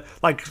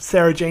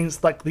Sarah Jane's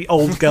the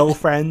old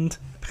girlfriend.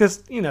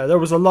 Because, there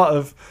was a lot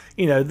of,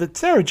 that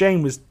Sarah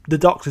Jane was the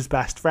Doctor's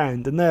best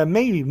friend, and there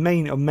may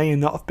or may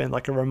not have been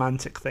a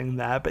romantic thing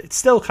there, but it's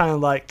still kind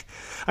of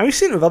and we've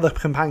seen it with other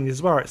companions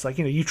as well. It's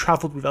you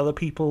travelled with other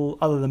people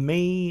other than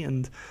me,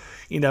 and,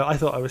 I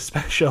thought I was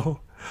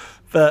special.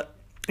 But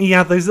you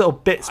have those little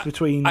bits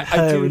between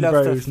her and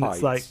Rose,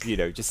 and it's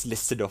just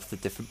listed off the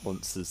different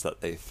monsters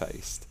that they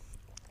faced.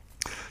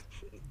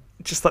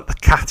 Just the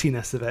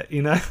cattiness of it,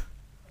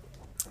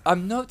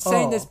 I'm not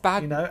saying there's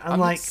bad. I'm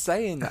not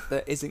saying that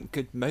there isn't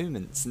good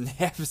moments in the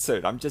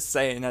episode. I'm just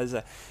saying, as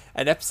an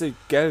episode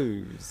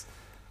goes,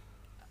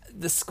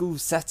 the school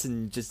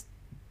setting just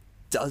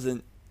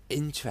doesn't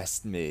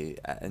interest me.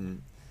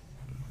 And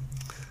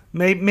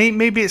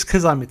maybe it's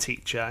because I'm a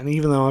teacher, and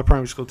even though I'm a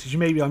primary school teacher,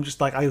 maybe I'm just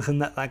I can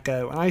let that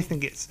go. And I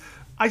think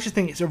I just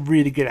think it's a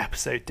really good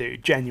episode,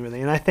 dude,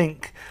 genuinely. And I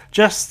think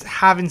just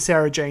having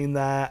Sarah Jane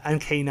there and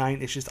K9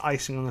 is just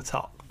icing on the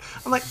top.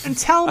 I'm like, and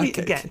tell me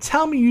again,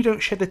 tell me you don't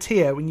shed a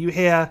tear when you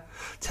hear,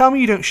 tell me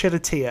you don't shed a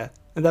tear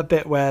in that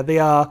bit where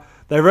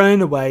they're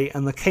running away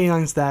and the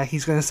K9's there,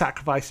 he's going to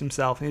sacrifice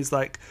himself, and he's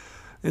like,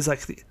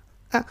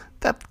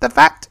 the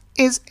fact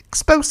is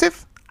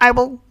explosive. I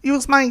will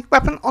use my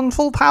weapon on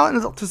full power. And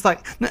the doctor's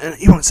like, no,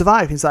 you won't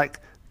survive. He's like,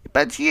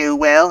 but you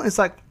will. It's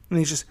like, and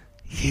he's just,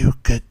 you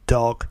good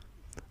dog,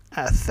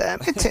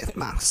 affirmative,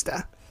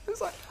 master.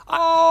 It's like,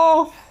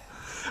 oh.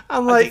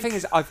 I'm like, the thing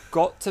is, I've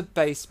got to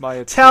base my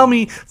opinions.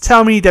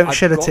 Tell me you don't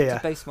shed a tear. I've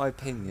got to base my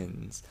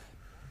opinions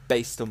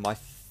based on my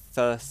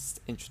first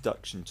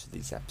introduction to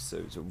these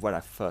episodes, or when I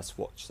first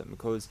watched them,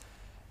 because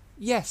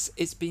yes,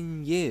 it's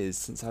been years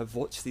since I've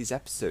watched these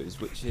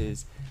episodes, which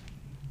is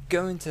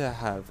going to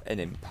have an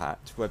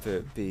impact, whether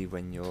it be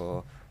when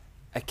you're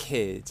a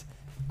kid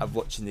and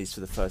watching these for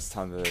the first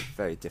time with a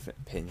very different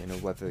opinion, or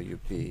whether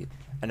you'd be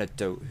an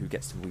adult who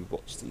gets to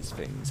rewatch these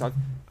things.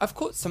 I've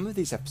caught some of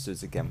these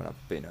episodes again when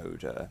I've been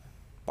older,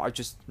 but I've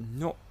just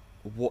not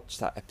watched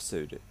that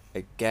episode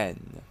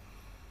again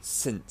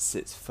since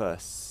its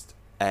first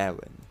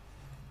airing.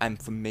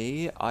 And for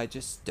me, I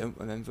just don't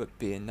remember it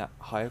being that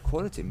higher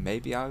quality.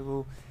 Maybe I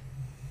will.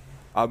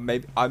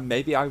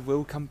 Maybe I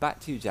will come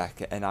back to you,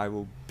 Jack, and I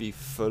will be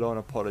full on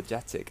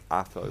apologetic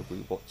after I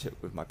rewatch it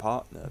with my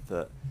partner.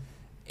 But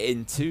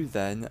into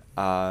then,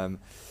 have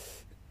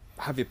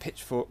your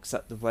pitchforks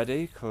at the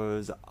ready,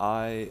 because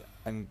I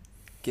am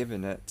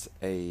giving it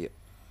a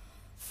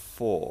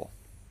 4.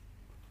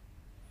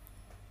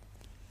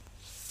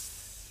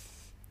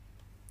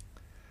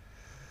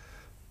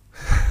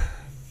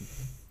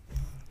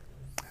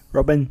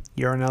 Robin,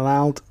 you're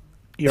allowed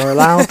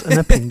an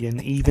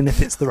opinion, even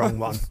if it's the wrong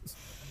one.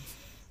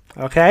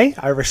 Okay?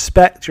 I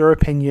respect your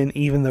opinion,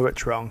 even though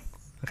it's wrong.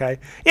 Okay?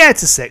 Yeah,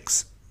 it's a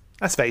 6.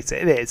 Let's face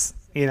it, it is.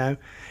 You know,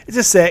 it's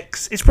a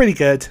 6. It's pretty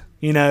good.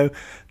 You know,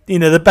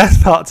 the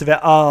best parts of it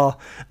are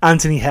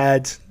Anthony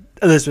Head,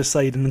 Elizabeth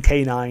Sladen, and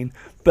K9.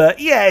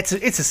 But yeah, it's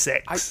a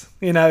 6.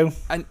 You know.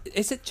 And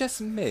is it just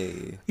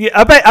me? Yeah,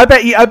 I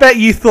bet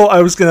you thought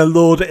I was going to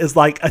laud it as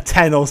like a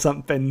 10 or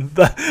something,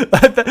 but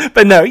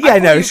no, yeah,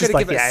 no, it's just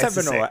like, yeah, it's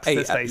a 7 or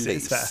 8 at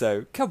least.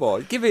 So come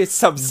on, give me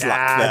some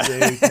slack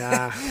there. Dude,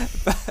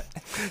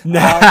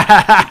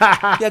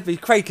 nah. You had me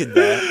quaking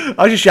there.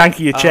 I was just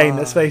yanking your chain.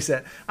 Let's face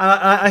it.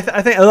 I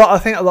think a lot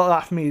of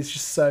that for me is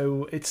just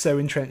so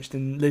entrenched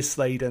in Liz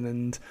Sladen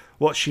and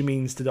what she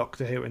means to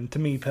Doctor Who, and to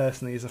me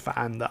personally as a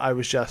fan, that I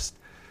was just,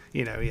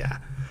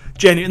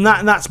 genuine.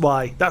 And that's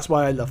why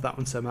I love that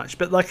one so much.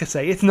 But like I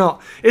say, it's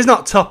not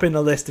topping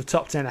the list of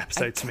top 10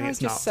 episodes to me.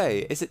 It's not.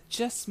 Say, is it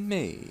just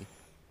me,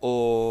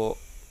 or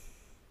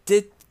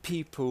did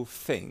people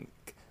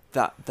think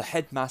that the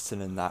headmaster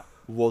in that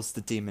was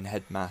the demon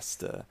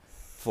headmaster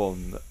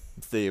from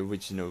the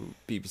original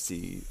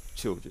BBC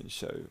children's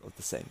show of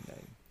the same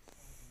name?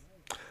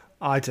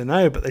 I don't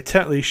know, but they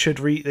totally should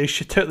do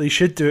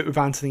it with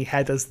Anthony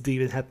Head as the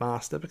demon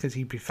headmaster, because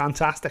he'd be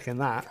fantastic in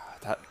that.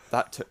 God,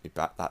 that took me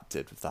back. That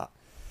did with that.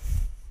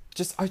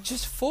 I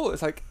just thought,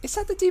 it's like, is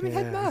that the demon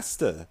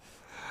headmaster?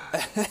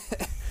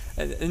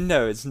 and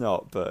no, it's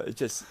not. But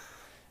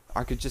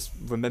I could just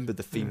remember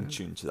the theme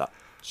tune to that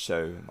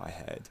show in my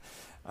head.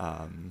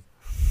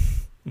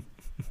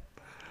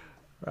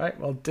 Right,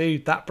 well,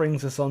 dude, that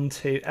brings us on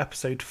to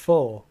episode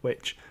 4,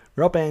 which,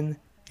 Robin,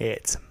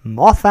 it's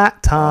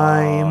Moffat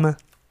time.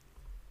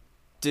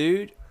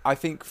 Dude, I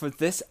think for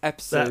this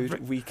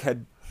episode we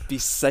can be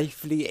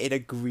safely in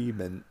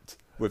agreement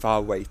with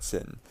our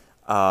rating.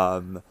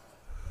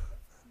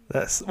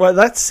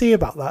 Let's see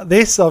about that.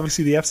 This,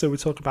 obviously, the episode we're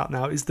talking about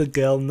now is The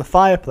Girl in the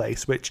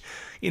Fireplace, which,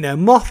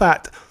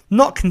 Moffat,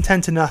 not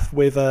content enough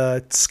with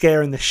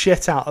scaring the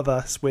shit out of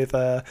us with,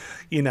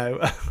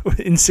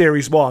 in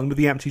Series 1 with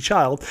The Empty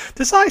Child,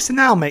 decides to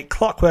now make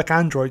clockwork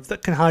androids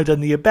that can hide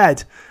under your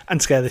bed and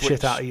scare the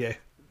shit out of you.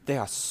 They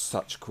are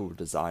such cool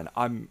design.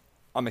 I'm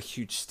a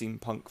huge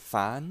steampunk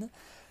fan,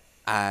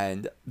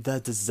 and their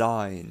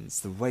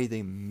designs, the way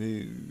they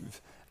move,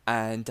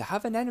 and to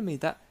have an enemy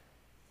that,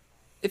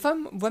 if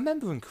I'm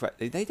remembering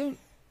correctly, they don't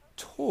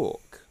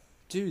talk,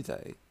 do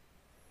they?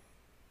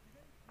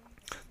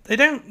 They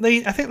don't.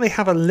 I think they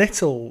have a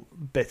little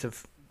bit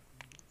of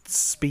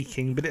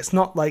speaking, but it's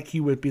not like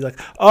you would be like,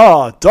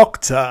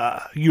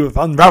 Doctor, you have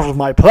unravelled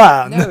my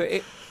plan.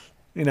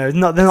 No, they're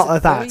not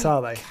like that,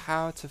 are they?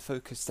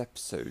 Character-focused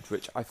episode,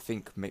 which I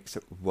think makes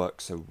it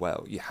work so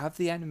well. You have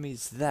the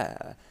enemies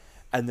there,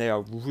 and they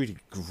are really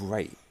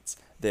great.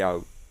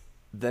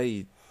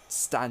 They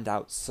stand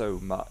out so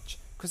much,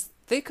 because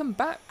they come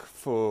back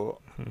for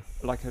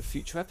like a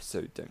future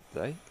episode, don't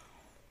they?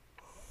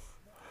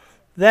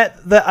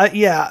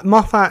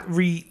 Moffat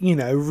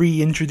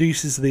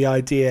reintroduces the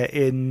idea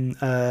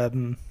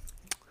in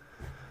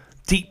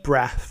Deep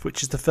Breath,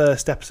 which is the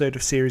first episode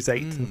of Series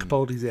 8 in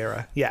Capaldi's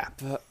era. Yeah,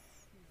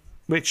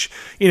 which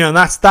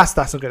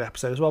that's a good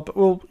episode as well. But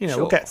we'll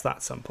get to that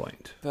at some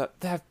point. But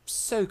they're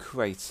so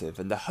creative,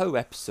 and the whole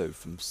episode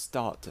from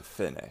start to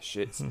finish,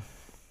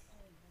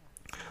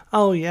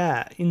 Oh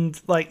yeah, and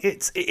like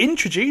it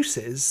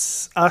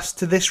introduces us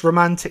to this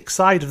romantic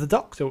side of the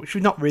Doctor, which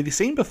we've not really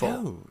seen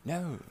before.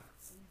 No.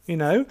 You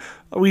know,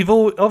 we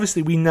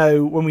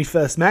know when we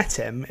first met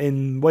him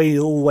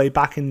all the way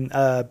back in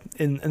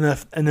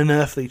an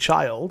Earthly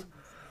Child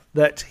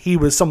that he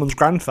was someone's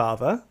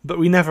grandfather, but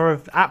we never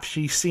have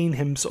actually seen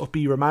him sort of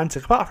be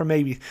romantic, apart from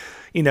maybe,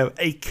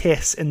 a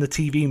kiss in the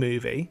TV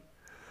movie.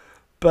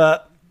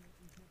 But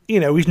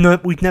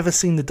we've never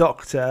seen the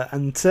Doctor,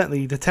 and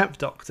certainly the 10th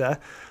Doctor,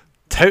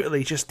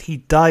 totally just he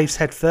dives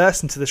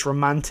headfirst into this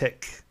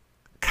romantic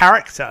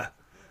character,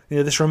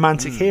 this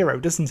romantic hero,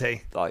 doesn't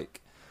he?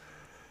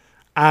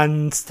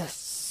 And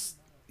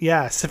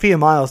yeah, Sophia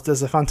Myles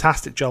does a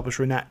fantastic job as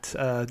Rinette,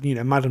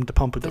 Madame de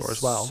Pompadour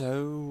as well.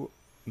 So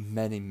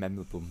many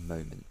memorable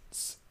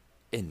moments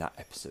in that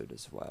episode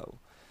as well.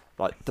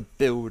 Like the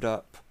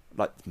build-up,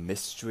 like the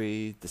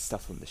mystery, the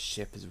stuff on the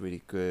ship is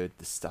really good,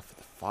 the stuff at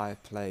the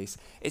fireplace.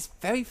 It's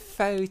very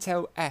fairy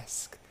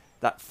tale-esque,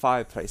 that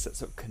fireplace that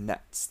sort of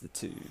connects the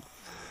two.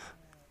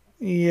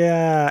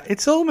 Yeah,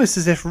 it's almost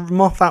as if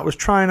Moffat was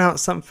trying out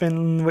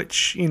something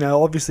which,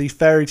 obviously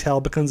fairy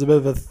tale becomes a bit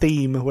of a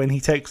theme when he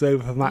takes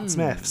over for Matt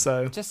Smith.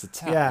 So just a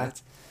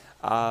tad.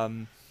 Yeah.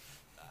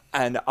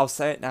 And I'll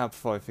say it now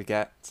before I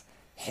forget.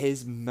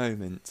 His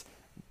moment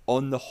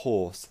on the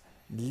horse,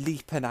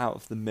 leaping out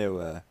of the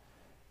mirror,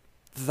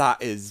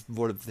 that is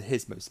one of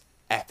his most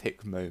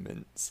epic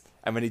moments.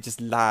 And when he just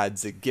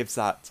lands, it gives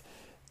that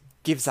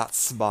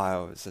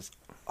smile. It's just,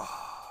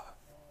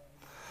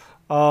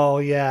 Oh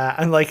yeah,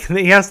 and like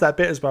he has that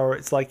bit as well where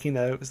it's like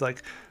it's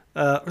like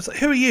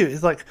who are you?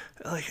 It's like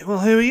well,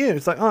 who are you?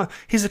 It's like, oh,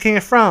 he's the king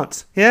of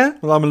France, yeah.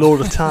 Well, I'm a lord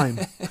of time.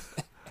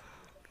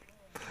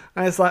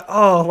 And it's like,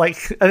 oh,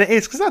 and it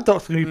is because that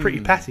Doctor can be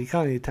pretty petty,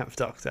 can't he? The 10th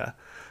Doctor,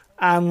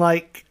 and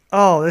like,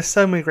 oh, there's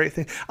so many great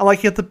things. And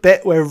like you have the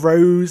bit where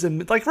Rose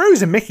and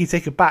Mickey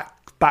take a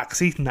back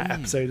seat in that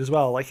episode as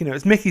well. Like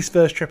it's Mickey's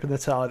first trip in the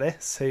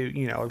TARDIS, so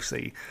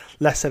obviously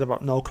less said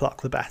about Noel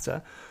Clarke the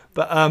better,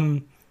 but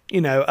they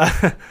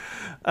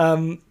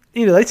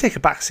take a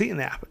back seat in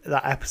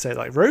that episode,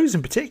 like Rose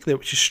in particular,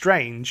 which is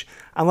strange.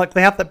 And like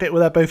they have that bit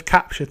where they're both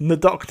captured, and the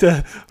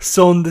Doctor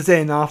saunters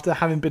in after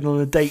having been on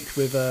a date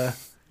with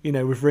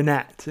with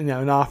Rinette,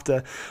 and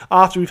after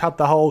we've had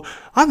the whole,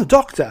 I'm the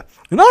Doctor,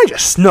 and I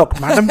just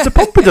snubbed Madame de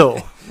Pompadour.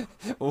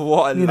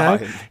 What a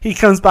line. He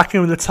comes back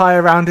in with a tie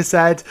around his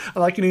head,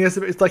 and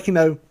it's like,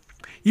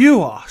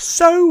 you are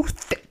so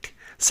thick,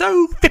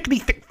 so thickly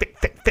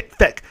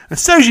thick, and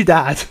so's your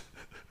dad.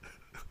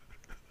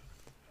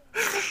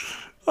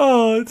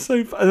 Oh, it's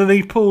so fun. And then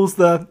he pulls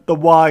the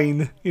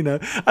wine, and then,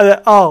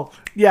 oh,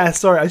 yeah,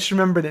 sorry, I just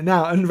remembered it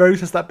now. And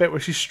Rose has that bit where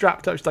she's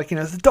strapped up. She's like,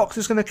 the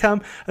Doctor's going to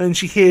come. And then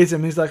she hears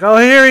him. He's like, oh,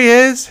 here he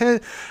is. And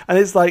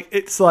it's like,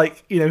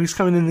 he's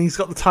coming in and he's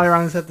got the tie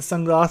around his head, the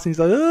sunglasses.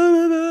 And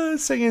he's like,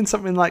 singing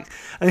something like,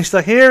 and she's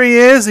like, here he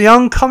is, the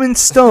oncoming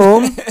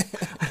storm.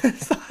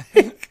 It's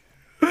like,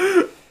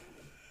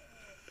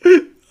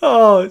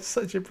 oh, it's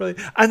such a brilliant.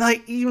 And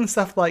like, even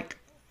stuff like,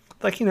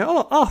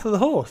 oh, Arthur the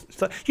horse.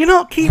 It's like, you're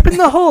not keeping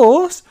the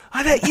horse?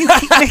 I let you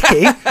keep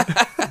Mickey.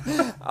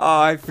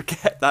 Oh, I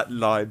forget that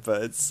line,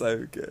 but it's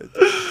so good.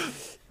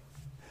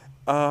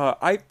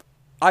 I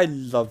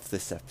love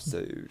this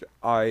episode.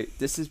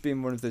 This has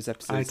been one of those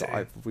episodes that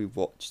I've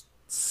rewatched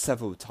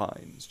several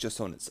times just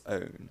on its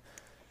own.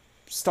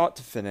 Start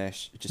to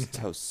finish, it just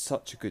tells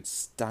such a good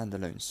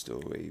standalone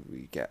story.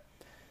 We get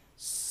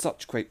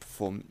such great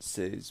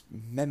performances,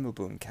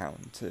 memorable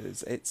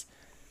encounters.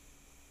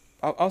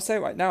 I'll say it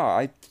right now,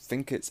 I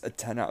think it's a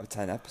 10 out of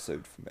 10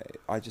 episode for me.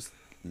 I just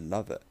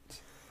love it.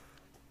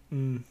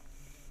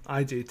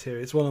 I do too.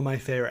 It's one of my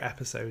favourite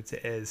episodes.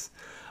 It is.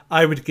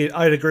 I'd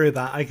agree with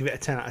that. I give it a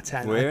 10 out of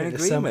 10. We're I in think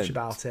there's agreement. so much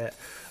about it.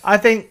 I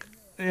think,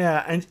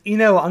 yeah, and you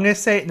know what? I'm going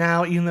to say it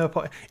now, even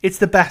though it's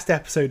the best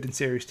episode in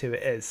Series 2.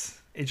 It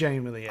is. It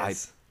genuinely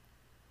is.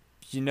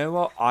 You know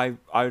what? I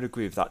would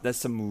agree with that. There's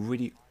some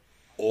really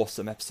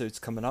awesome episodes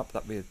coming up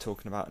that we're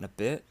talking about in a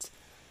bit.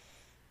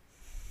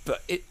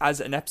 But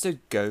as an episode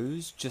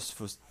goes, just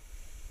for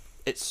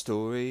its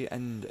story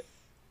and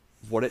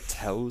what it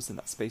tells in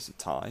that space of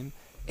time,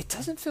 it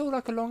doesn't feel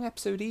like a long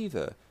episode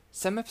either.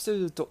 Some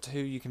episodes of Doctor Who,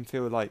 you can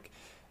feel like,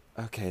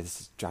 okay,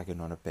 this is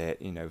dragging on a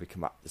bit, we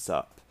can wrap this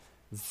up.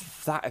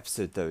 That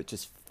episode, though, it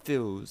just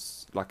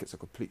feels like it's a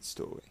complete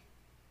story.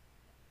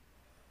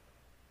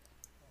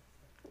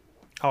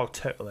 Oh,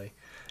 totally.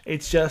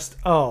 It's just,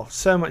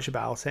 so much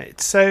about it.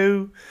 It's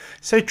so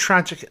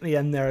tragic at the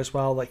end there as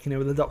well. Like,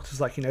 where the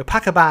Doctor's like,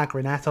 pack a bag,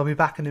 Rinette, I'll be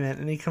back in a minute.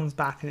 And he comes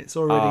back and it's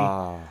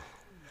already,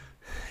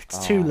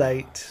 it's too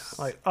late.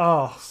 Like,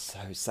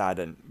 so sad.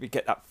 And we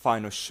get that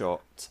final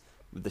shot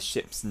with the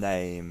ship's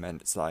name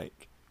and it's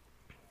like,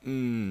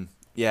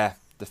 yeah,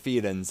 the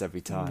feelings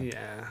every time.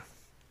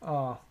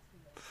 Yeah.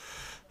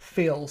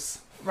 Feels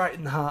right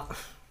in the heart.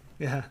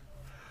 Yeah.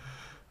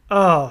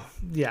 Oh,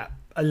 yeah.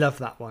 I love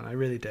that one. I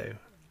really do.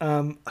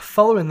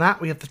 Following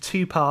that, we have the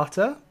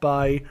two-parter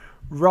by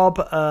Rob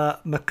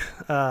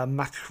McRae,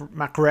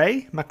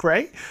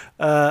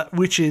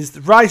 which is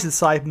Rise of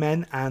the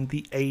Cybermen and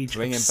the Age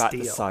Bringing of back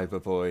Steel. the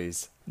Cyber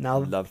Boys. Now,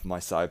 love my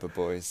Cyber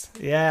Boys.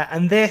 Yeah,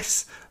 and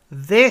this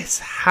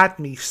had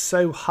me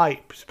so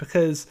hyped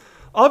because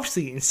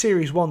obviously in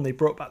Series 1 they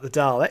brought back the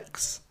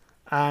Daleks,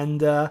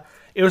 and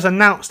it was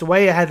announced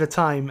way ahead of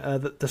time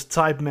that the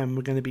Cybermen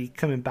were going to be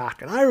coming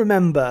back. And I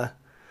remember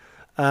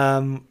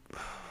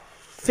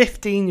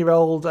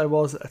 15-year-old I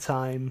was at the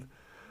time.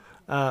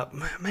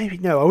 Maybe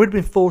no, I would have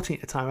been 14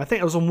 at the time. I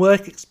think I was on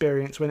work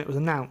experience when it was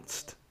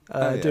announced,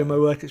 doing my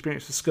work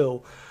experience for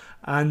school,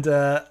 and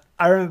I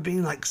remember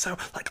being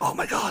oh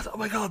my god,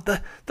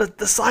 the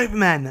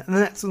Cybermen, and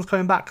the next one's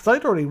coming back because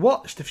I'd already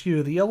watched a few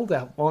of the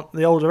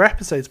older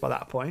episodes by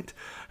that point,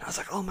 and I was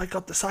like, oh my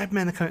god, the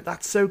Cybermen are coming!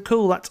 That's so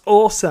cool, that's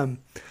awesome,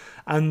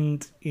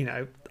 and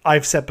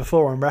I've said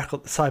before on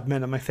record the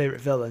Cybermen are my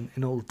favourite villain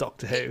in all of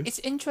Doctor Who. It's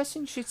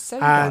interesting you should say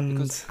that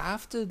because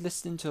after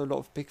listening to a lot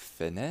of Big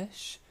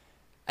Finish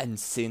and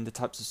seeing the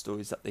types of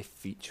stories that they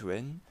feature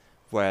in,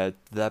 where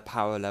their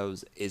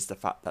parallels is the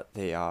fact that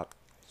they are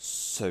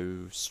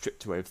so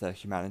stripped away of their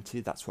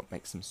humanity, that's what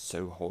makes them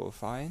so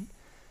horrifying.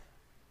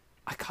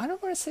 I kind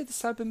of want to say the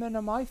Cybermen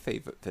are my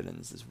favourite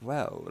villains as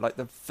well. Like,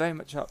 they're very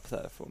much up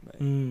there for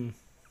me.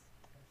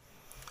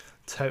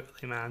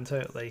 Totally, man,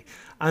 totally.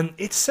 And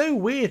it's so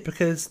weird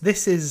because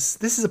this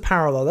is a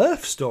parallel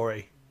Earth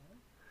story.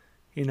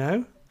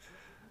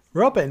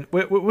 Robin,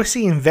 we're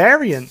seeing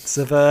variants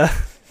of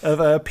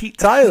Pete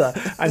Tyler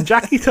and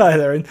Jackie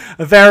Tyler, and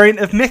a variant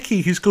of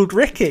Mickey who's called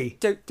Ricky.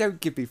 Don't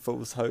give me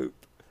false hope.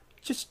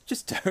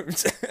 Just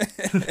don't.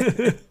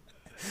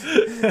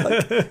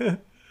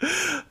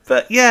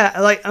 But yeah,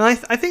 and I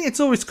think it's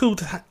always cool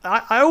to.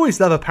 I always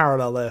love a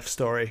parallel Earth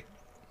story,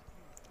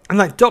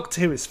 and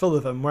Doctor Who is full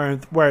of them.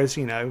 Whereas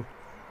even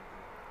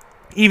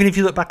if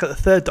you look back at the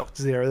third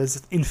Doctor's era,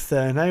 there's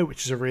Inferno,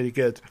 which is a really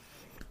good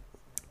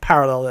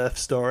parallel Earth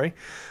story.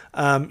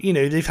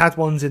 They've had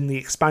ones in the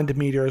expanded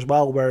media as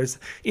well. Whereas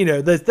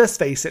let's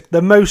face it,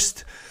 the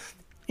most.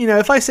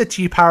 If I said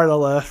to you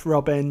parallel Earth,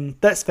 Robin,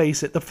 let's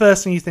face it, the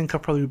first thing you think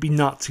of probably would be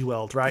Nazi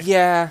world, right?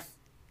 Yeah,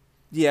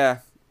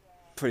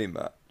 pretty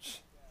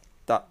much.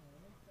 That.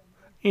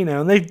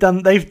 And they've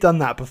done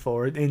that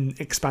before in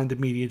expanded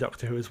media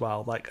Doctor Who as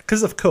well,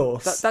 because of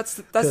course that's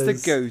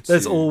the go-to.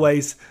 There's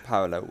always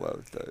parallel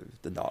world though,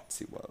 the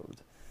Nazi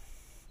world.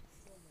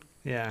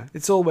 Yeah,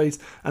 it's always,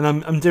 and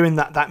I'm doing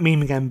that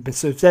meme again.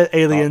 So if they're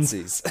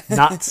aliens,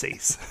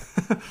 Nazis.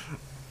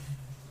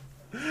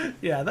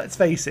 Yeah, let's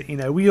face it.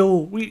 We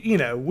love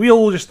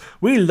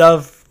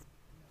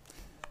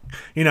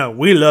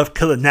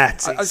killing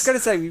Nazis. I was going to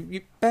say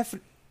you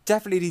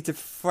definitely need to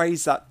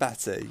phrase that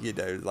better.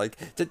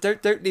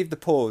 Don't leave the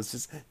pause.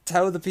 Just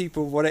tell the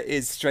people what it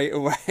is straight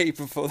away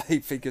before they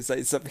think of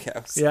saying something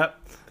else. Yep,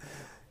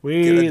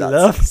 we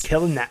love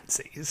killing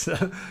Nazis.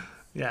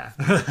 Yeah.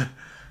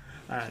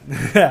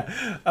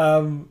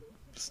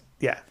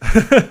 Yeah.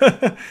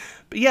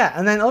 But yeah,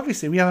 and then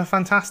obviously we have a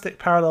fantastic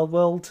parallel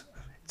world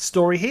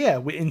story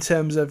here in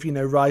terms of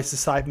Rise of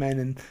the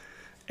Cybermen and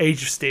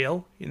Age of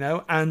Steel,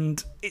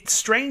 and it's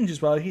strange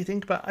as well if you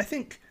think about it. I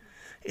think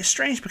it's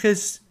strange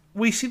because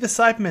we see the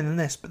Cybermen in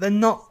this, but they're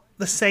not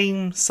the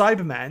same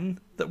Cybermen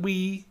that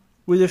we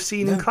would have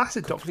seen in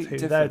classic Doctor Who.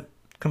 They're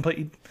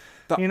completely,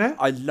 but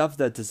I love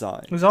their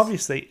design. It was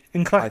obviously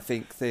in I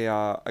think they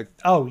are.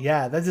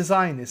 Their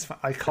design is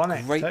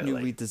iconic. Great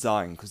totally. new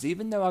redesign, because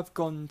even though I've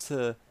gone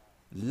to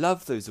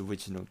love those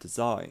original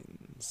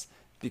designs,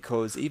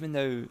 because even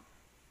though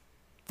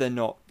they're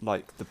not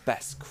the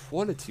best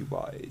quality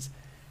wise,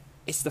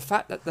 it's the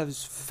fact that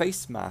those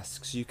face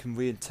masks you can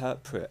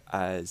reinterpret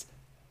as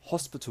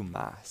hospital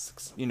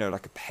masks,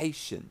 like a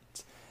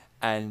patient,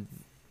 and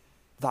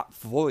that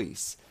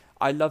voice.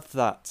 I love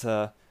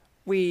that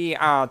we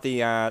are the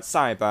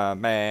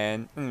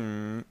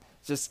Cybermen.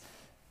 Just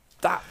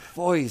that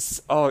voice.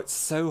 Oh, it's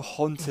so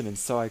haunting and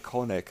so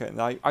iconic,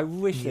 and I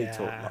wish they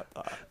talked like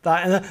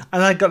that.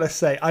 And I gotta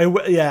say,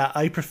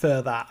 I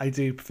prefer that. I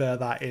do prefer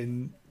that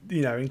in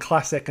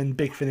classic and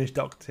Big Finish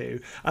Doctor Who.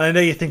 And I know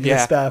you're thinking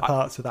of spare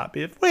parts of that,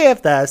 but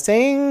with the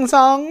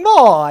sing-song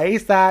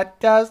voice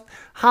that just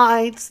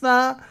hides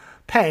the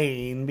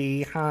pain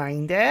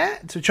behind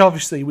it, which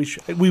obviously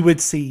we would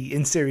see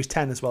in Series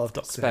 10 as well of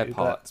Doctor Who. Spare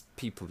parts,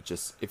 people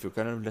just, if you're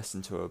going to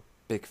listen to a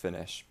Big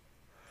Finish,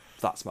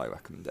 that's my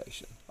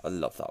recommendation. I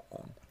love that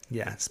one.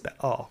 Yeah,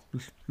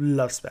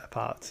 love spare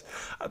parts.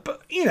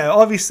 But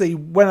obviously,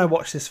 when I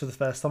watched this for the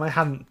first time, I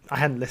hadn't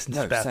listened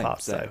to spare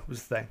parts. Though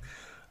was the thing.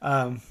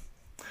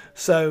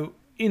 So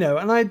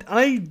and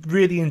I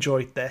really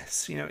enjoyed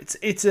this.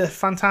 It's a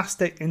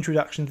fantastic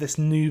introduction to this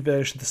new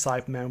version of the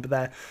Cybermen with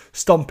their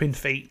stomping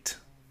feet,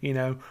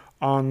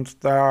 and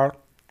their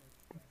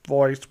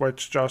voice,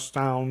 which just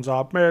sounds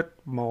a bit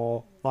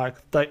more like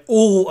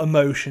all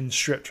emotion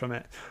stripped from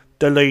it.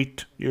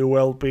 Delete, you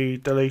will be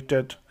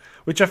deleted.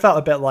 Which I felt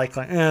a bit like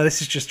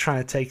this is just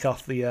trying to take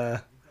off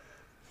the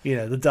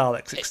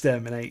Daleks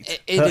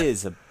exterminate. It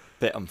is a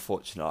bit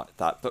unfortunate like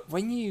that, but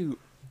when you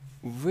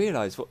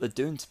realise what they're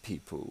doing to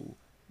people,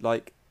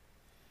 like,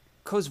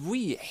 because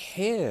we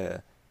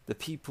hear the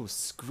people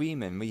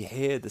screaming, we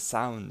hear the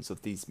sounds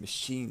of these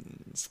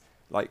machines,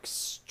 like,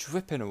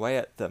 stripping away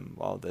at them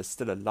while they're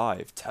still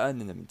alive,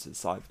 turning them into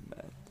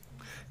Cybermen.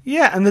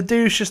 Yeah, and the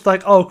dude's just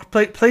like, oh,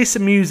 play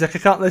some music, I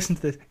can't listen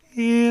to this.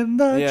 In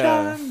the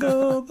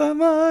jungle, the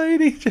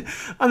mighty...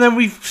 And then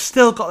we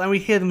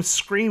hear them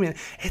screaming.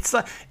 It's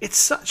like, it's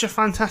such a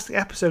fantastic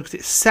episode because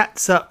it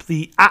sets up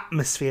the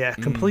atmosphere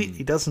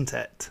completely, doesn't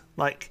it?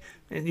 Like,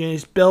 you're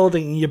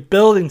building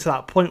to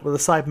that point where the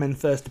Cybermen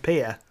first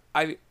appear.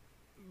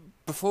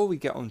 Before we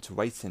get on to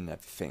weighting and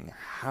everything,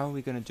 how are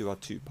we going to do our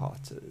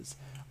two-parters?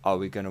 Are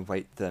we going to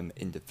weight them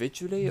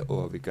individually,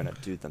 or are we going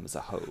to do them as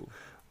a whole?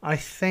 I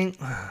think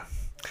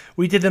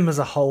we did them as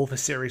a whole for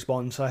Series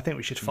 1, so I think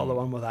we should follow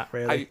on with that,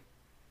 really.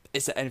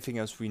 Is there anything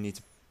else we need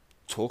to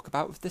talk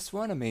about with this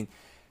one? I mean,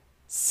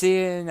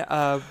 seeing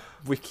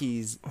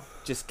Wiki's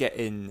just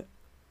getting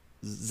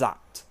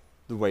zapped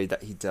the way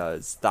that he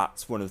does,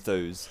 that's one of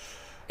those...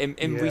 In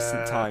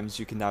recent times,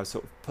 you can now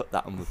sort of put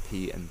that on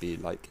repeat and be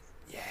like,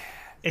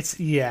 It's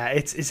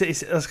okay.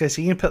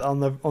 So you can put that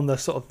on the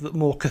sort of the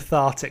more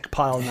cathartic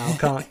pile now,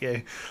 can't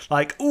you?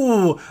 Like,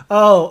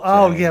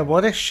 yeah,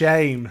 what a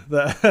shame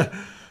that.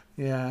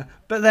 Yeah,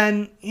 but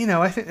then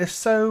I think there's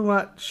so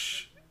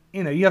much.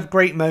 You have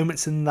great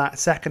moments in that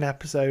second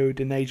episode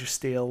in Age of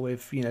Steel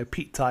with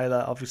Pete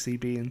Tyler obviously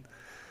being,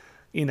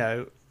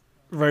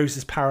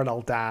 Rose's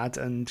parallel dad,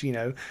 and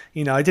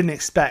I didn't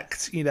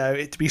expect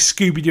it to be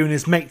Scooby-Doo and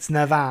his mates in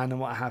their van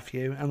and what have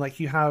you, and like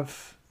you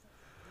have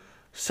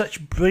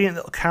such brilliant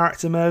little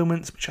character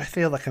moments, which I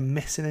feel like are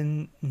missing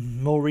in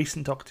more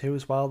recent Doctor Who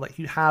as well. Like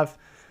you have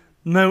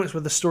moments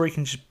where the story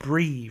can just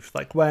breathe,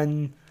 like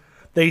when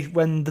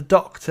the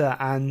Doctor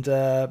and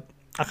I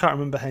can't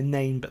remember her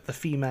name, but the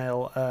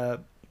female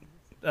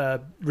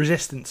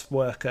resistance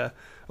worker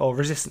or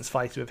resistance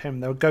fighter with him,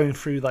 they were going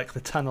through like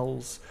the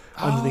tunnels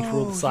underneath where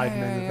all the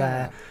Cybermen are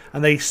there,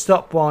 and they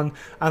stop one,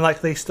 and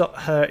like they stop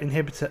her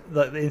inhibitor,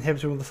 like the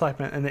inhibitor of the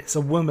Cybermen, and it's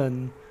a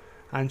woman,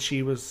 and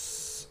she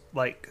was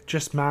like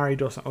just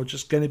married or something, or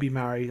just going to be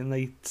married, and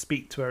they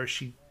speak to her as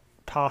she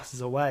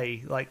passes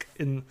away,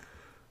 and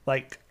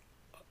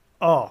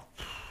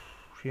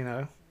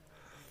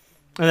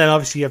then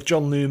obviously you have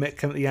John Lumick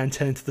come at the end,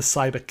 turn into the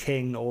Cyber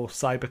King or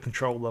Cyber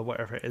Controller,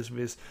 whatever it is, with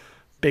his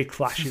big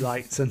flashy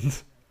lights,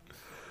 and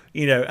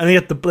and he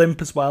had the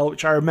blimp as well,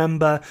 which I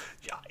remember.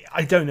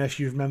 I don't know if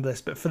you remember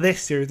this, but for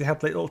this series they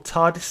had like little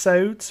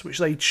TARDIS-odes which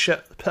they'd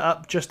put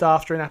up just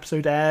after an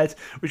episode aired,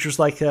 which was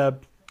like a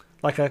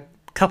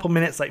couple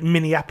minutes, like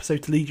mini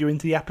episode to lead you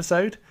into the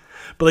episode.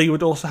 But they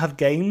would also have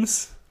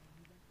games,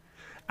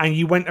 and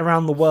you went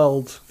around the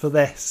world for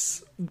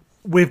this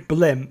with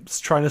blimps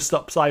trying to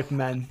stop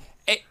Cybermen,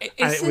 and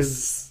it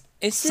was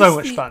so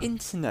much fun.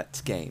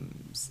 Internet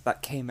games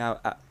that came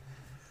out at...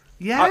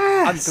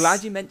 Yes, I'm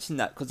glad you mentioned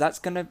that, because that's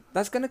gonna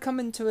come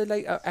into a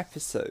later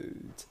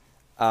episode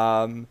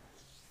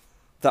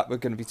that we're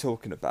going to be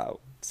talking about,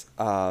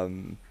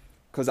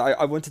 because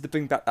I wanted to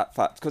bring back that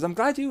fact, because I'm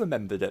glad you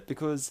remembered it,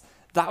 because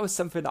that was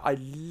something that I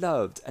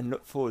loved and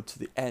looked forward to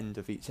the end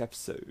of each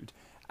episode.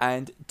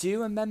 And do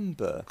you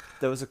remember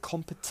there was a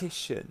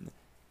competition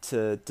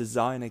to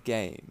design a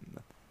game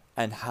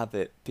and have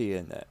it be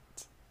in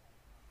it?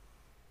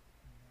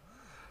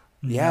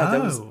 Yeah, I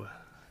don't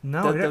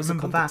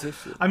remember that.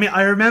 I mean,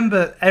 I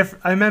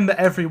remember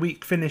every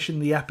week finishing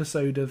the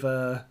episode of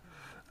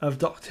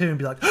Doctor Who and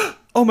be like,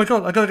 oh my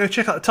god, I gotta go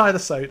check out the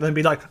TARDIS-ode, and then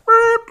be like,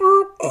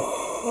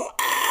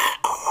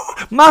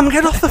 Mum,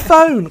 get off the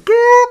phone!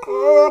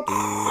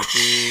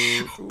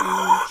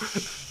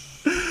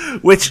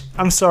 Which,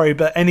 I'm sorry,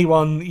 but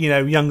anyone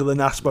younger than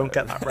us won't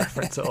get that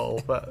reference at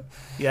all. But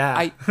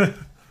yeah, and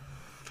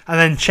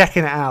then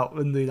checking it out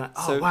and being like,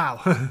 oh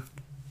wow.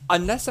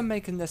 Unless I'm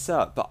making this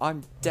up, but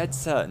I'm dead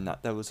certain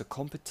that there was a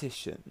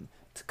competition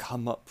to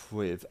come up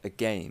with a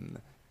game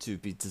to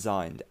be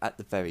designed at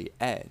the very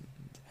end.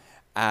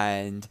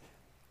 And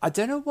I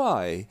don't know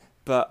why,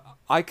 but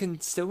I can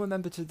still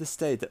remember to this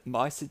day that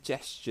my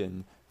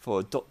suggestion for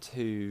a Doctor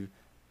Who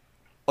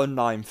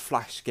online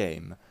flash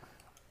game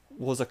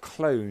was a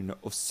clone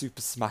of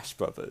Super Smash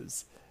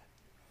Brothers.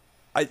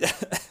 I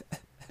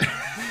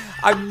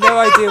have no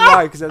idea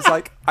why, because I was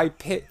like, I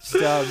pitched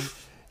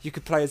you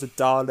could play as a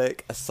Dalek,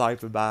 a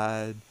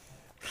Cyberman.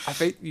 I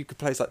think you could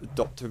play as like the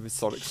Doctor with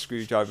Sonic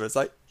Screwdriver. It's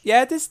like,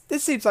 yeah, this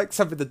seems like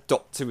something the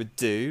Doctor would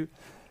do,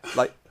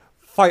 like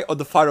fight on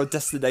the Final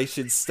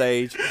Destination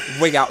stage,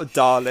 wing out a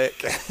Dalek.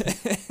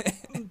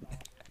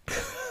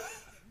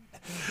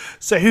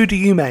 So who do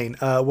you main?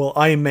 Well,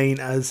 I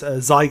main as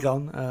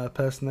Zygon,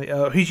 personally.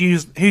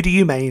 Who do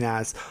you main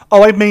as?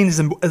 Oh, I main as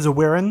a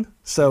Wirren.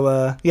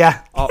 So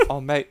yeah. Oh,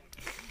 mate.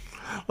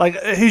 Like,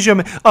 who's your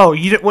main? Oh,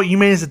 you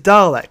main as a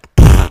Dalek?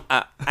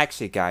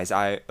 Actually, guys,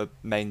 I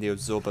main the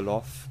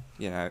Zorbalov.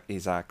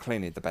 He's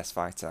clearly the best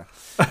fighter.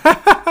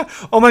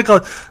 Oh my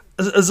god,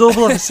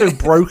 Zorbalov is so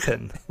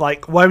broken.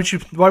 Like, why would you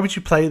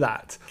play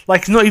that?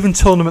 Like, it's not even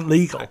tournament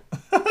legal.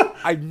 I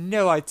have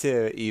no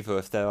idea either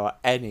if there are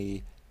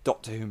any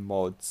Doctor Who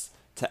mods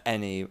to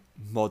any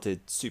modded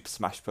Super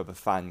Smash Bros.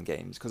 Fan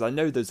games, because I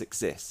know those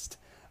exist.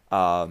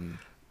 But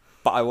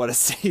I want to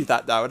see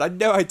that now, and I have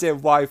no idea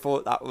why I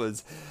thought that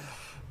was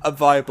a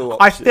viable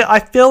option. I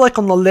feel like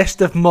on the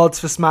list of mods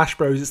for Smash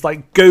Bros, it's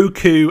like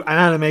Goku and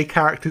anime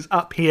characters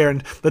up here,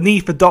 and the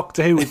need for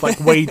Doctor Who is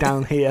like way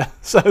down here.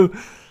 So,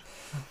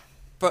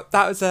 but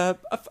that was a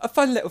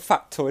fun little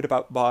factoid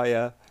about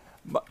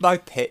my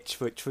pitch,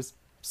 which was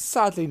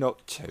sadly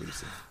not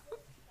chosen.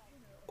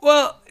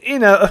 Well,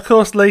 of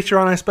course, later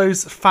on, I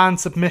suppose fan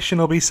submission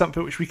will be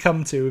something which we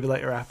come to with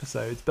later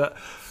episodes. But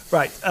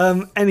right,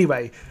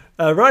 anyway.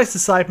 Rise to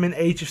Cybermen,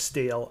 Age of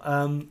Steel.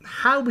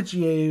 How would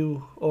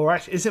you, or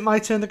actually, is it my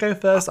turn to go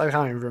first? I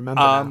can't even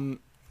remember now.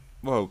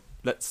 Well,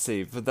 let's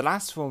see. For the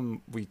last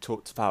one we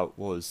talked about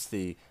was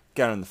the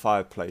Gun in the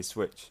Fireplace,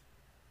 which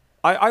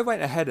I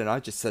went ahead and I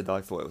just said I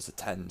thought it was a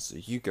 10, so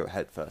you go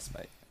ahead first,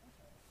 mate.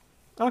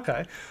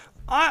 Okay.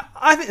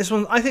 I think this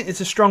one, I think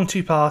it's a strong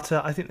two-parter.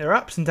 I think there are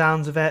ups and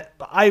downs of it,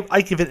 but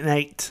I give it an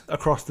 8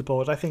 across the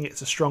board. I think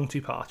it's a strong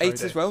two-parter.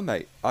 8 as well,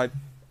 mate. I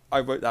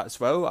wrote that as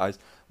well.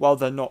 While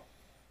they're not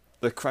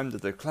the creme de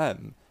la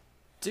creme,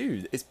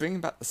 dude, it's bringing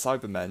back the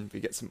Cybermen.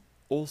 We get some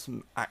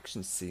awesome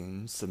action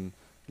scenes, some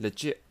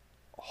legit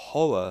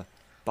horror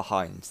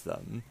behind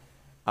them,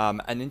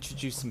 and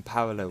introduce some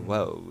parallel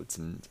worlds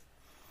and,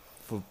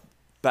 for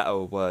better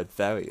word,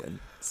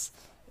 variants.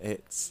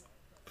 It's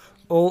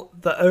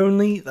the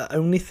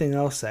only thing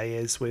I'll say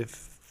is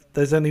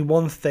there's only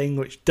one thing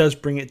which does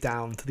bring it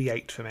down to the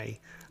 8 for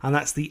me, and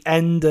that's the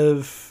end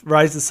of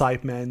Rise of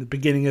the Cybermen, the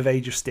beginning of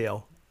Age of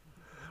Steel.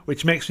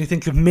 Which makes me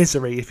think of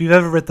Misery. If you've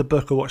ever read the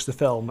book or watched the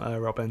film,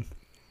 Robin.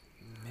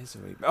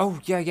 Misery. Oh,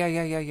 yeah.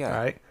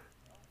 Right.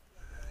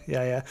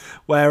 Yeah.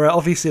 Where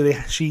obviously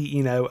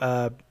Annie.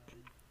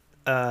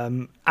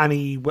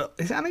 Well,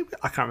 is it Annie?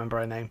 I can't remember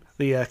her name.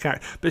 The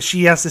character, but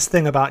she has this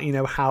thing about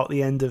how at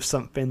the end of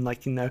something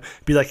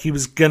be like he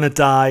was gonna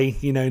die,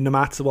 no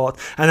matter what,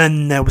 and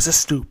then there was a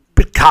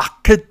stupid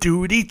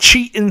cock-a-doodle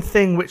cheating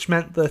thing, which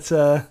meant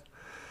that.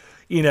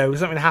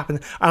 Something happened.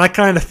 And I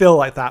kind of feel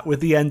like that with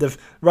the end of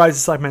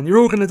Rise of Cybermen. You're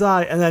all going to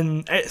die. And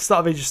then at the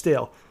start of Age of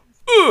Steel,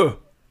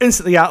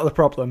 instantly out of the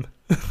problem.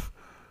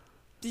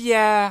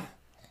 Yeah.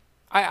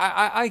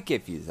 I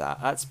give you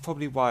that. That's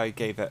probably why I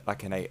gave it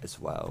like an 8 as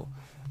well.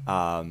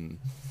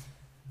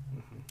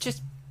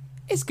 Just,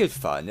 it's good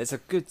fun. It's a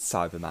good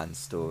Cyberman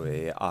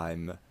story. I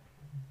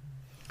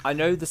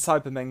know the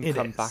Cybermen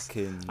come back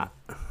in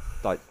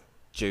like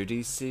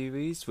Jodie's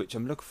series, which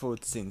I'm looking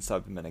forward to seeing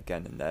Cybermen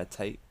again in their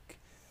take.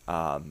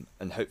 And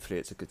hopefully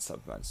it's a good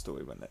Cyberman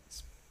story when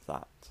it's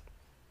that.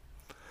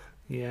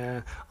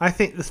 Yeah, I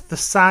think the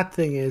sad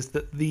thing is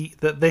that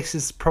this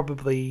is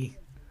probably,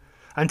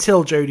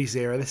 until Jodie's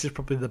era, this is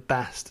probably the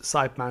best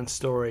Cyberman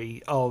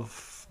story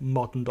of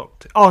modern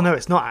Doctor. Oh no,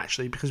 it's not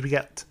actually, because we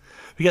get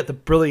the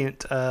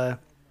brilliant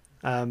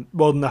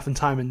World Enough and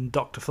Time in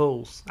Doctor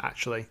Fools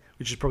actually,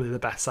 which is probably the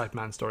best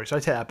Cyberman story. So I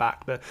take that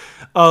back. But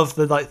of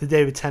the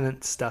David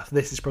Tennant stuff,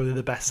 this is probably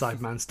the best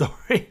Cyberman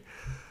story.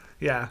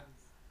 Yeah.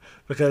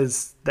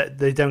 Because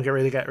they don't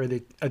really get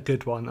a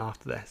good one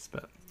after this,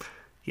 but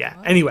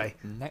yeah. Anyway,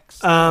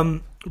 next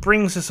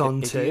brings us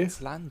on to Idiot's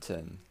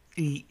Lantern.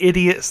 The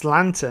Idiot's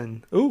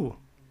Lantern. Ooh,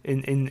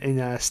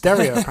 in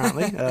stereo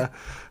apparently.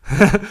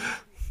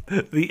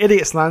 The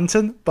Idiot's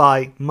Lantern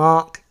by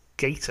Mark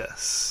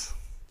Gatiss.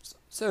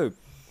 So,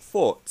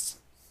 thoughts?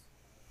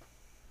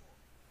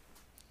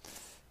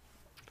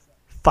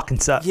 Fucking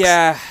sucks.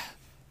 Yeah,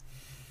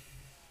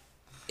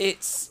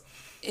 it's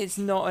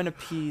not an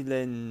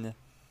appealing,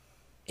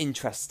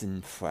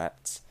 interesting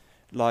threat.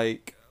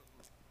 Like,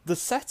 the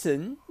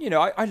setting,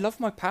 I love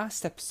my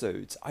past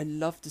episodes. I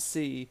love to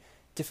see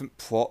different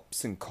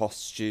props and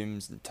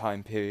costumes and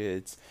time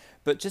periods,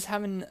 but just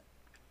having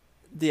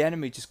the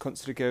enemy just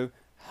constantly go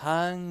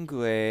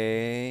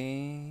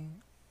hungry,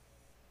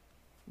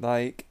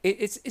 like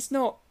it's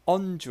not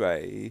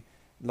Andre,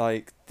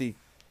 like the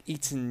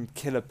eating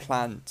killer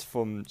plant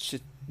from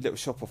Little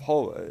Shop of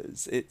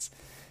Horrors. It's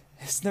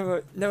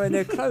nowhere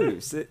near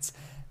close. It's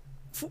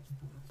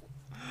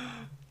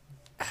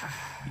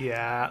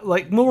yeah,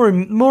 like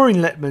Maureen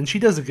Lipman, she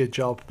does a good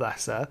job,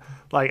 bless her,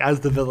 like as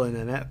the villain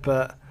in it,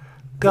 but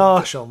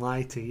gosh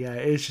almighty, yeah,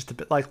 it's just a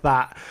bit like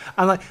that.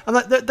 And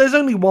there's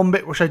only one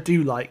bit which I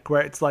do like,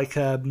 where it's like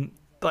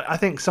I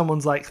think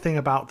someone's like thing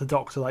about the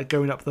Doctor like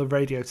going up the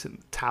radio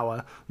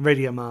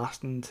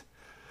mast, and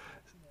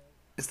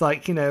it's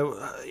like, you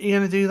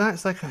gonna do that?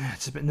 It's like,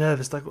 it's a bit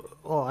nervous. Like,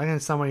 oh, I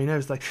understand why you're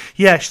nervous. Like,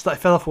 yeah, she like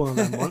fell off one of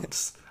them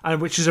once,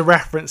 and which is a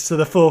reference to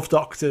the fourth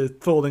Doctor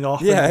falling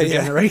off and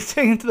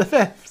regenerating into the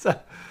fifth. So.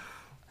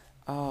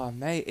 Oh,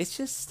 mate, it's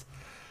just,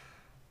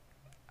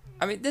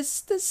 I mean,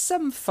 there's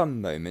some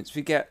fun moments.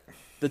 We get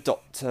the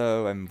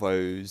Doctor and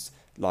Rose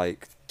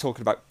like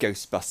talking about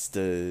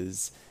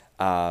Ghostbusters,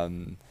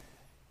 but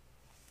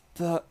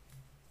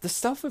the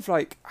stuff of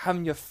like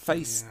having your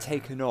face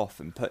taken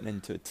off and put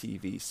into a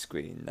TV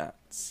screen,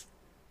 that's,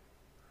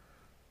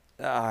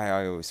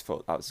 I always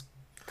thought that was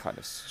kind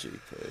of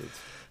stupid.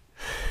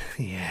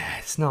 Yeah,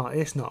 it's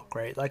not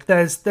great. Like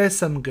there's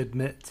some good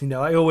bits,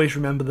 I always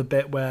remember the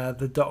bit where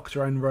the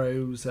Doctor and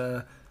Rose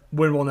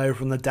win one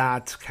over on the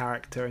dad's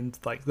character, and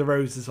like the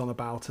Rose is on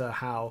about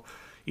how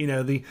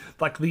the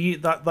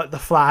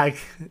flag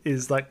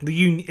is like the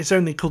Union. It's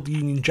only called the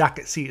Union Jack.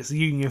 See, it's the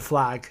Union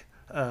flag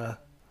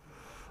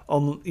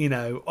on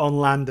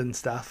land and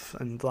stuff,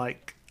 and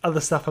like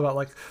other stuff about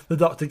like the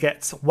Doctor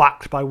gets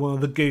whacked by one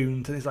of the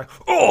goons, and he's like,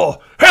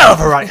 "Oh, hell of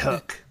a right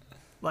hook."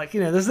 Like,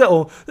 there's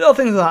little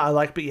things that I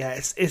like, but yeah,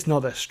 it's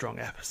not a strong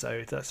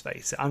episode, let's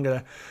face it. I'm going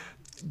to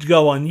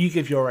go on, you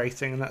give your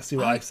rating, and let's see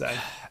what I say.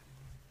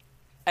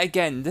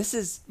 Again, this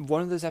is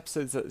one of those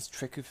episodes that is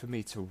tricky for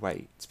me to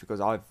rate,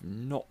 because I've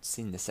not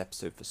seen this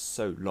episode for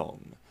so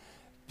long.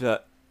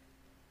 But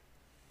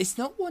it's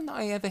not one that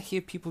I ever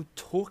hear people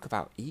talk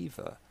about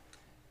either.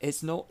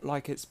 It's not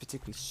like it's a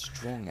particularly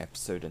strong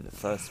episode in the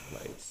first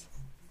place.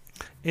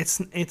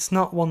 It's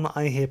not one that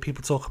I hear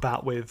people talk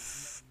about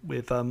with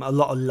a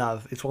lot of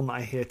love. It's one that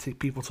I hear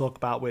people talk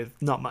about with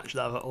not much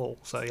love at all.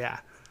 So yeah,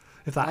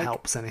 if that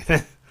helps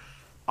anything.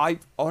 I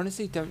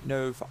honestly don't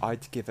know if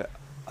I'd give it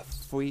a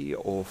 3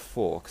 or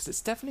 4, because it's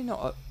definitely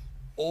not an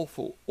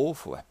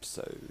awful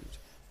episode.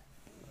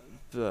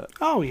 But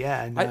oh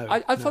yeah, no,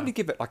 I'd probably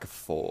give it like a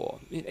 4.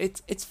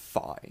 It's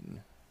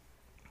fine.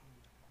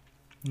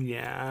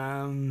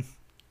 Yeah,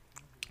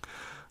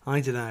 I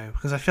don't know,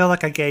 because I feel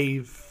like I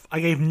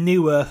gave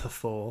New Earth a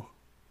 4.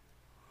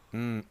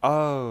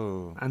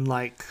 Oh. And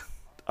like...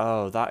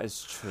 Oh, that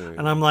is true.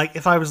 And I'm like,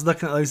 if I was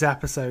looking at those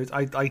episodes,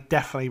 I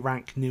definitely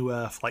rank New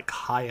Earth like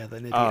higher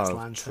than Idiot's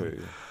Lantern.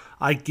 True.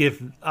 I'd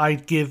give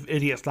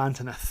Idiot's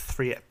Lantern a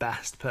 3 at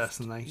best,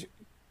 personally.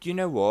 You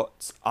know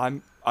what?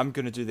 I'm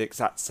going to do the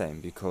exact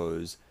same,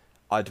 because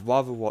I'd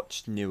rather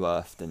watch New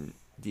Earth than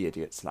The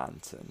Idiot's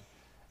Lantern.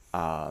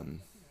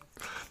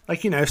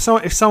 Like, if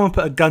someone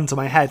put a gun to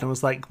my head and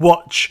was like,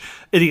 watch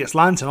Idiot's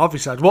Lantern,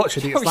 obviously I'd watch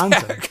Idiot's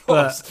Lantern. Of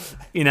course.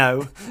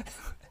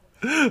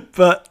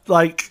 But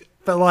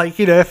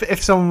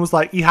if someone was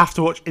like, you have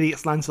to watch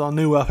Idiot's Lantern on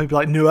New Earth, I'd be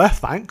like, New Earth,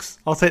 thanks.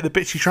 I'll take the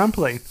bitchy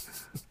trampoline.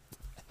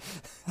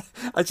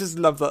 I just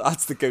love that.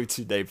 That's the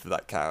go-to name for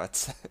that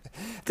character.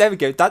 There we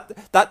go.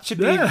 That should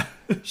be.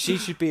 She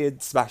should be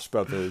in Smash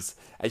Brothers,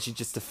 and she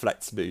just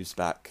deflects moves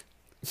back.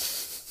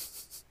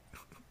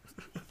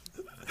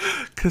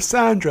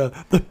 Cassandra,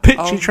 the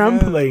pitchy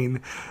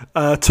trampoline,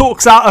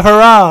 talks out of her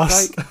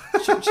ass.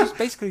 Like, she's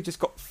basically just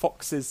got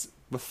Fox's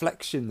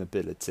reflection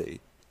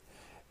ability.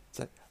 It's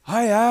like,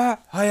 hiya,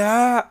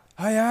 hiya,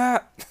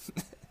 hiya.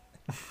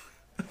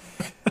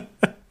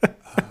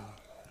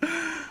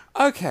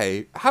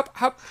 Okay,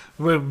 how?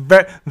 We're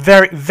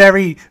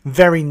very,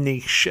 very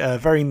niche,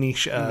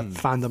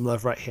 fandom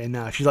love right here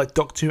now. If you like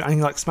Doctor Who and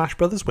you like Smash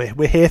Brothers,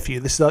 we're here for you.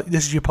 This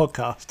is your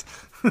podcast.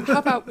 How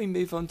about we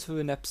move on to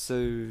an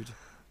episode?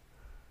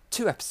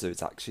 2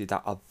 episodes actually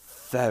that are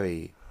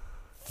very,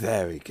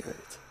 very good.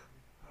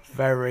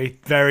 Very,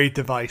 very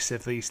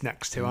divisive, these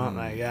next 2, aren't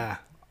they? Yeah.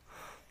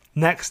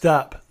 Next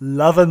up,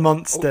 Love and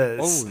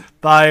Monsters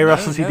by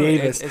Russell T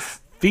Davies,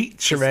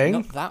 featuring...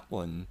 It's not that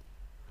one.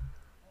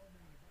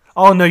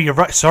 Oh no, you're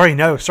right. Sorry,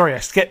 I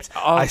skipped.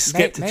 I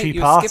skipped a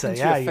 2-parter.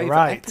 Yeah, you're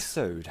right.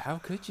 Episode. How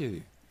could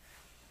you?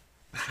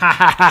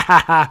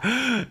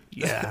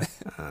 Yeah.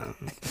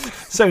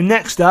 So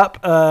next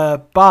up,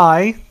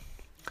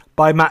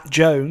 by Matt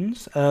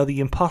Jones, The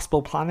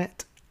Impossible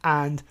Planet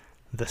and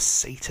The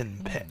Satan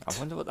Pit. I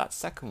wonder what that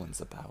second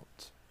one's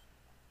about.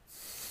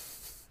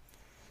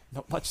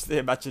 Not much to the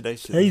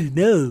imagination. I don't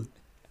know.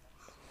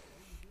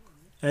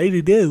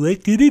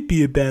 What could it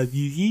be about,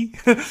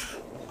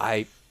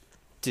 Yugi?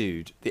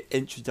 Dude, the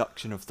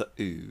introduction of the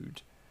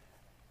Ood.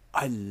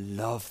 I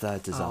love their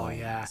designs. Oh,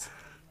 yeah.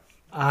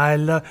 I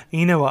love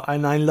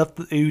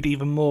the Ood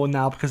even more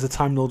now because of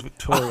Time Lord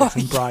Victorious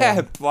and Brian.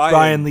 Yeah,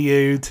 Brian the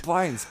Ood.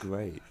 Brian's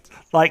great.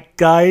 Like,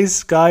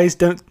 guys,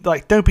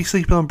 don't be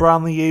sleeping on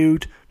Brian the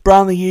Ood.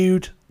 Brian the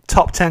Ood,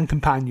 top 10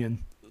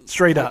 companion.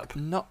 Straight up.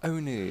 Not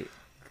only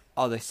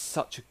are they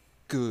such a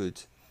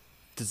good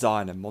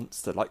design and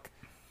monster, like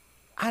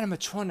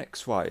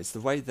animatronics wise,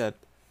 the way the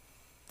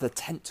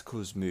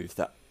tentacles move,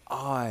 the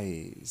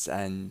eyes,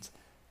 and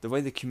the way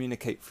they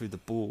communicate through the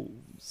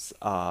balls.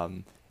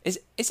 Is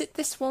it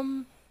this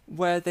one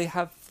where they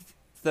have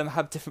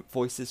different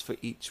voices for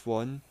each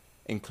one,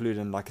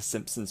 including like a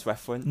Simpsons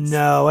reference?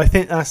 No, I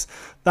think that's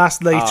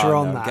later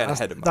on. I'm getting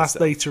ahead of that's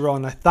myself. later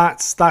on.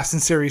 That's in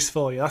series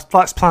 4. Yeah,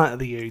 that's Planet of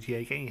the Ood. Yeah,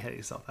 you're getting your head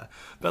yourself there.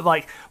 But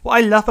like, what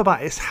I love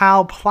about it is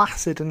how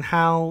placid and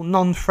how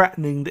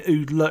non-threatening the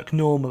Ood look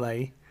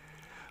normally.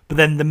 But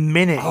then the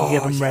minute you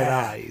give them red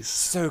eyes,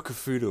 so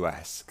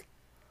Cthulhu-esque.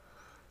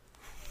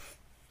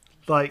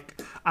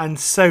 like, and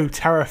so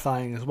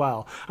terrifying as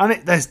well.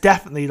 And there's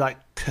definitely like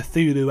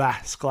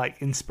Cthulhu-esque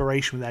like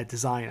inspiration with their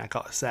design, I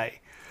gotta say.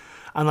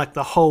 And like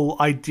the whole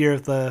idea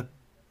of the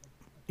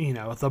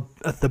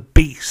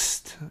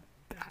beast,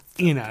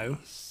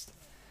 it's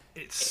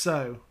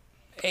so.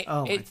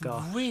 Oh my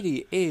gosh! It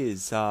really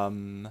is.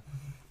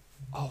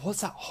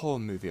 What's that horror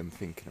movie I'm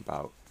thinking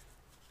about?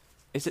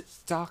 Is it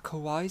Dark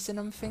Horizon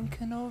I'm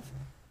thinking of?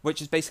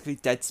 which is basically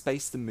Dead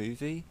Space the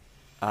movie,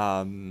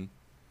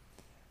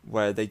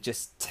 where they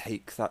just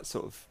take that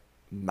sort of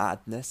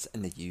madness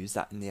and they use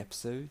that in the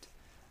episode,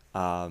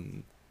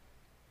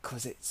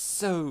 because it's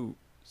so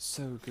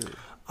good.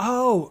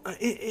 Oh,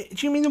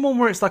 do you mean the one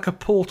where it's like a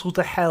portal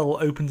to hell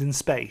opened in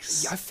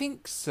space? Yeah, I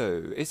think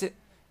so. Is it?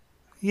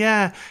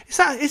 Yeah.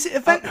 Is it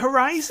Event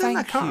Horizon?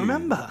 I can't you.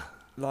 remember.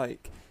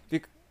 Like,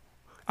 it?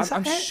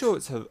 I'm sure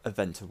it's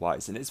Event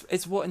Horizon.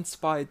 It's what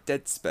inspired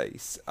Dead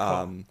Space.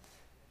 And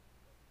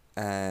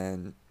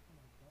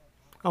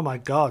oh my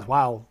god!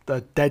 Wow,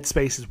 the Dead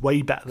Space is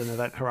way better than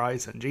Event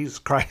Horizon. Jesus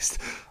Christ!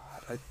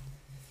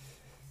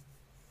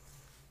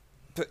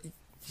 But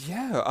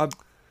yeah,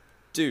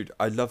 dude,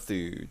 I love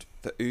the Ood.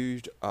 The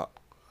Ood are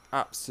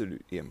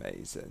absolutely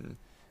amazing.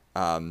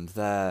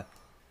 That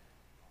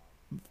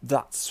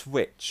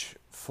switch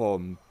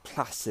from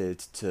placid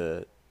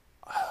to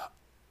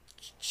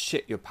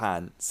shit your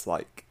pants,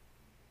 like,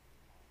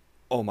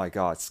 oh my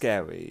god,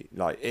 scary.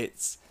 Like,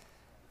 it's...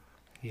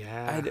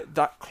 Yeah. And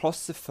that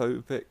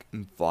claustrophobic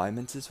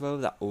environment as well,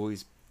 that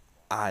always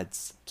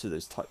adds to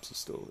those types of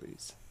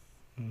stories.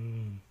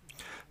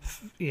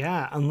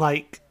 Yeah, and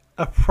like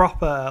a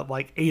proper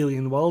like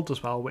alien world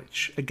as well,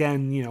 which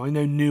again, I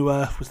know New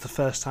Earth was the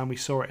first time we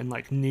saw it in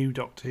like New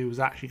Doctor Who was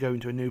actually going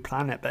to a new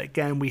planet, but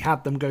again we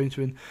had them going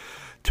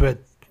to a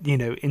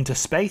into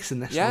space in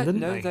this one,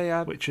 didn't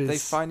they? They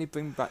finally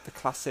bring back the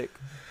classic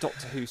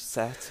Doctor Who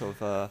set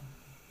of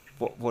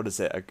what is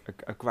it,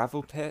 a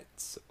gravel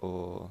pit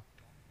or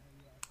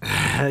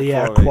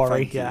yeah, a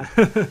quarry, yeah.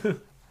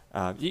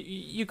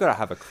 you gotta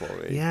have a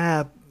quarry.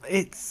 Yeah,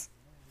 it's...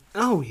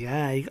 Oh,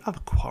 yeah, you have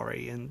a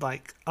quarry, and,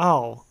 like,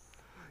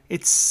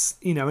 it's,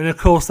 and of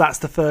course that's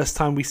the first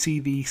time we see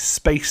the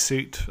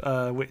spacesuit,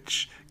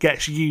 which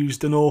gets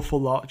used an awful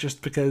lot,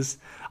 just because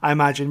I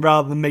imagine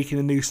rather than making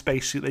a new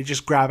spacesuit, they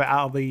just grab it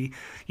out of the,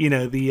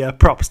 the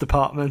props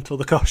department or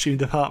the costume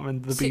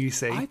department of the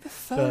BBC. I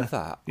prefer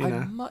that. I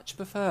much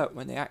prefer it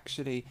when they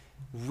actually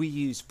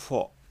reuse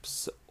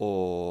props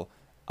or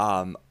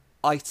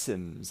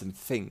items and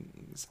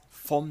things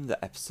from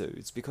the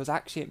episodes, because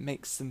actually it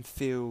makes them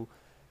feel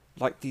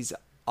like these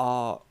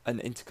are an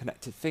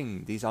interconnected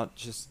thing. These aren't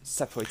just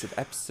separated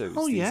episodes.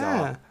 Oh, these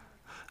yeah. are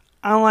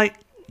and like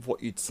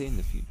what you'd see in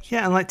the future.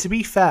 Yeah, and like to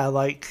be fair,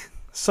 like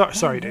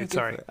sorry,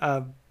 dude.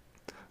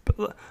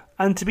 But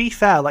and to be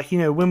fair, like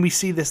when we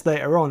see this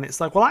later on,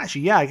 it's like, well,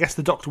 actually, yeah, I guess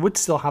the Doctor would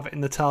still have it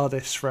in the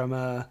TARDIS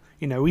from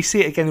we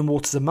see it again in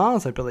Waters of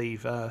Mars, I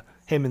believe,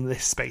 him in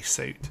this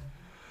spacesuit.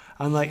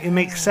 And like it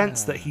makes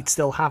sense that he'd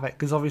still have it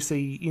because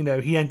obviously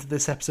he entered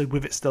this episode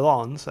with it still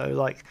on, so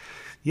like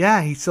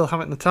yeah, he'd still have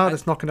it in the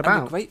TARDIS knocking about.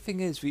 And the great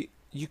thing is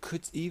you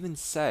could even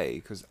say,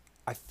 because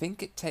I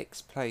think it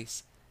takes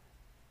place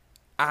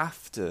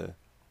after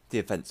the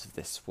events of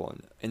this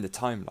one, in the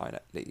timeline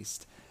at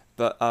least,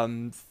 but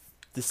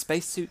the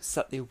spacesuits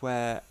that they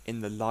wear in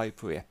the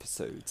library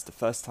episodes, the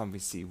first time we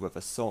see With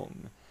a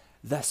Song,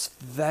 they're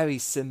very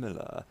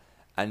similar,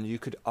 and you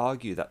could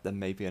argue that there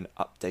may be an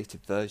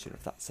updated version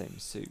of that same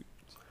suit.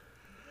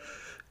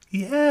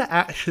 Yeah,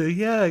 actually,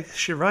 yeah, I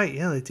guess you're right.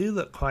 Yeah, they do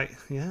look quite,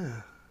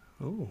 yeah.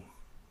 Ooh.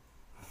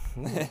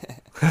 And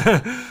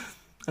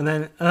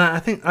then I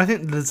think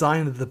the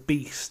design of the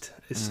Beast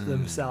is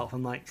themselves,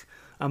 and like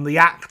the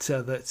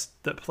actor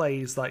that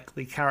plays like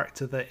the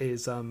character that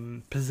is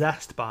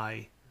possessed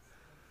by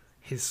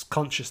his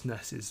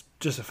consciousness is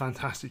just a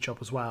fantastic job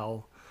as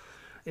well.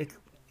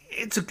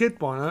 It's a good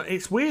one.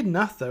 It's weird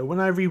enough though. When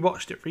I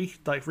rewatched it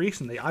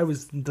recently, I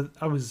wasn't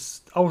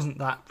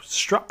that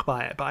struck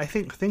by it. But I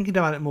think thinking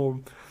about it more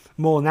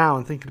now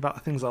and thinking about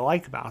the things I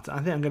like about it, I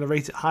think I'm going to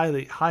rate it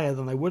higher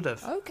than I would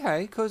have.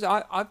 Okay, because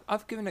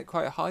I've given it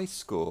quite a high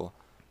score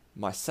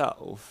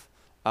myself.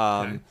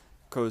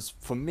 Because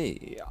for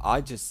me,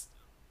 I just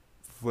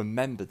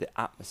remember the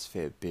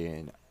atmosphere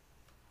being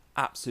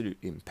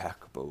absolutely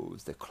impeccable.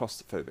 The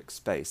claustrophobic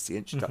space, the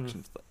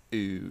introduction to the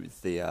ooze,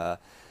 the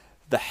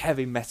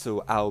heavy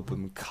metal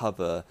album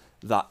cover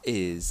that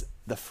is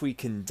the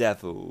freaking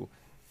devil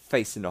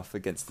facing off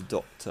against the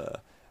Doctor,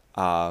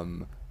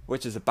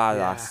 which is a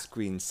badass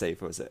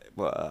screensaver, as it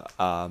were.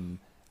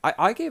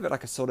 I gave it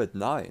like a solid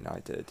 9. I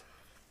did.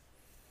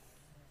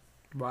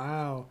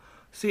 Wow.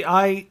 See,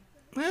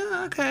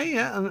 okay,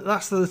 yeah, and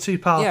that's the two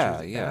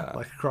parts. Yeah,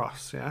 like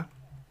across, yeah.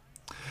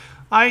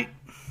 An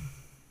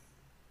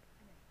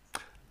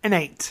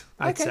 8,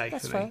 I'd say.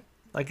 That's for fair. me.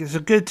 Like, it's a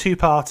good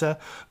two-parter,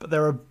 but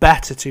there are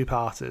better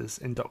two-parters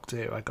in Doctor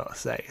Who, I've got to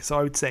say. So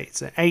I would say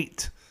it's an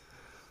 8,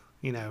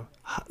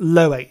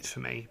 low 8 for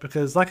me.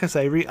 Because, like I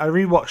say, I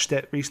rewatched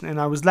it recently, and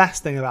I was less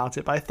thinking about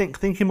it, but I think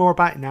thinking more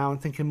about it now and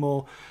thinking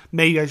more,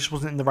 maybe I just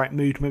wasn't in the right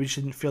mood, maybe I just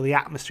didn't feel the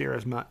atmosphere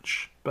as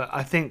much. But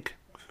I think,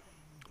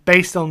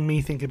 based on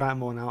me thinking about it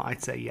more now,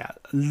 I'd say, yeah,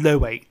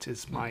 low 8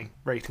 is my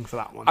rating for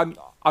that one.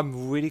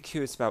 I'm really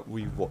curious about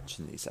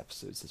rewatching these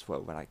episodes as well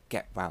when I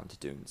get round to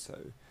doing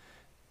so.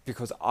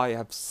 Because I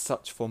have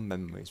such fond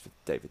memories with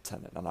David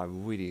Tennant, and I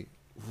really,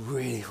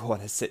 really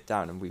want to sit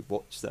down and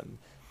rewatch them.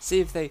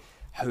 See if they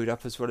hold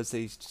up as well as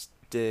they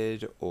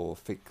did, or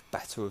think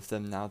better of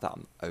them now that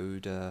I'm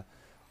older,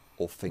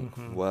 or think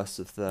worse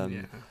of them.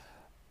 Yeah.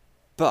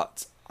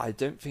 But I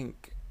don't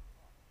think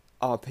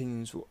our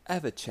opinions will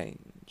ever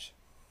change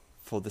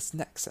for this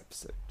next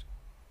episode.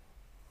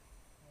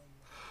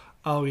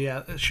 Oh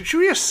yeah, should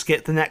we just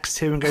skip the next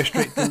two and go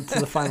straight to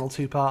the final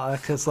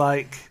two-parter? Because I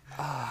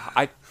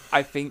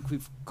think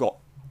we've got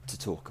to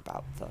talk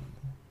about them.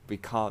 We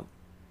can't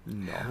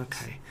not.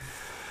 Okay.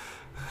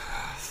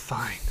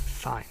 Fine.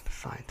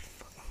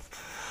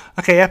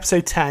 Okay,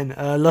 episode 10,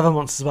 Love and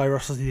Monsters by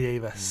Russell T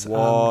Davies. You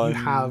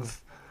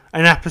have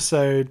an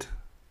episode.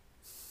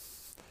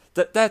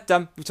 They're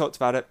done. We talked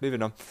about it.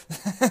 Moving on.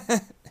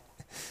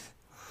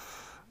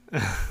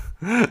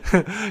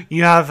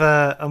 You have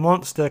a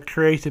monster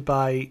created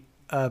by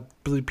a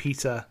Blue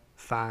Peter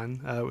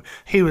fan.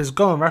 He was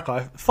gone on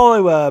record.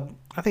 Follow,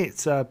 I think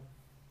it's, I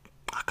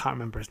can't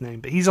remember his name,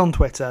 but he's on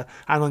Twitter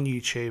and on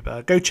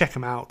YouTube. Go check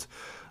him out.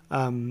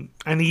 And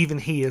even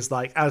he is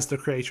like, as the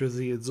creator of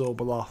the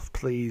Absorbaloff,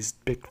 please,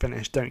 Big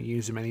Finish, don't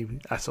use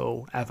him at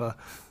all, ever.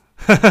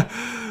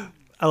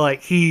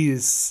 Like,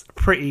 he's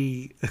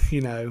pretty,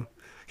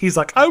 he's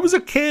like, I was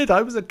a kid.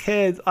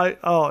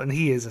 And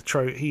he is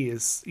he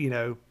is,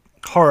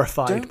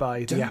 horrified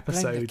by the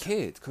episode. Don't blame the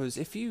kid, because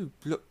if you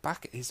look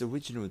back at his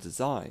original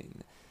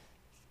design,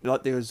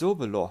 like the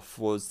Absorbaloff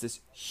was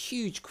this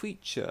huge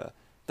creature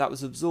that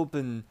was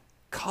absorbing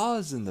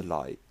cars and the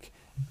like,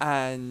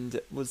 and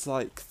was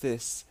like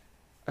this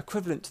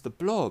equivalent to the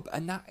Blob,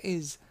 and that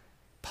is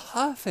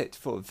perfect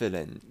for a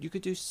villain. You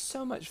could do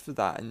so much for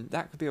that, and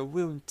that could be a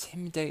real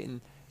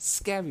intimidating,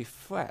 scary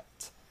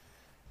threat.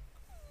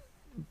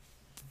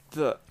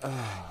 But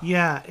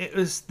yeah, it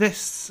was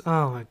this.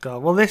 Oh my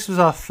god! Well, this was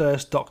our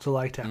first Dr.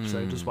 Light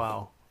episode as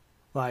well,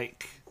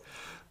 like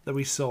that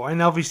we saw,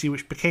 and obviously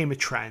which became a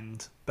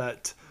trend.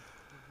 But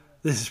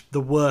this is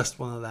the worst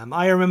one of them.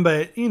 I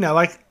remember,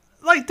 like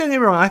don't get me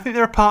wrong, I think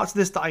there are parts of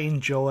this that I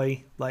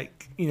enjoy.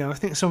 Like, I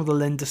think some of the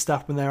Linda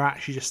stuff when they're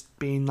actually just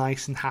being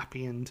nice and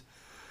happy, and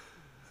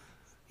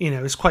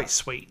it's quite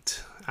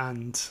sweet.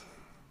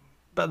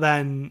 But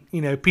then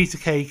Peter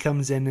Kay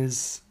comes in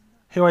as.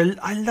 Who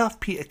I love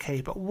Peter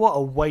Kay, but what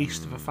a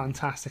waste of a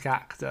fantastic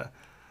actor.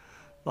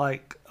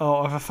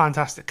 Of a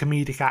fantastic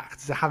comedic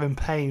actor to have him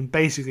playing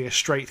basically a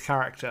straight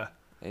character.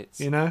 It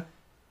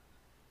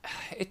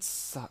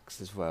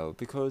sucks as well,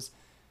 because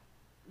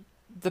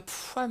the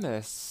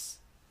premise,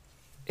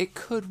 it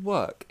could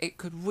work. It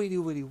could really,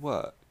 really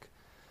work.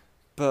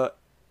 But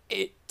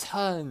it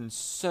turns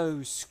so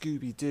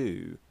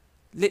Scooby-Doo,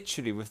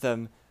 literally with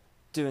them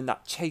doing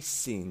that chase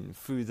scene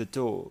through the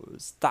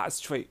doors. That's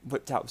straight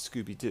whipped out of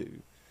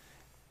Scooby-Doo.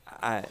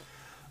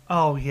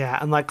 Oh yeah,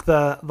 and like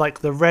the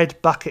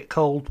red bucket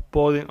cold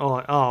boiling,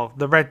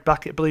 the red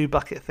bucket blue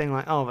bucket thing.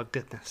 Like, oh my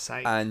goodness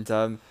sake! And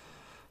oh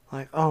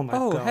my god!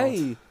 Oh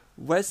hey,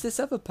 where's this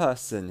other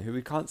person who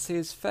we can't see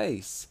his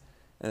face?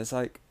 And it's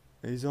like,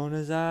 he's on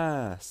his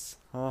ass.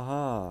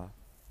 Haha.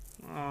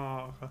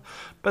 Oh,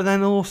 but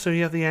then also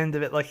you have the end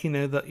of it, like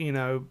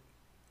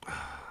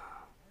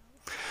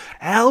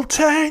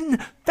Elton,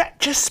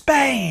 fetch a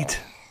spade.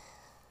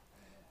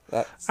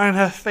 And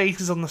her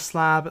face is on the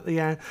slab at the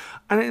end,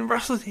 and then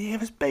Russell T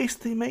Davies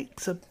basically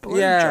makes a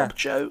blowjob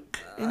joke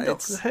in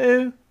Doctor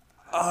Who.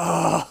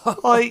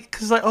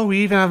 Because we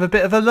even have a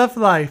bit of a love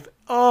life.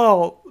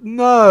 Oh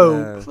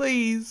no,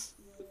 please,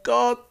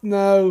 God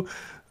no.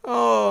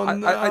 Oh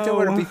no. I don't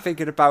want to be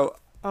thinking about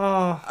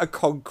a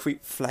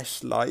concrete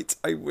fleshlight.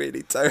 I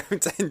really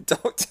don't in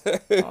Doctor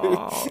Who.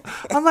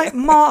 And like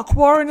Mark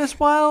Warren as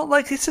well.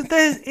 Like it's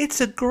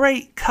a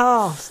great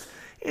cast.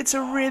 It's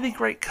a really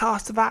great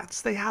cast of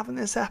actors they have in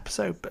this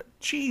episode, but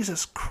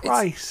Jesus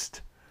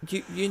Christ.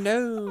 Dude.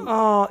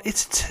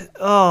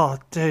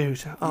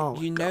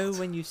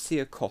 When you see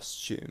a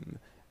costume,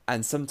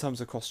 and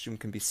sometimes a costume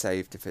can be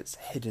saved if it's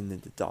hidden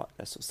in the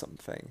darkness or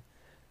something.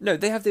 No,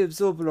 they have the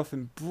Absorbaloff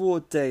in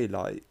broad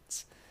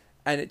daylight,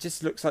 and it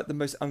just looks like the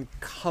most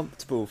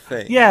uncomfortable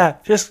thing. Yeah,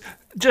 just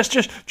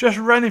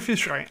running through the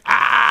street.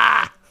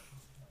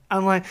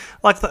 And like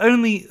the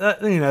only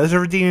there's a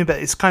redeeming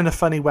bit. It's kind of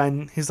funny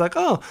when he's like,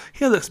 "Oh,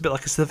 he looks a bit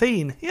like a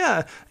Slovene."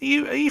 Yeah, are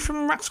you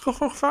from Raxco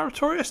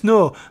Laboratorius?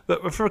 No,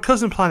 but we're from a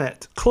cousin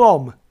planet,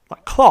 Clom.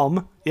 Like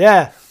Clom?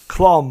 Yeah,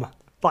 Clom.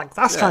 Like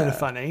that's kind of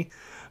funny,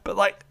 but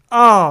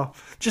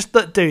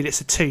dude,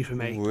 it's a 2 for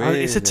me.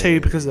 Really? It's a 2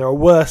 because there are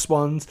worse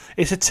ones.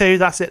 It's a 2.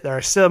 That's it. There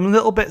are some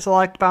little bits I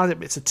like about it,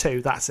 but it's a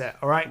 2. That's it.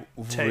 All right.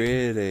 2.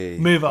 Really?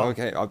 Move on.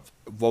 Okay,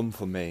 1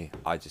 for me.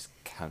 I just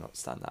cannot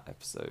stand that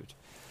episode.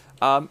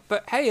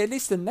 But hey, at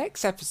least the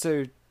next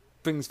episode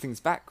brings things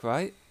back,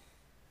 right?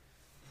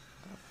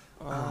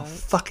 Oh,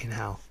 fucking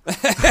hell.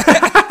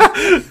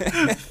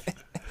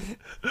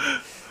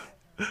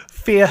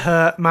 Fear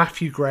Hurt,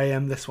 Matthew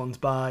Graham, this one's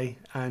by,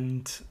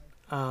 and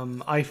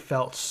I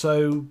felt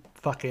so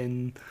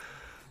fucking...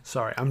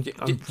 Sorry, I'm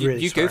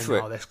really swearing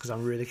about this because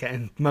I'm really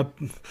getting...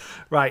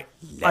 Right,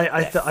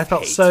 I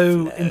felt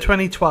so... In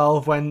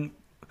 2012, when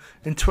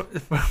in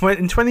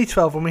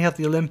 2012 when we had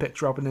the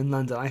Olympics, Robin, in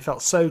London, I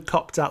felt so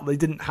copped out they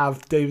didn't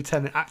have David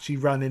Tennant actually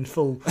run in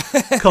full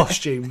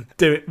costume,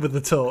 do it with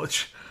the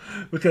torch,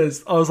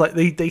 because I was like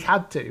they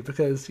had to,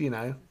 because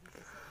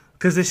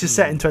because this is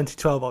set in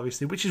 2012,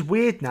 obviously, which is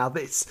weird now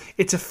that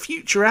it's a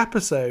future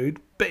episode,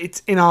 but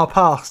it's in our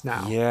past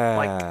now. Yeah,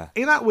 like,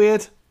 ain't that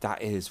weird?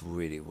 That is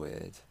really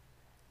weird.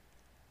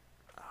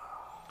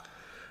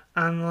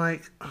 And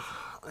like,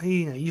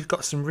 you've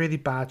got some really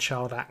bad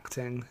child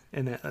acting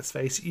in it. Let's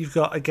face it. You've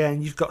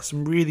got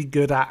some really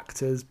good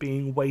actors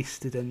being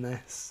wasted in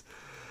this.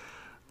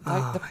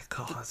 Like my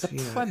god!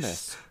 The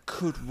premise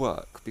could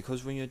work,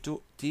 because when you're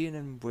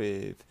dealing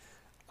with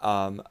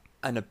an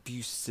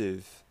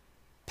abusive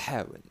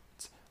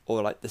parent,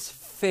 or like this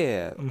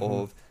fear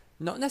of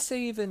not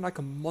necessarily even like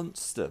a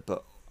monster,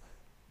 but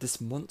this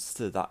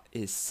monster that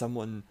is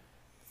someone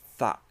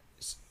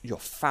that's your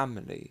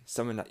family,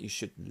 someone that you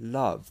should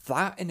love,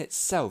 that in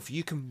itself,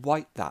 you can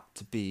write that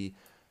to be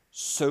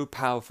so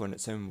powerful in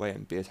its own way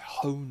and be a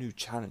whole new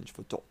challenge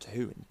for Doctor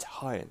Who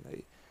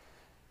entirely.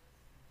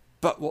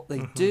 But what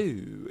they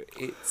do,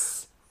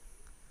 it's...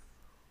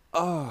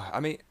 I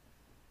mean,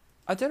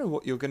 I don't know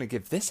what you're going to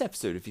give this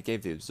episode if you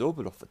gave the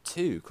Absorbaloff a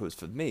 2, because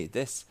for me,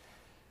 this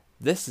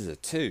is a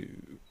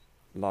 2.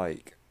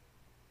 Like,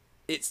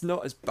 it's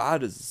not as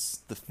bad as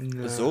the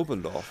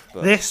Absorbaloff,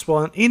 but... This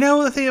one, you know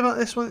what the thing about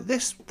this one?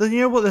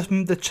 You know what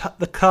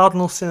the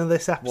cardinal sin of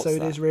this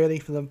episode is really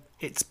for them?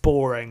 It's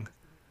boring.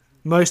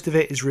 Most of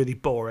it is really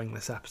boring,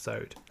 this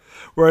episode.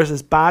 Whereas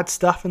there's bad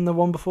stuff in the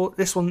one before,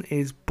 this one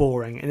is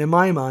boring. And in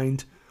my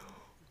mind,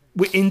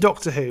 in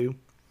Doctor Who,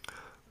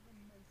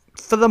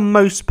 for the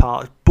most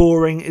part,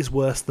 boring is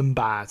worse than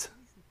bad.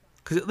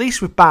 Because at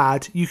least with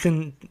bad, you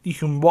can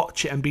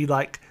watch it and be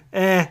like,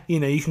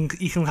 you can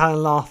kind of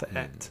laugh at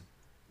it.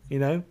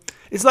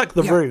 It's like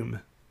The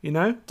Room,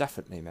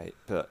 Definitely, mate,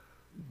 but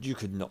you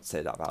could not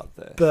say that about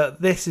this.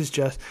 But this is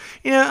just,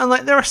 and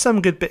like there are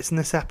some good bits in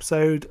this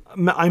episode.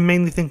 I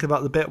mainly think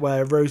about the bit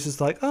where Rose is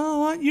like,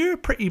 "Oh, you're a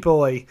pretty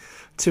boy,"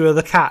 to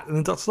the cat, and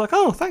the Doctor's like,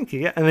 "Oh, thank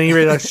you." And then you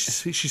realise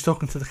she's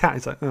talking to the cat.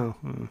 He's like, "Oh."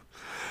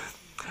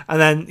 And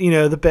then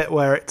the bit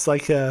where it's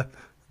like the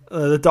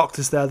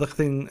Doctor's there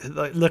looking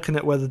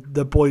at where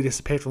the boy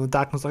disappeared from the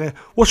dad, and was like,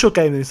 "What's your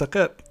game?" And he's like,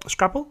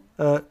 "Scrabble,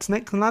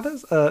 snakes and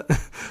ladders."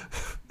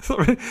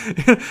 And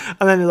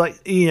then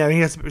he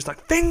has a bit, it's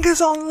like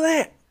fingers on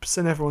lips,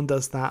 and everyone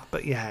does that.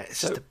 But yeah, it's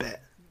just a bit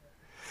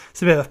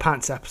of a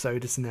pants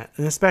episode, isn't it?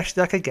 And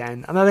especially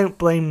again, and I don't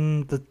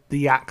blame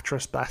the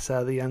actress, bless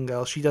her, the young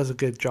girl. She does a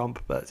good job.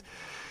 But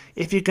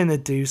if you're gonna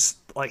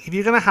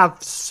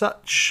have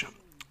such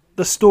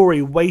the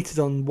story weighted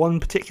on one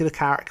particular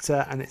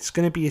character, and it's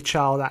gonna be a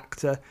child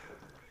actor,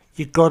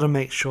 you got to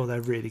make sure they're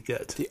really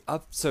good.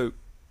 So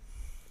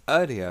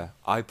earlier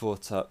I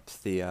brought up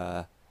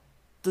the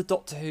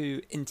Doctor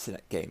Who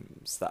internet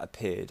games that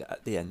appeared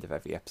at the end of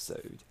every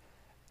episode.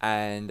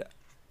 And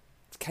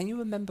can you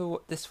remember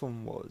what this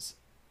one was?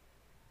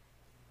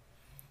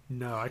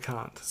 No, I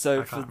can't.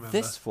 So for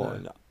this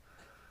one,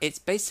 it's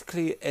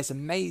a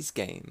maze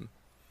game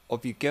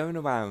of you going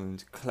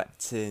around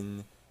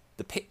collecting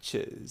the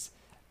pictures,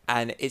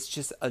 and it's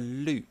just a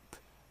loop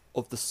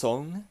of the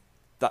song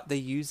that they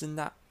use in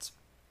that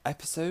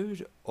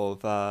episode of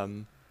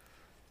the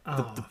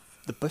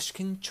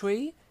Bushkin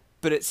Tree.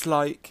 But it's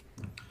on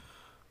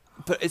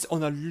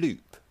a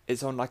loop.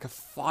 It's on like a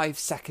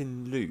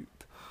 5-second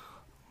loop.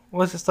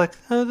 Was it like,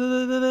 oh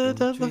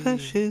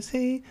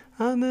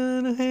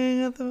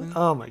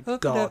my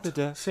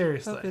god,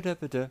 seriously,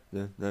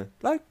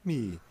 like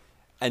me,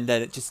 and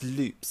then it just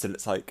loops, and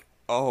it's like,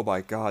 oh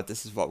my god,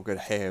 this is what we're gonna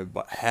hear,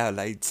 but hair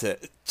later,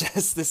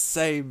 just the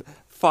same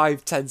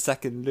 5-10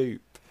 second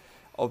loop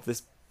of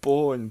this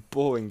boring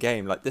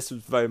game. Like, this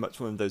was very much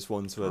one of those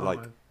ones where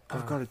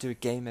I've got to do a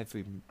game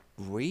every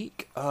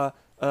week.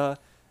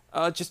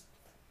 Just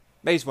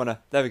Maze Runner.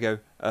 There we go.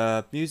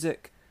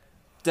 Music.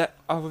 We've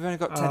only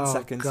got 10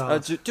 seconds.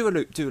 Do a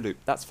loop.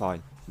 That's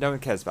fine. No one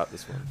cares about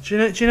this one. Do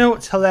you know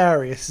what's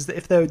hilarious is that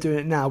if they were doing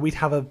it now, we'd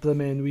have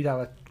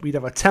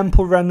a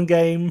Temple Run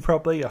game,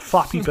 probably a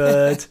Flappy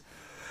Bird.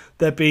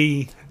 There'd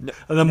be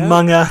an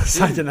Among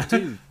Us. I don't know.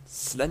 Dude,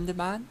 Slender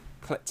Man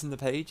collecting the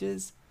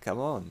pages. Come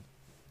on.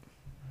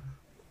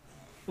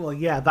 Well,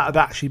 yeah, that would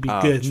actually be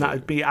good, and that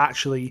would be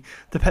actually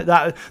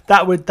that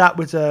would I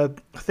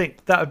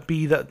think that would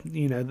be that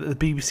the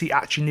BBC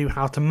actually knew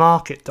how to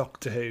market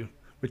Doctor Who,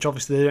 which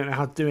obviously they don't know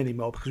how to do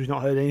anymore because we've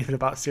not heard anything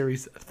about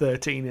Series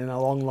 13 in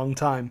a long, long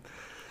time.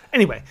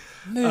 Anyway,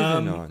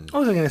 moving on.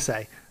 What was I going to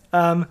say?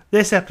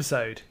 This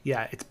episode,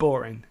 yeah, it's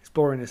boring. It's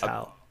boring as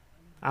hell,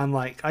 and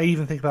I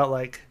even think about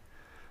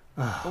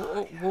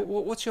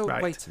what's your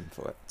waiting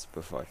for it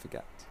before I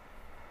forget?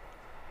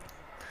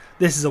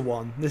 This is a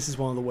 1. This is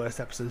one of the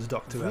worst episodes of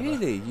Doctor Who ever.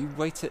 Really? You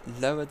rate it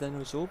lower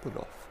than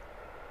Absorbaloff?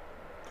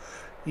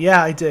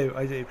 Yeah, I do,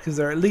 because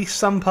there are at least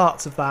some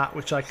parts of that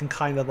which I can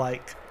kind of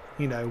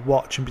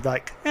watch and be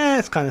like,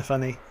 it's kind of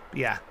funny. But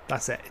yeah,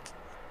 that's it.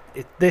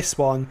 This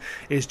one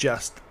is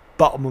just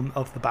bottom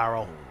of the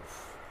barrel.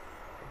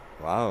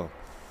 Wow.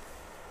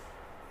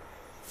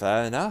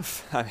 Fair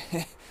enough. I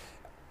mean,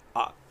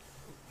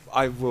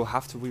 I will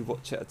have to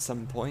rewatch it at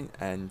some point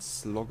and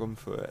slog on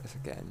through it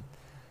again.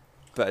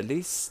 But at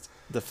least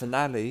the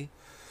finale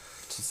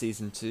to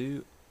season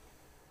 2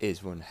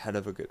 is one hell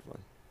of a good one.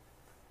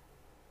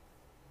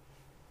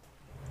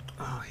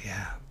 Oh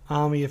yeah,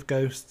 Army of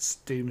Ghosts,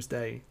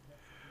 Doomsday,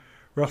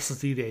 Russell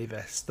T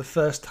Davies. The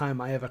first time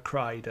I ever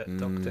cried at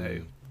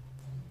Doctor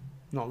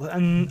Who.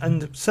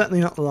 And certainly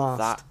not the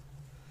last.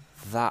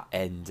 That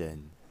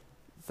ending,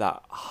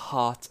 that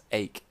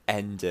heartache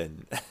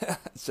ending,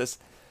 it's just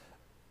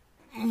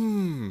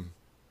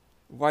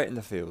right in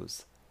the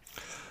feels.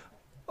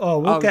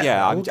 I'm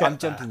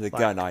jumping the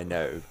gun, I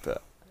know,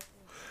 but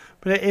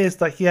it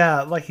is like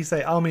you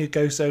say, Army of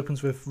Ghosts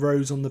opens with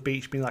Rose on the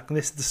beach being like,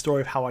 "This is the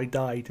story of how I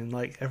died," and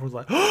like everyone's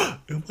like, "Oh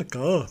my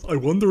god, I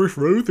wonder if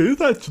Rose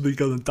is actually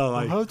gonna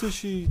die." Well, how does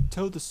she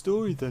tell the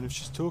story then if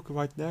she's talking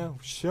right now?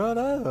 Shut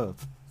up.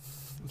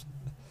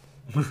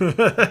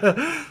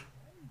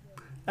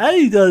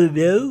 I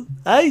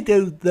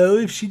don't know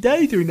if she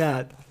died or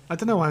not. I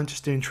don't know why I'm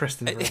just doing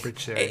Tristan for a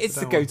bridge series. It's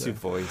the go-to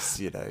voice,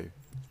 you know.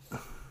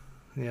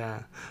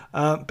 Yeah,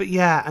 but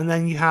yeah, and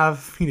then you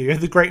have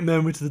the great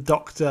moment of the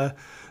Doctor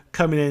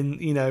coming in.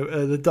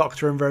 The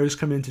Doctor and Rose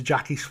come into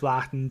Jackie's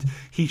flat, and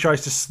he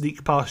tries to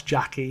sneak past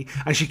Jackie,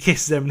 and she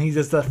kisses him, and he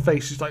does that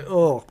face. He's like,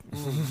 "Oh."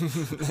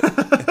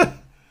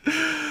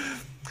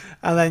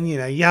 And then you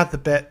have the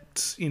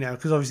bit,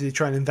 because obviously they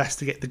try and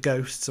investigate the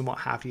ghosts and what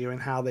have you,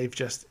 and how they've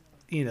just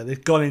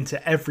they've gone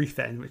into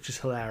everything, which is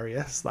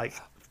hilarious. Like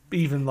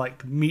even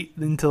like meet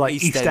into like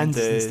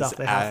EastEnders and stuff.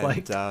 They have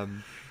like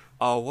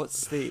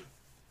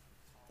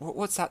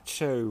what's that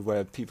show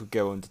where people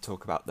go on to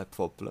talk about their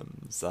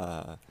problems?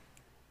 Was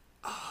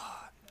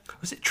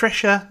it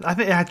Trisha? I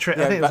think it had Trisha.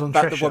 I think it was on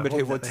Trisha. The woman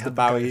who wanted to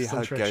marry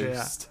her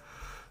ghost.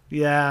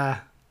 Yeah.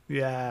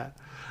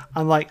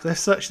 And like there's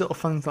such little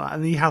fun like that.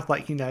 And then you have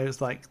like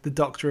it's like the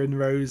Doctor and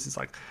Rose. It's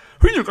like,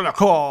 who are you gonna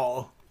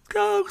call?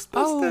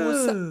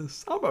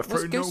 Ghostbusters. I'm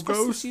afraid no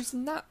ghosts.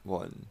 Using that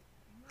one.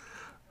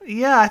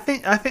 Yeah, I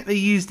think they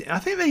used it. I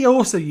think they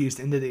also used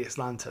Insidious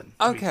Lantern.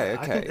 Okay.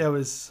 I think there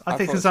was. I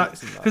think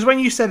because when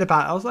you said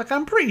about it, I was like,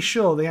 I'm pretty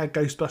sure they had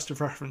Ghostbuster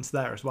reference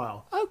there as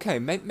well. Okay,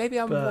 maybe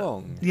I'm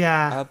wrong.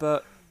 Yeah,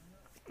 but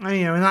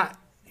and that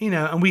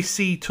and we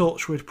see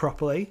Torchwood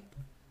properly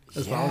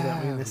as well,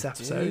 don't we, in this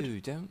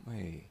episode? Don't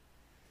we?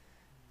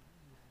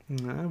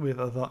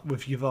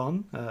 With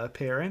Yvonne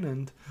appearing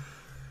and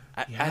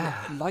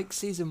like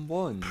season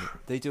 1,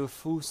 they do a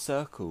full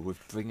circle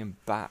with bringing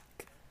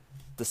back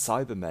the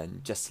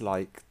Cybermen, just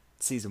like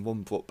season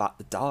 1 brought back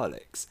the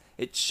Daleks.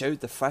 It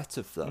showed the threat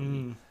of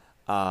them,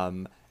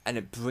 and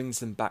it brings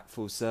them back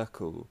full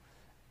circle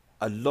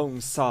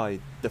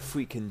alongside the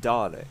freaking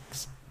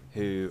Daleks,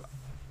 who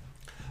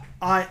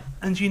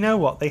and you know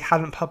what? They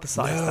hadn't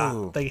publicised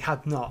that. They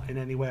had not in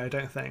any way, I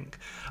don't think.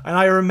 And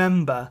I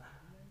remember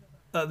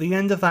at the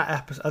end of that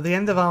episode, at the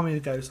end of Army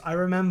of Ghosts, I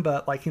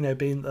remember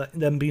being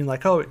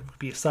like, "Oh, it could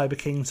be a Cyber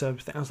King," so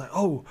everything. I was like,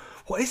 "Oh,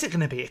 what is it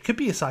going to be? It could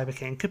be a Cyber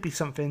King, it could be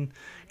something,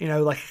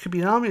 like it could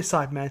be an army of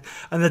Cybermen."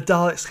 And the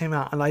Daleks came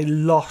out, and I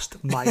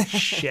lost my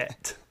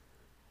shit.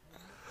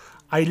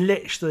 I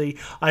literally,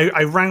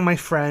 I rang my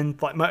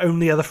friend, like my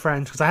only other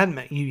friend, because I hadn't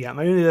met you yet.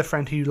 My only other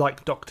friend who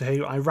liked Doctor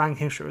Who. I rang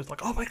him. She was like,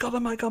 "Oh my god, oh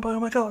my god, oh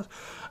my god!"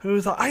 And he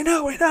was like, "I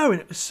know,"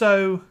 and it was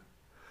so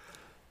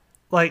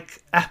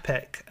like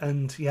epic.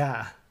 And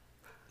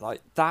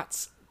like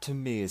that's to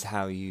me is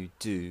how you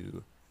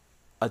do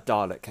a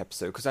Dalek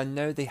episode, because I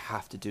know they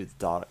have to do the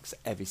Daleks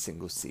every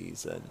single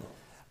season,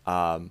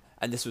 and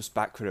this was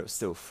back when it was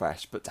still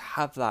fresh, but to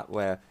have that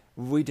where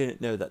we didn't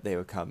know that they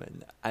were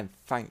coming, and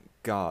thank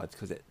God,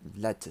 because it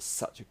led to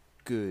such a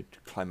good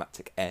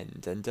climactic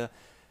end. And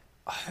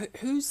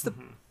who's the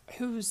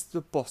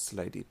boss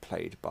lady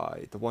played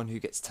by, the one who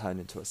gets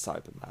turned into a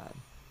Cyberman?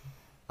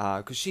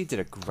 Because she did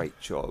a great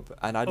job,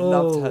 and I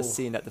loved her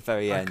scene at the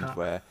very end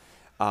where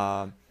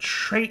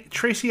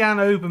Tracy Ann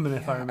Oberman,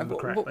 if I remember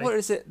correctly. What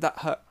is it that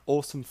her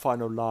awesome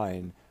final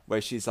line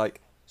where she's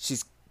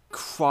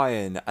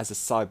crying as a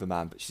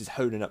Cyberman, but she's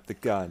holding up the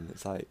gun?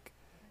 It's like,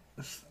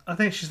 I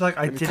think she's like,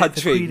 "I did it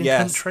for Queen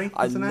and Country."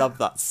 I love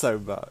that so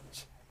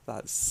much.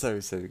 That's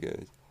so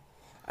good.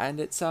 And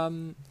it's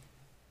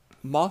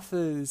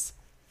Martha's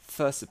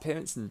first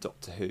appearance in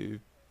Doctor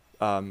Who,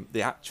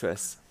 the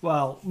actress.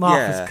 Well,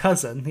 Martha's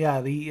cousin, the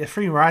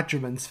Freema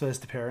Agyeman's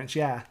first appearance,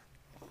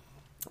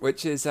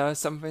 which is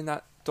something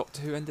that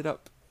Doctor Who ended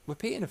up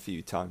repeating a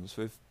few times,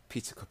 with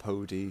Peter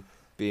Capaldi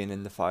being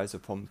in the Fires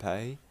of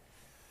Pompeii.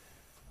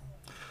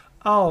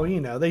 Oh,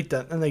 they'd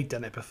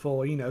done it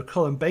before.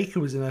 Colin Baker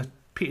was in a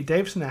Peter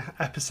Davison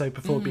episode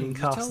before being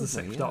cast as the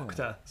Sixth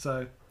Doctor.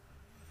 So,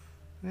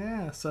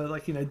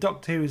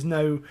 Doctor Who is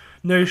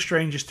no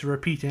strangers to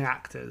repeating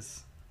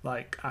actors,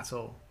 like, at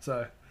all.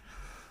 So,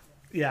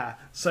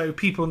 so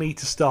people need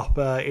to stop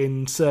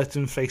in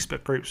certain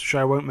Facebook groups, which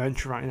I won't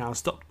mention right now.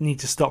 Need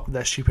to stop with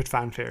their stupid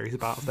fan theories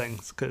about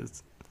things,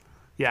 because,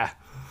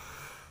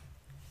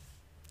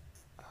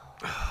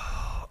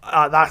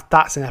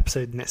 that's an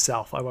episode in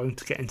itself. I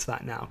won't get into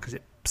that now because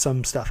it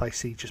some stuff I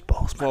see just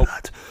boils my Well,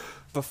 blood.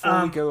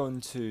 Before we go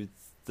on to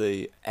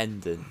the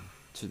ending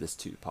to this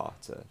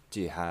two-parter,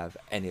 do you have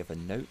any other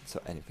notes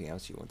or anything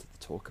else you wanted to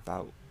talk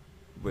about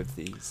with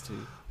these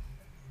two?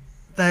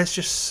 There's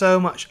just so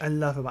much I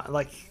love about it.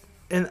 Like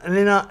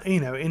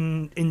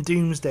in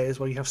Doomsday as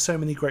well, you have so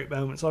many great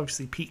moments.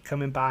 Obviously, Pete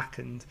coming back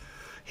and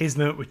his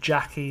moment with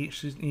Jackie,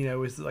 which is,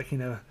 was like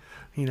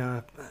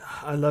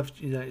I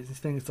loved these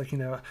things like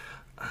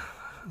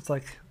it's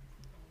like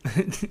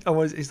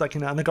he's like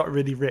and I got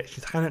really rich.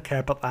 He's like, I don't care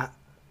about that.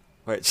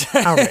 Which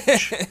How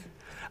rich?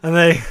 And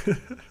they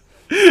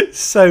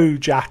so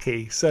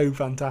Jackie, so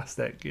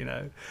fantastic,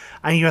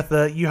 And you had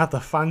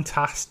the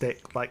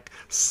fantastic like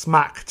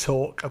smack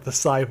talk of the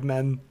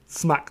Cybermen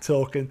smack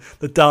talking,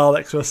 the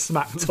Daleks were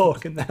smack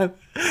talking them.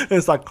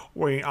 It's like,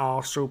 we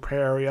are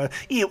superior.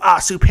 You are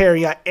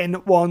superior in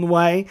one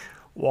way.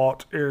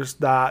 What is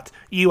that?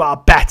 You are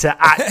better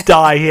at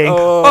dying.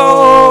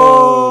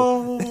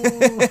 Oh.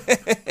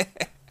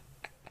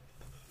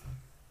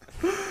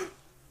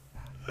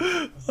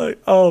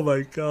 Like, oh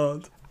my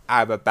god.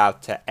 I'm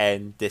about to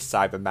end this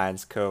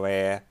Cyberman's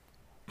career.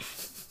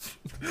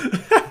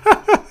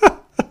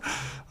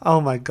 Oh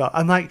my god.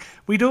 And like,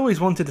 we'd always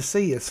wanted to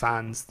see as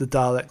fans the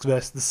Daleks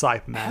versus the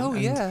Cybermen. Hell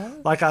yeah.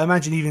 Like, I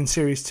imagine even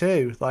series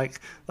 2. Like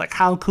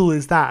how cool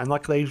is that? And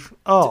like they've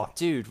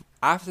dude,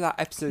 after that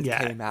episode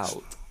came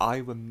out, I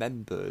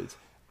remembered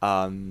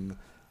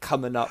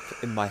coming up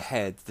in my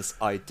head this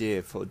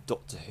idea for a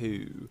Doctor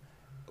Who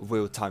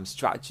real-time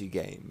strategy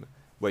game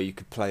where you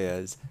could play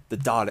as the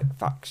Dalek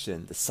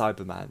faction, the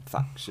Cyberman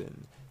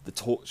faction, the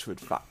Torchwood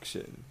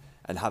faction,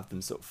 and have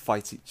them sort of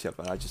fight each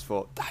other. And I just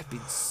thought that'd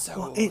been so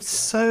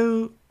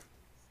awesome.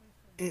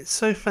 It's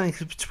so funny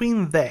because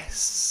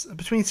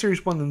between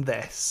series 1 and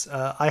this,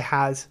 I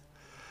had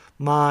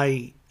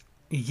my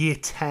year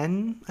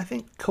 10, I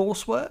think,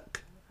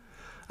 coursework.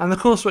 And the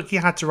coursework, you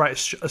had to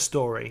write a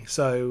story.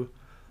 So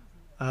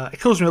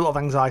it caused me a lot of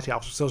anxiety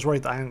afterwards, so I was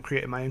worried that I hadn't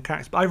created my own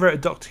character. But I wrote a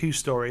Doctor Who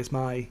story as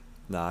my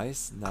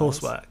nice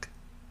coursework,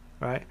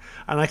 right?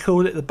 And I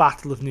called it The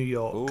Battle of New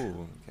York.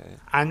 Ooh, okay.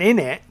 And in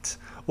it,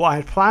 what I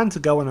had planned to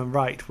go on and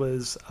write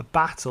was a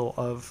battle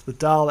of the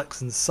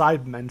Daleks and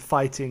Cybermen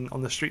fighting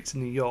on the streets of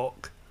New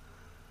York.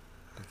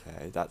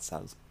 Okay, that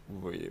sounds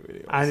really,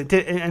 really awesome.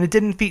 And it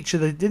didn't feature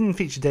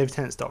David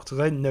Tennant's Doctor, because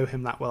I didn't know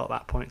him that well at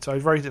that point. So I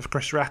wrote it for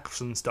Chris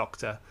Eccleston's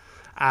Doctor,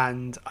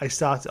 and I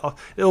started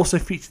off. It also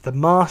featured the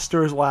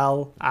Master as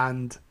well,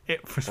 and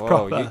it was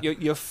proper.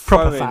 You're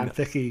proper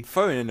fanficky.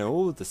 Throwing in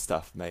all the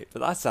stuff, mate.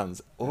 But that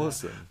sounds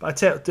awesome. Yeah. But I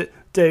tell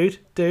you,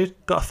 dude,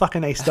 got a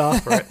fucking A star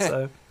for it.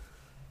 So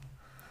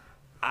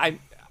and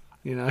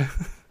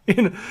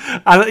even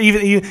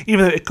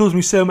though it caused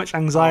me so much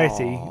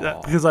anxiety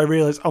because I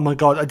realised, oh my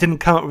god, I didn't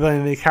come up with any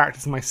of the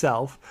characters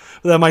myself.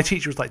 But then my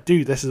teacher was like,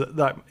 dude, this is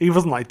like, he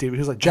wasn't like, dude, he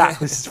was like, Jack,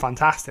 this is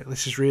fantastic,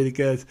 this is really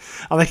good.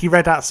 And like he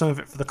read out some of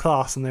it for the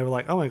class, and they were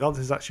like, oh my god,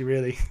 this is actually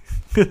really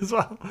good as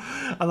well.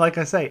 And like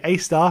I say, A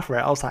star for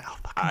it. I was like, oh,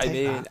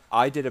 that.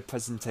 I did a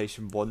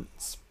presentation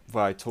once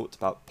where I talked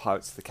about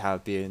Pirates of the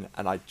Caribbean,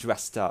 and I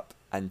dressed up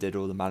and did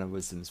all the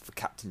mannerisms for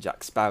Captain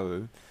Jack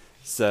Sparrow.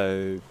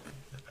 So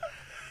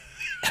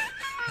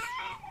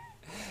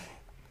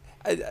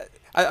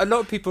a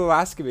lot of people are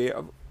asking me,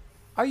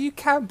 are you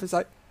camp? It's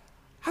like,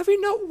 have you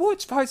not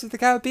watched Pirates of the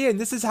Caribbean?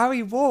 This is how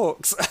he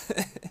walks.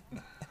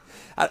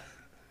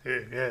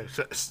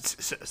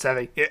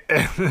 Savvy.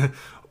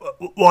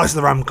 Why's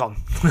the rum gone?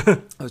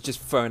 I was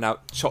just throwing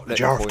out chocolate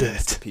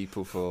coins to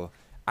people for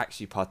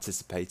actually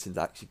participating,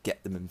 to actually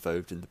get them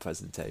involved in the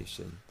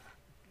presentation.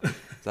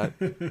 So,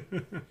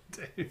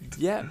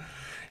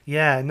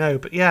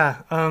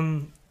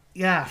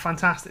 yeah,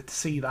 fantastic to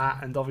see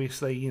that, and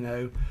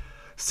obviously,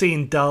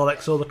 seeing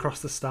Daleks all across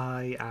the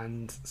sky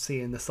and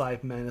seeing the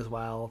Cybermen as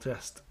well,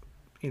 just,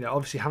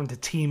 obviously having to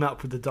team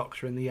up with the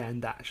Doctor in the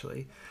end,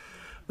 actually.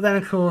 But then,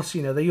 of course,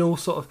 they all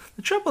sort of...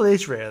 The trouble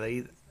is,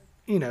 really,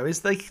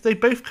 is they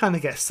both kind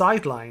of get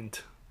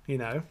sidelined,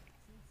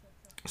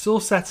 It's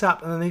all set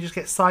up, and then they just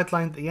get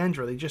sidelined at the end,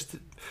 really, just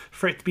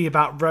for it to be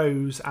about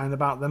Rose and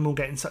about them all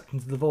getting sucked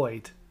into the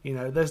void.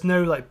 There's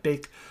no, like,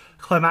 big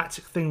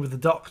climactic thing with the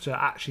Doctor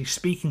actually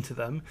speaking to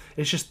them.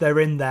 It's just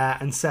they're in there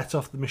and set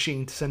off the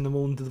machine to send them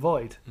all into the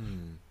void.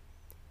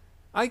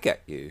 I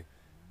get you.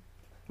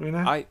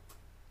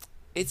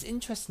 It's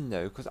interesting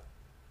though, because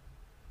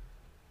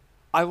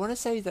I want to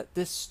say that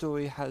this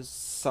story has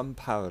some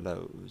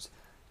parallels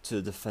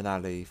to the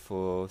finale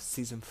for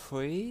season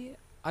 3,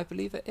 I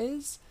believe it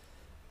is,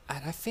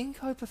 and I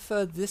think I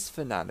prefer this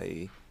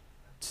finale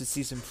to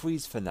season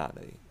 3's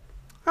finale.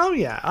 Oh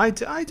yeah, I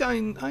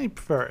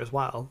prefer it as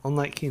well. And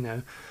like,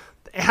 it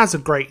has a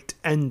great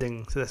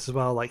ending to this as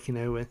well. Like,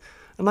 and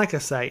like I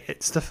say,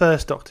 it's the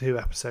first Doctor Who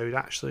episode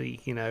actually.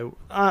 And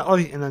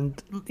then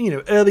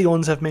early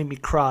ones have made me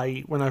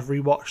cry when I've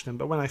rewatched them.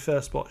 But when I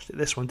first watched it,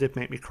 this one did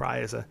make me cry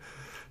as a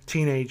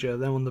teenager.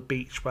 Then on the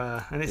beach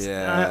and it's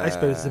I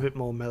suppose it's a bit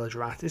more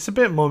melodramatic. It's a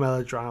bit more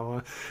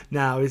melodrama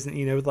now, isn't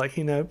it? With like,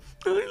 I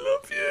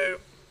love you.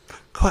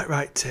 Quite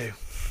right too.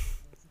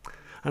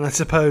 And I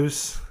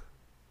suppose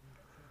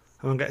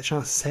I won't get a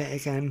chance to say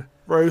it again.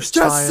 Rose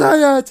Just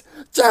tired. say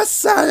it! Just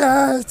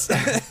say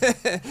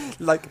it!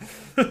 Like,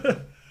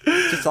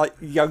 just like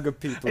younger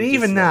people. And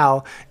even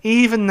now,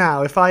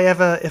 if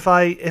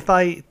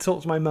I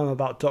talk to my mum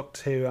about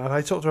Doctor Who, if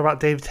I talk to her about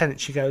David Tennant,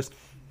 she goes,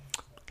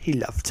 "He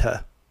loved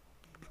her.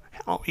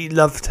 Oh, he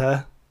loved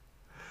her."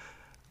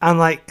 And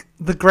like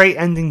the great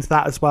ending to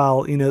that as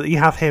well, you know, you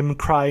have him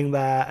crying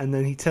there, and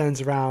then he turns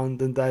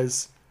around and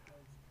there's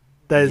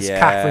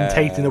Catherine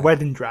Tate in a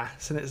wedding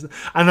dress,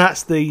 and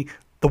that's the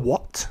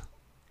what?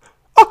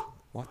 Oh,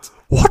 what?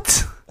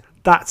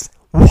 That's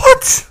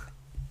what?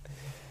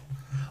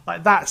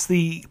 Like that's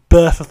the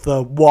birth of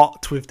the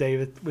what with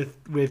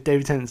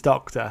David Tennant's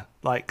Doctor.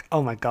 Like,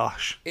 oh my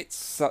gosh, it's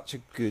such a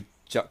good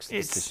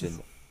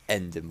juxtaposition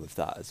ending with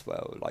that as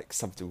well. Like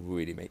something to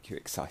really make you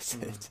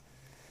excited.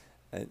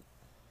 And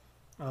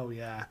oh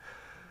yeah,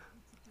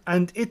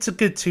 and it's a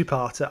good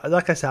two-parter.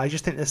 Like I said, I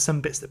just think there's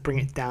some bits that bring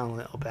it down a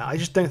little bit. I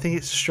just don't think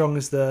it's as strong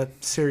as the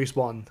series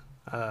one.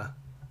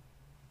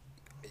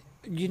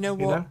 You know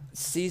what?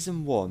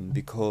 Season 1,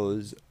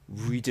 because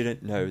we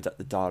didn't know that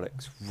the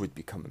Daleks would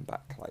be coming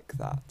back like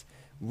that.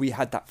 We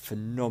had that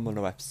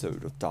phenomenal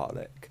episode of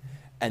Dalek,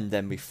 and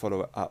then we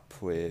follow it up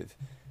with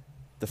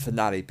the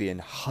finale being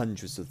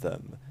hundreds of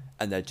them,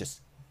 and they're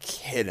just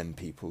killing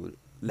people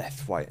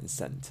left, right, and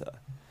centre.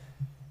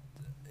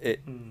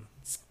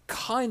 It's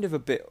kind of a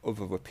bit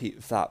of a repeat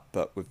of that,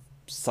 but with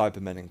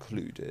Cybermen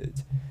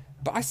included.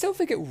 But I still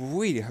think it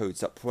really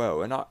holds up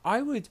well, and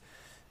I would,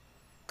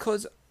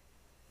 because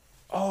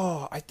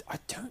I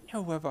don't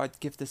know whether I'd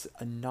give this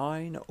a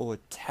 9 or a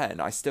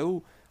 10. I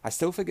still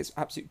think it's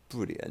absolutely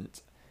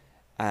brilliant,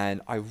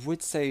 and I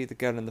would say The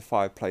Girl in the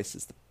Fireplace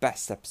is the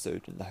best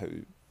episode in the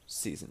whole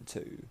season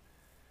 2.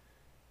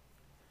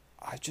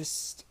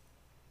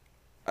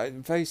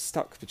 I'm very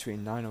stuck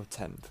between 9 or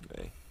 10 for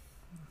me.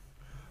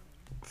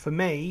 For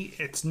me,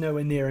 it's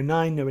nowhere near a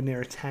 9, nowhere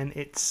near a 10.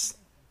 It's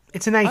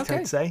an 8, Okay.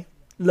 I'd say.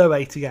 Low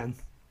 8 again.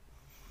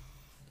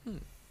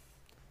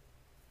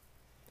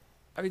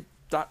 I mean,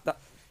 that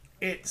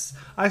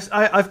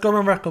I've gone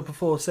on record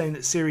before saying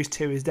that Series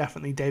 2 is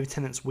definitely David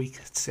Tennant's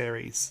weakest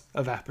series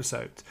of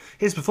episodes.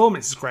 His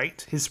performance is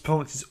great. His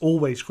performance is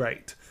always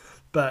great.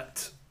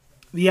 But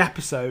the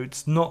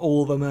episodes, not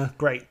all of them are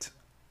great.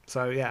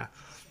 So, yeah.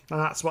 And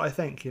that's what I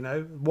think, you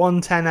know.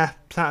 1 10 out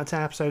of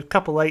 10 episodes,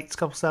 couple 8s,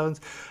 couple 7s,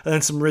 and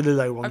then some really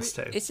low ones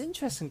too. It's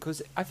interesting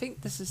because I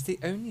think this is the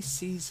only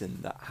season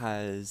that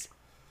has,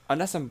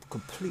 unless I'm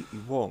completely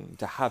wrong,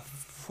 to have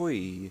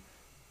 3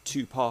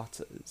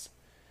 two-parters.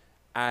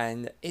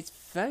 And it's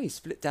very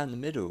split down the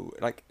middle.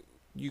 Like,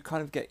 you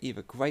kind of get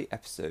either great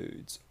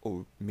episodes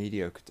or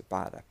mediocre to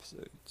bad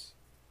episodes.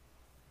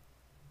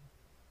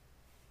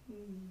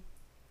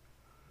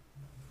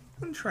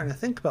 I'm trying to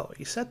think about what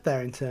you said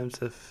there in terms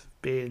of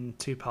being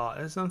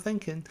two-parters. I'm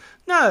thinking,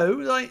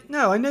 no,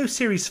 I know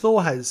Series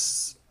 4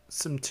 has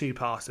some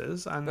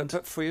two-parters.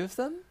 But 3 of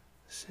them?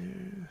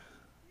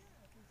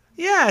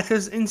 Yeah,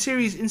 because in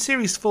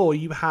series 4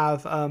 you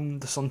have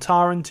the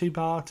Sontaran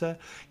two-parter,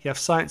 you have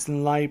Science in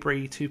the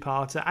Library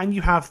two-parter, and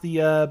you have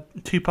the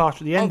two-parter at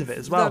the end of it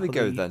as well. There we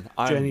go then.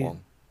 I'm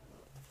wrong.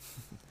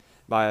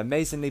 My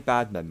amazingly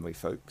bad memory,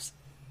 folks.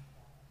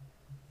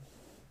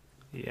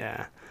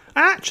 Yeah,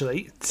 and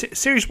actually,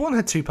 series 1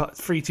 had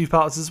 3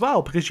 two-parters as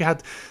well, because you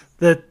had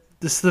the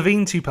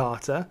Slovene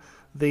two-parter,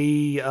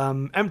 the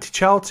Empty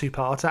Child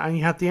two-parter, and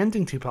you had the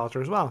ending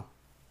two-parter as well.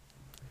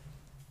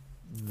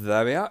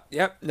 There we are.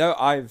 Yep.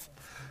 No,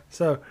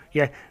 So,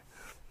 yeah,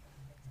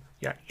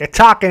 you're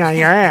talking on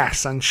your ass,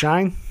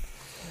 sunshine.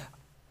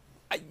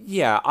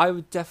 Yeah, I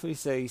would definitely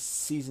say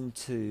season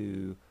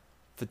 2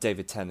 for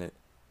David Tennant,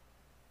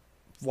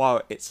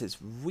 while it's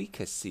his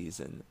weakest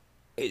season,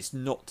 it's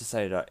not to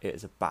say that it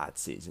is a bad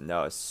season.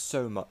 There is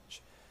so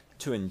much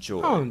to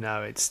enjoy. Oh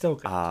no, it's still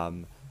good.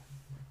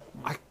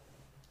 I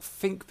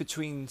think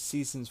between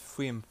seasons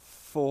 3 and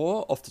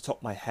 4, off the top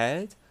of my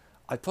head,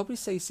 I'd probably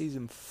say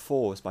season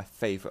 4 is my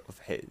favourite of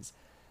his,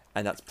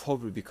 and that's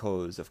probably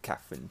because of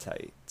Catherine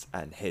Tate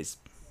and his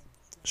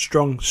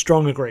strong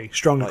agree.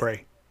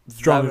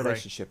 Their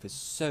relationship is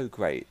so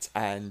great,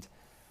 and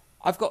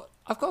I've got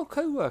a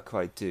co-worker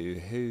I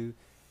do who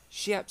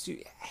she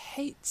absolutely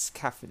hates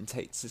Catherine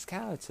Tate's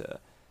character,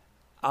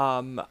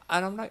 and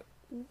I'm like,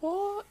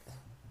 what?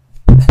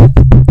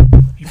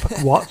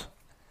 What?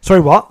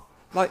 Sorry, what?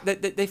 Like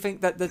they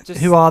think that they're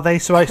just. Who are they?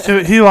 So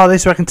who are they?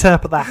 So I can turn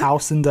up at their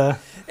house and.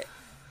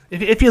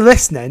 If you're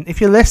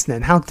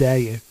listening, how dare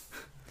you?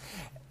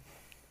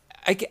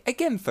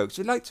 Again, folks,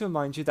 we'd like to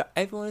remind you that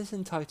everyone is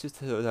entitled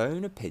to their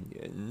own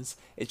opinions.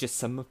 It's just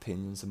some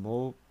opinions are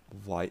more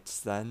right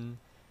than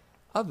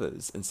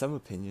others, and some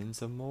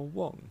opinions are more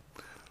wrong.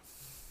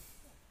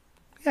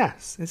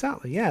 Yes,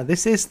 exactly. Yeah,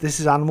 this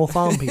is Animal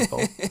Farm,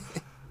 people,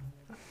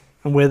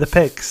 and we're the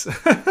pigs.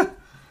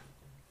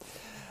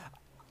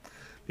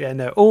 Yeah,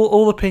 no,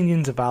 all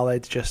opinions are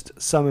valid. Just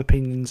some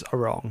opinions are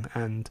wrong,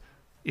 and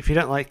if you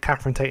don't like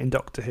Catherine Tate and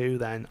Doctor Who,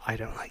 then I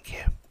don't like you.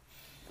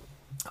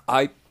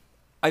 I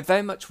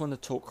very much want to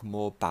talk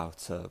more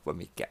about her when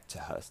we get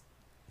to her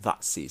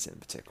that season in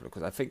particular,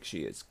 because I think she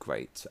is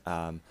great.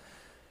 But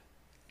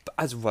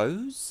as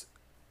Rose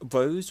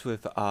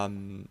with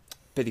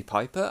Billie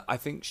Piper, I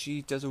think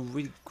she does a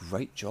really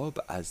great job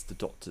as the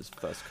Doctor's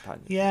first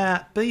companion.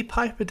 Yeah, Billie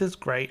Piper does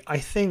great. I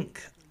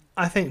think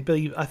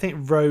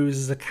Rose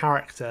as a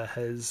character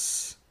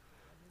has.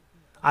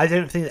 I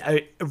don't think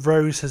that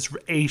Rose has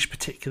aged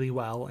particularly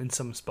well in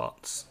some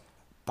spots.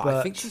 But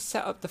I think she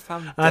set up the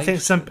foundation. I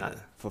think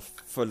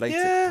for later.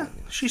 Yeah,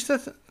 she's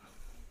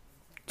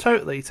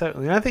totally.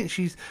 And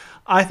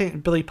I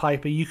think Billie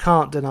Piper. You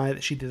can't deny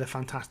that she did a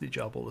fantastic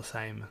job all the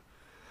same.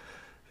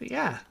 But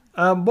yeah,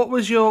 what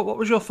was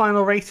your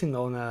final rating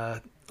on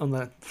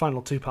the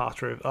final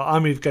two-parter of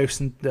Army of Ghosts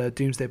and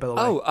Doomsday? By the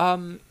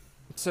way.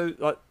 So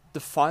like the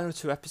final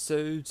 2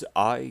 episodes,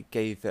 I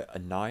gave it a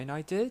 9.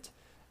 I did.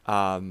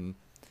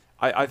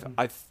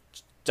 I've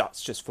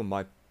that's just from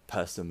my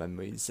personal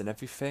memories and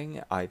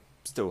everything. I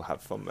still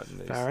have fond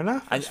memories. Fair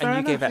enough. And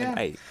you gave it an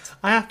 8.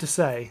 I have to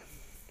say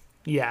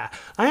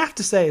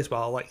as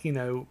well, like, you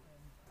know,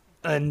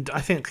 and I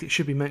think it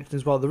should be mentioned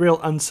as well, the real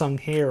unsung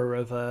hero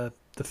of the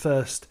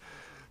first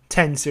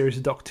 10 series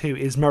of Doctor Who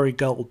is Murray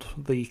Gold,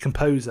 the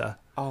composer.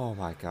 Oh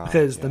my god.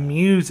 Because the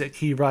music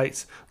he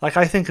writes, like,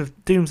 I think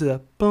of Doomsday,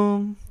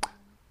 boom,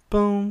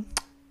 boom,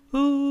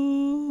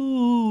 ooh.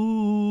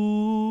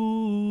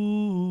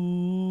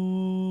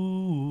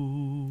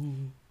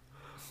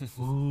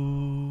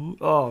 Ooh,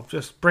 oh,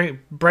 just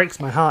breaks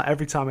my heart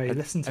every time I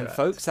listen to it. And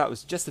folks, that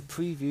was just a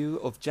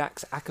preview of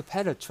Jack's a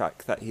cappella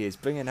track that he is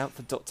bringing out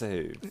for Doctor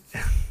Who.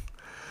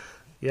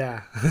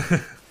 Yeah.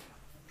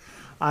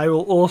 I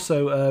will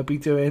also be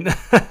doing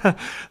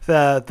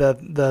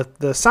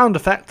the sound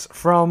effect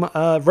from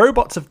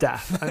Robots of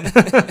Death.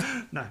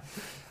 No.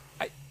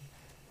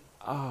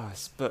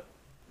 But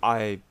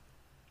I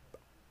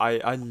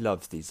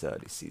love these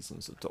early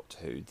seasons of Doctor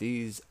Who.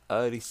 These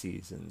early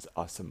seasons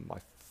are some of my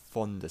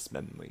fondest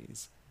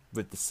memories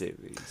with the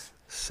series.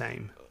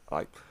 Same.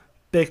 Like,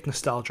 big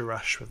nostalgia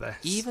rush with this.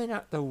 Even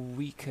at the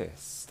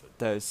weakest,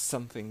 there's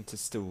something to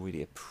still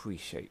really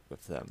appreciate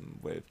with them,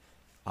 with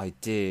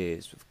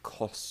ideas, with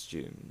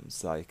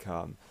costumes. Like,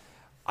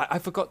 I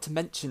forgot to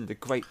mention the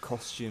great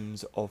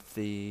costumes of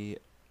the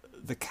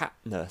cat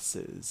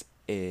nurses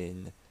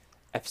in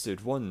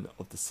episode 1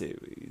 of the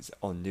series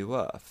on New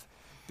Earth,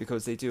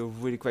 because they do a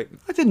really great...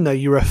 I didn't know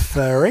you were a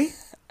furry.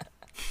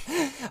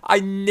 I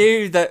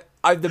knew that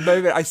the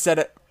moment I said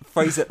it,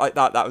 phrase it like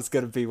that was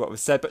going to be what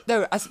was said. But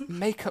no, as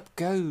makeup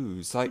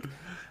goes, like...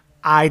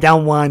 I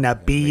don't want to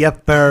be a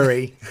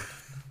furry.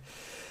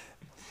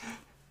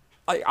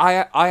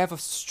 I have a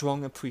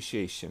strong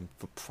appreciation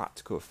for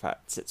practical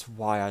effects. It's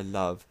why I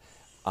love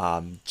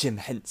Jim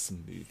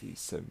Henson movies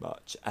so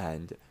much,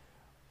 and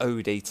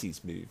old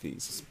 80s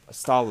movies,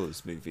 Star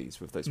Wars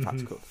movies with those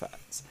practical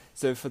effects.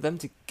 So for them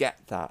to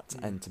get that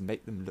and to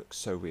make them look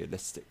so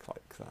realistic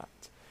like that.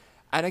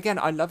 And again,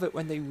 I love it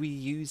when they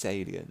reuse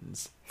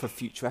aliens for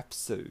future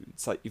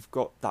episodes. Like, you've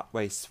got that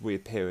race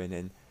reappearing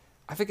in,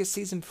 I think it's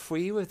season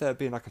 3, where there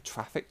being like a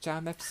traffic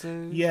jam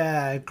episode.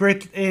 Yeah, in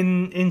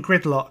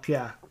Gridlock,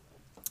 yeah.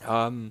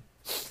 I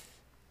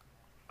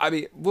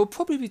mean, we'll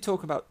probably be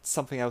talking about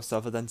something else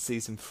other than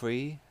season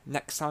 3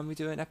 next time we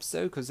do an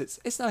episode, because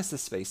it's nice to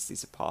space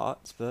these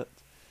apart, but...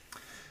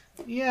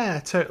 Yeah,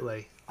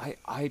 totally.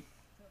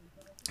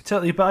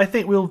 Totally, but I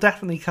think we'll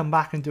definitely come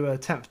back and do a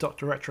 10th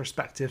Doctor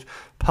retrospective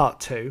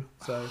part 2.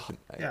 So,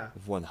 yeah.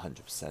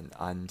 100%.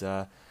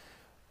 And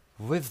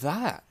with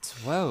that,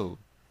 well,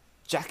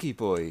 Jackie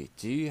boy,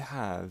 do you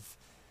have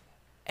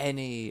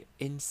any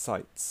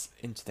insights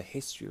into the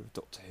history of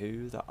Doctor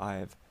Who that I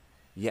have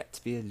yet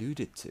to be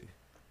alluded to?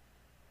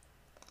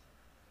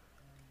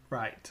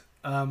 Right.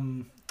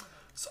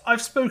 So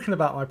I've spoken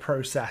about my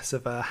process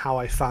of how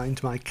I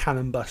find my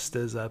Cannon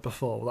Busters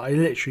before. I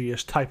literally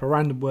just type a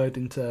random word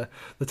into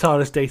the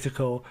TARDIS data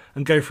core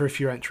and go for a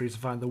few entries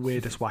and find the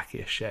weirdest,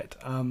 wackiest shit.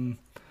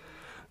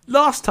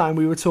 Last time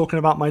we were talking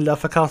about my love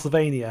for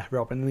Castlevania,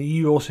 Robin, and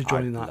you also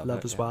joined in that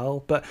love as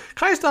well. But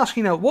can I just ask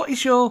you now,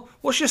 what's your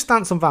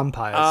stance on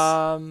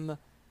vampires?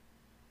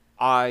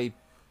 I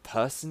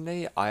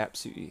personally, I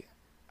absolutely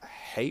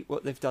hate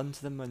what they've done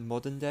to them in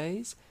modern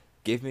days.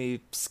 Give me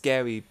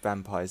scary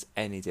vampires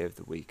any day of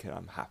the week and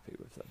I'm happy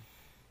with them.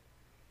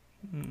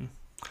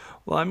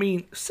 Well, I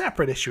mean,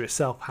 separate issue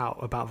itself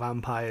about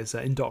vampires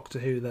in Doctor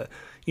Who, that,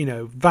 you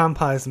know,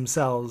 vampires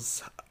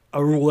themselves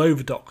are all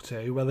over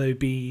Doctor Who, whether it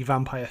be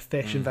vampire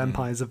fish and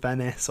Vampires of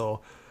Venice or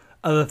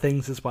other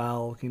things as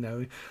well. You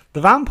know,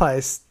 the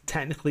vampires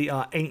technically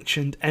are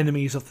ancient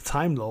enemies of the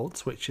Time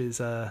Lords, which is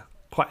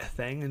quite a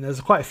thing, and there's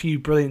quite a few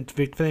brilliant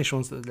Big Finish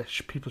ones that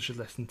people should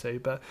listen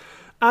to, but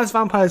as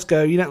vampires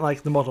go, you don't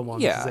like the modern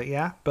ones, is it?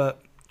 Yeah,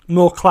 but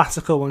more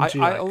classical ones.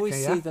 I always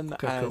see them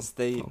as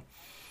the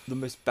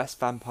most best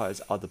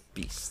vampires are the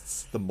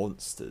beasts, the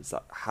monsters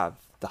that have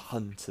the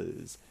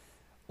hunters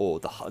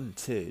or the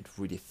hunted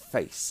really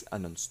face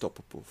an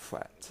unstoppable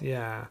threat.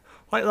 Yeah,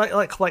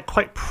 like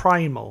quite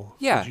primal.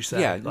 Yeah, would you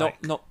say? Yeah,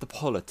 not the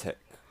politic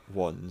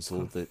ones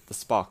or the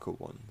sparkle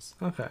ones.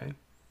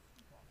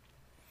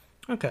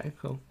 Okay,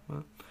 cool.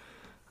 Well,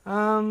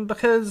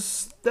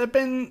 Because there have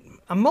been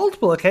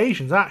multiple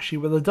occasions, actually,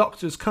 where the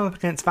Doctor's come up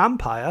against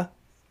vampire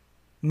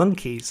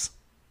monkeys.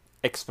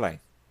 Explain.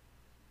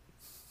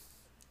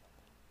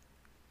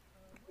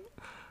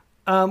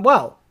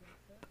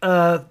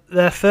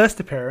 Their first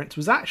appearance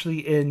was actually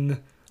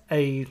in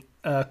a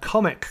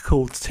comic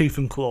called Tooth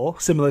and Claw,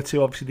 similar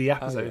to obviously the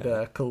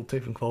episode called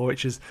Tooth and Claw,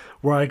 which is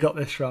where I got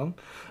this from.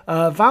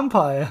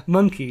 Vampire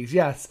monkeys,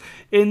 yes.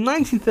 In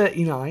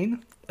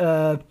 1939,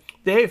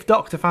 the Eighth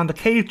Doctor found a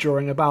cave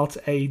drawing about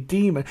a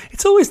demon.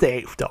 It's always the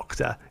Eighth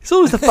Doctor. It's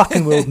always the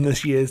fucking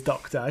Wilderness Years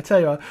Doctor. I tell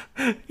you what,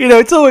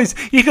 it's always,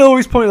 you can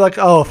always point like,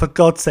 oh, for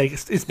God's sake,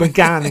 it's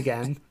McGann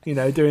again,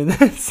 doing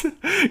this.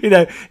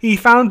 He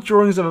found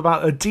drawings of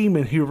about a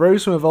demon who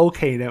rose from a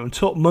volcano and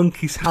taught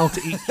monkeys how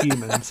to eat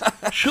humans.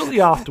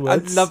 Shortly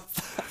afterwards,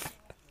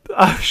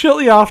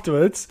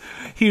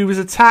 he was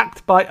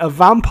attacked by a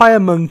vampire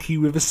monkey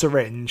with a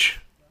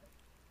syringe.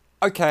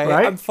 Okay,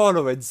 right? I'm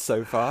following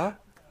so far.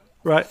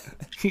 Right,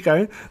 keep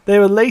going. They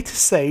were later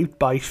saved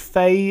by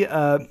Faye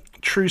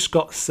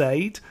Truscott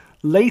Sade.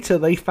 Later,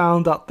 they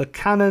found out that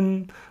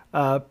Canon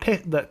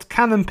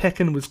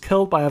Picken was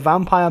killed by a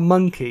vampire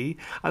monkey,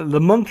 and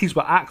the monkeys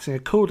were acting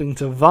according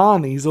to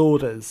Varney's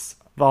orders.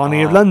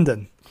 Varney of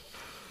London.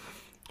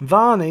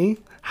 Varney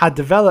had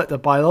developed a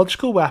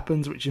biological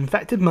weapons which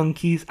infected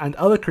monkeys and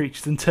other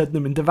creatures and turned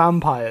them into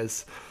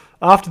vampires.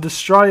 After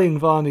destroying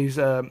Varney's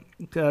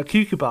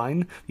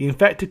concubine, the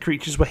infected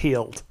creatures were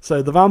healed.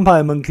 So the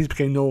vampire monkeys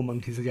became normal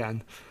monkeys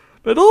again.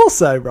 But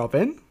also,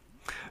 Robin,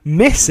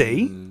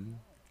 Missy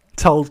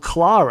told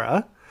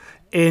Clara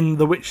in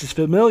The Witch is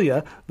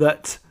Familiar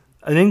that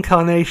an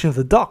incarnation of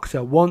the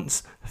Doctor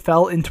once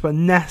fell into a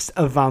nest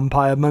of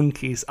vampire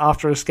monkeys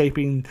after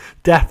escaping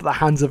death at the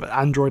hands of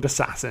android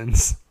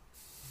assassins.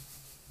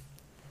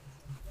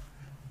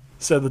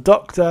 So the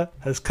Doctor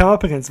has come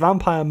up against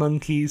vampire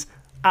monkeys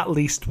at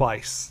least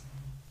twice.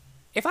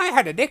 If I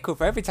had a nickel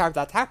for every time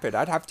that happened,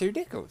 I'd have 2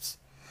 nickels.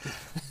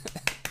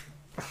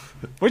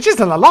 Which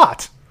isn't a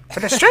lot,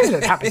 but it's strange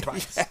that it happened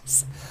twice.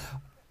 Yes.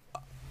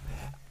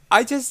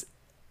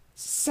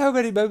 So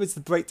many moments to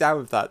break down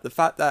with that. The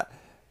fact that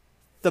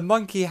the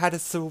monkey had a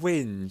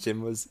syringe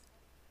and was...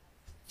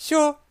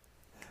 Sure.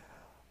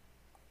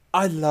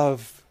 I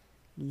love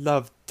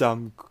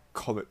dumb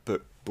comic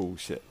book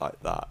bullshit like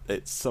that.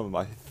 It's some of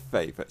my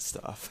favourite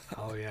stuff.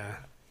 Oh, yeah.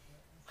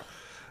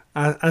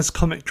 As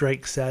Comic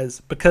Drake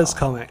says, because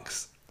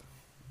comics.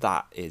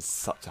 That is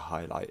such a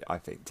highlight, I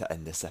think, to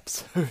end this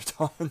episode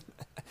on.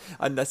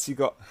 Unless you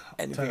got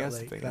anything else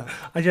to bring up.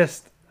 That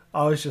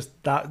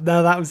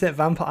was it.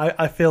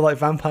 I feel like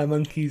Vampire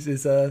Monkeys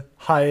is a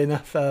high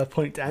enough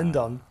point to end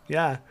on.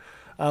 Yeah.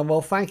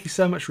 Well, thank you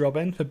so much,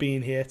 Robin, for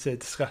being here to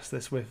discuss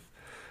this with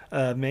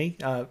me.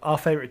 Our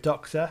favourite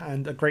Doctor,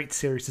 and a great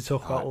series to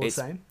talk about all the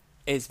same.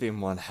 It's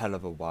been one hell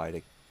of a while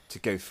to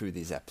go through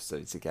these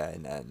episodes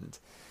again, and...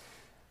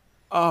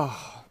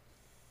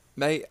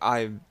 mate,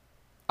 I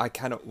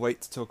cannot wait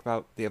to talk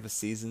about the other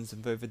seasons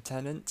of Woven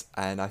Tennant,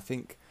 and I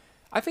think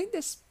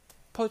this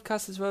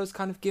podcast as well has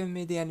kind of given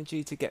me the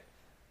energy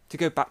to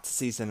go back to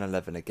season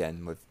 11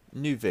 again with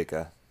new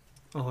vigour.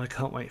 Oh, I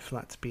can't wait for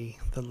that to be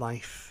the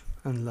life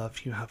and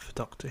love you have for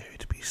Doctor Who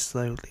to be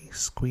slowly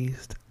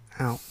squeezed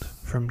out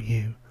from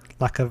you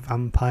like a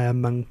vampire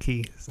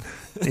monkey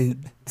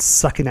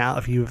sucking out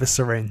of you with a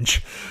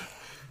syringe.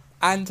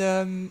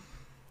 And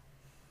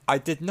I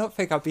did not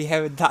think I'd be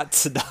hearing that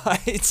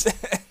tonight.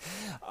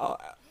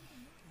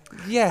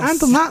 Yes.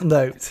 And on that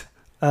note,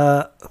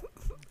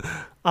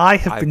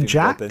 I've been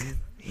Jack. Robin.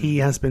 He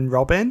has been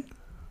Robin.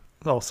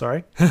 Oh,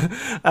 sorry.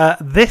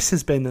 This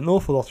has been An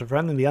Awful Lot of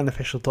Run, the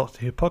unofficial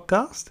Doctor Who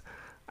podcast.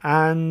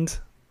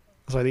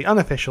 The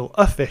unofficial,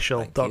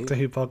 official Doctor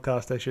Who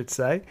podcast, I should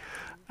say.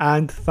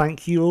 And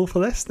thank you all for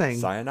listening.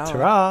 Sayonara.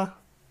 Ta-ra.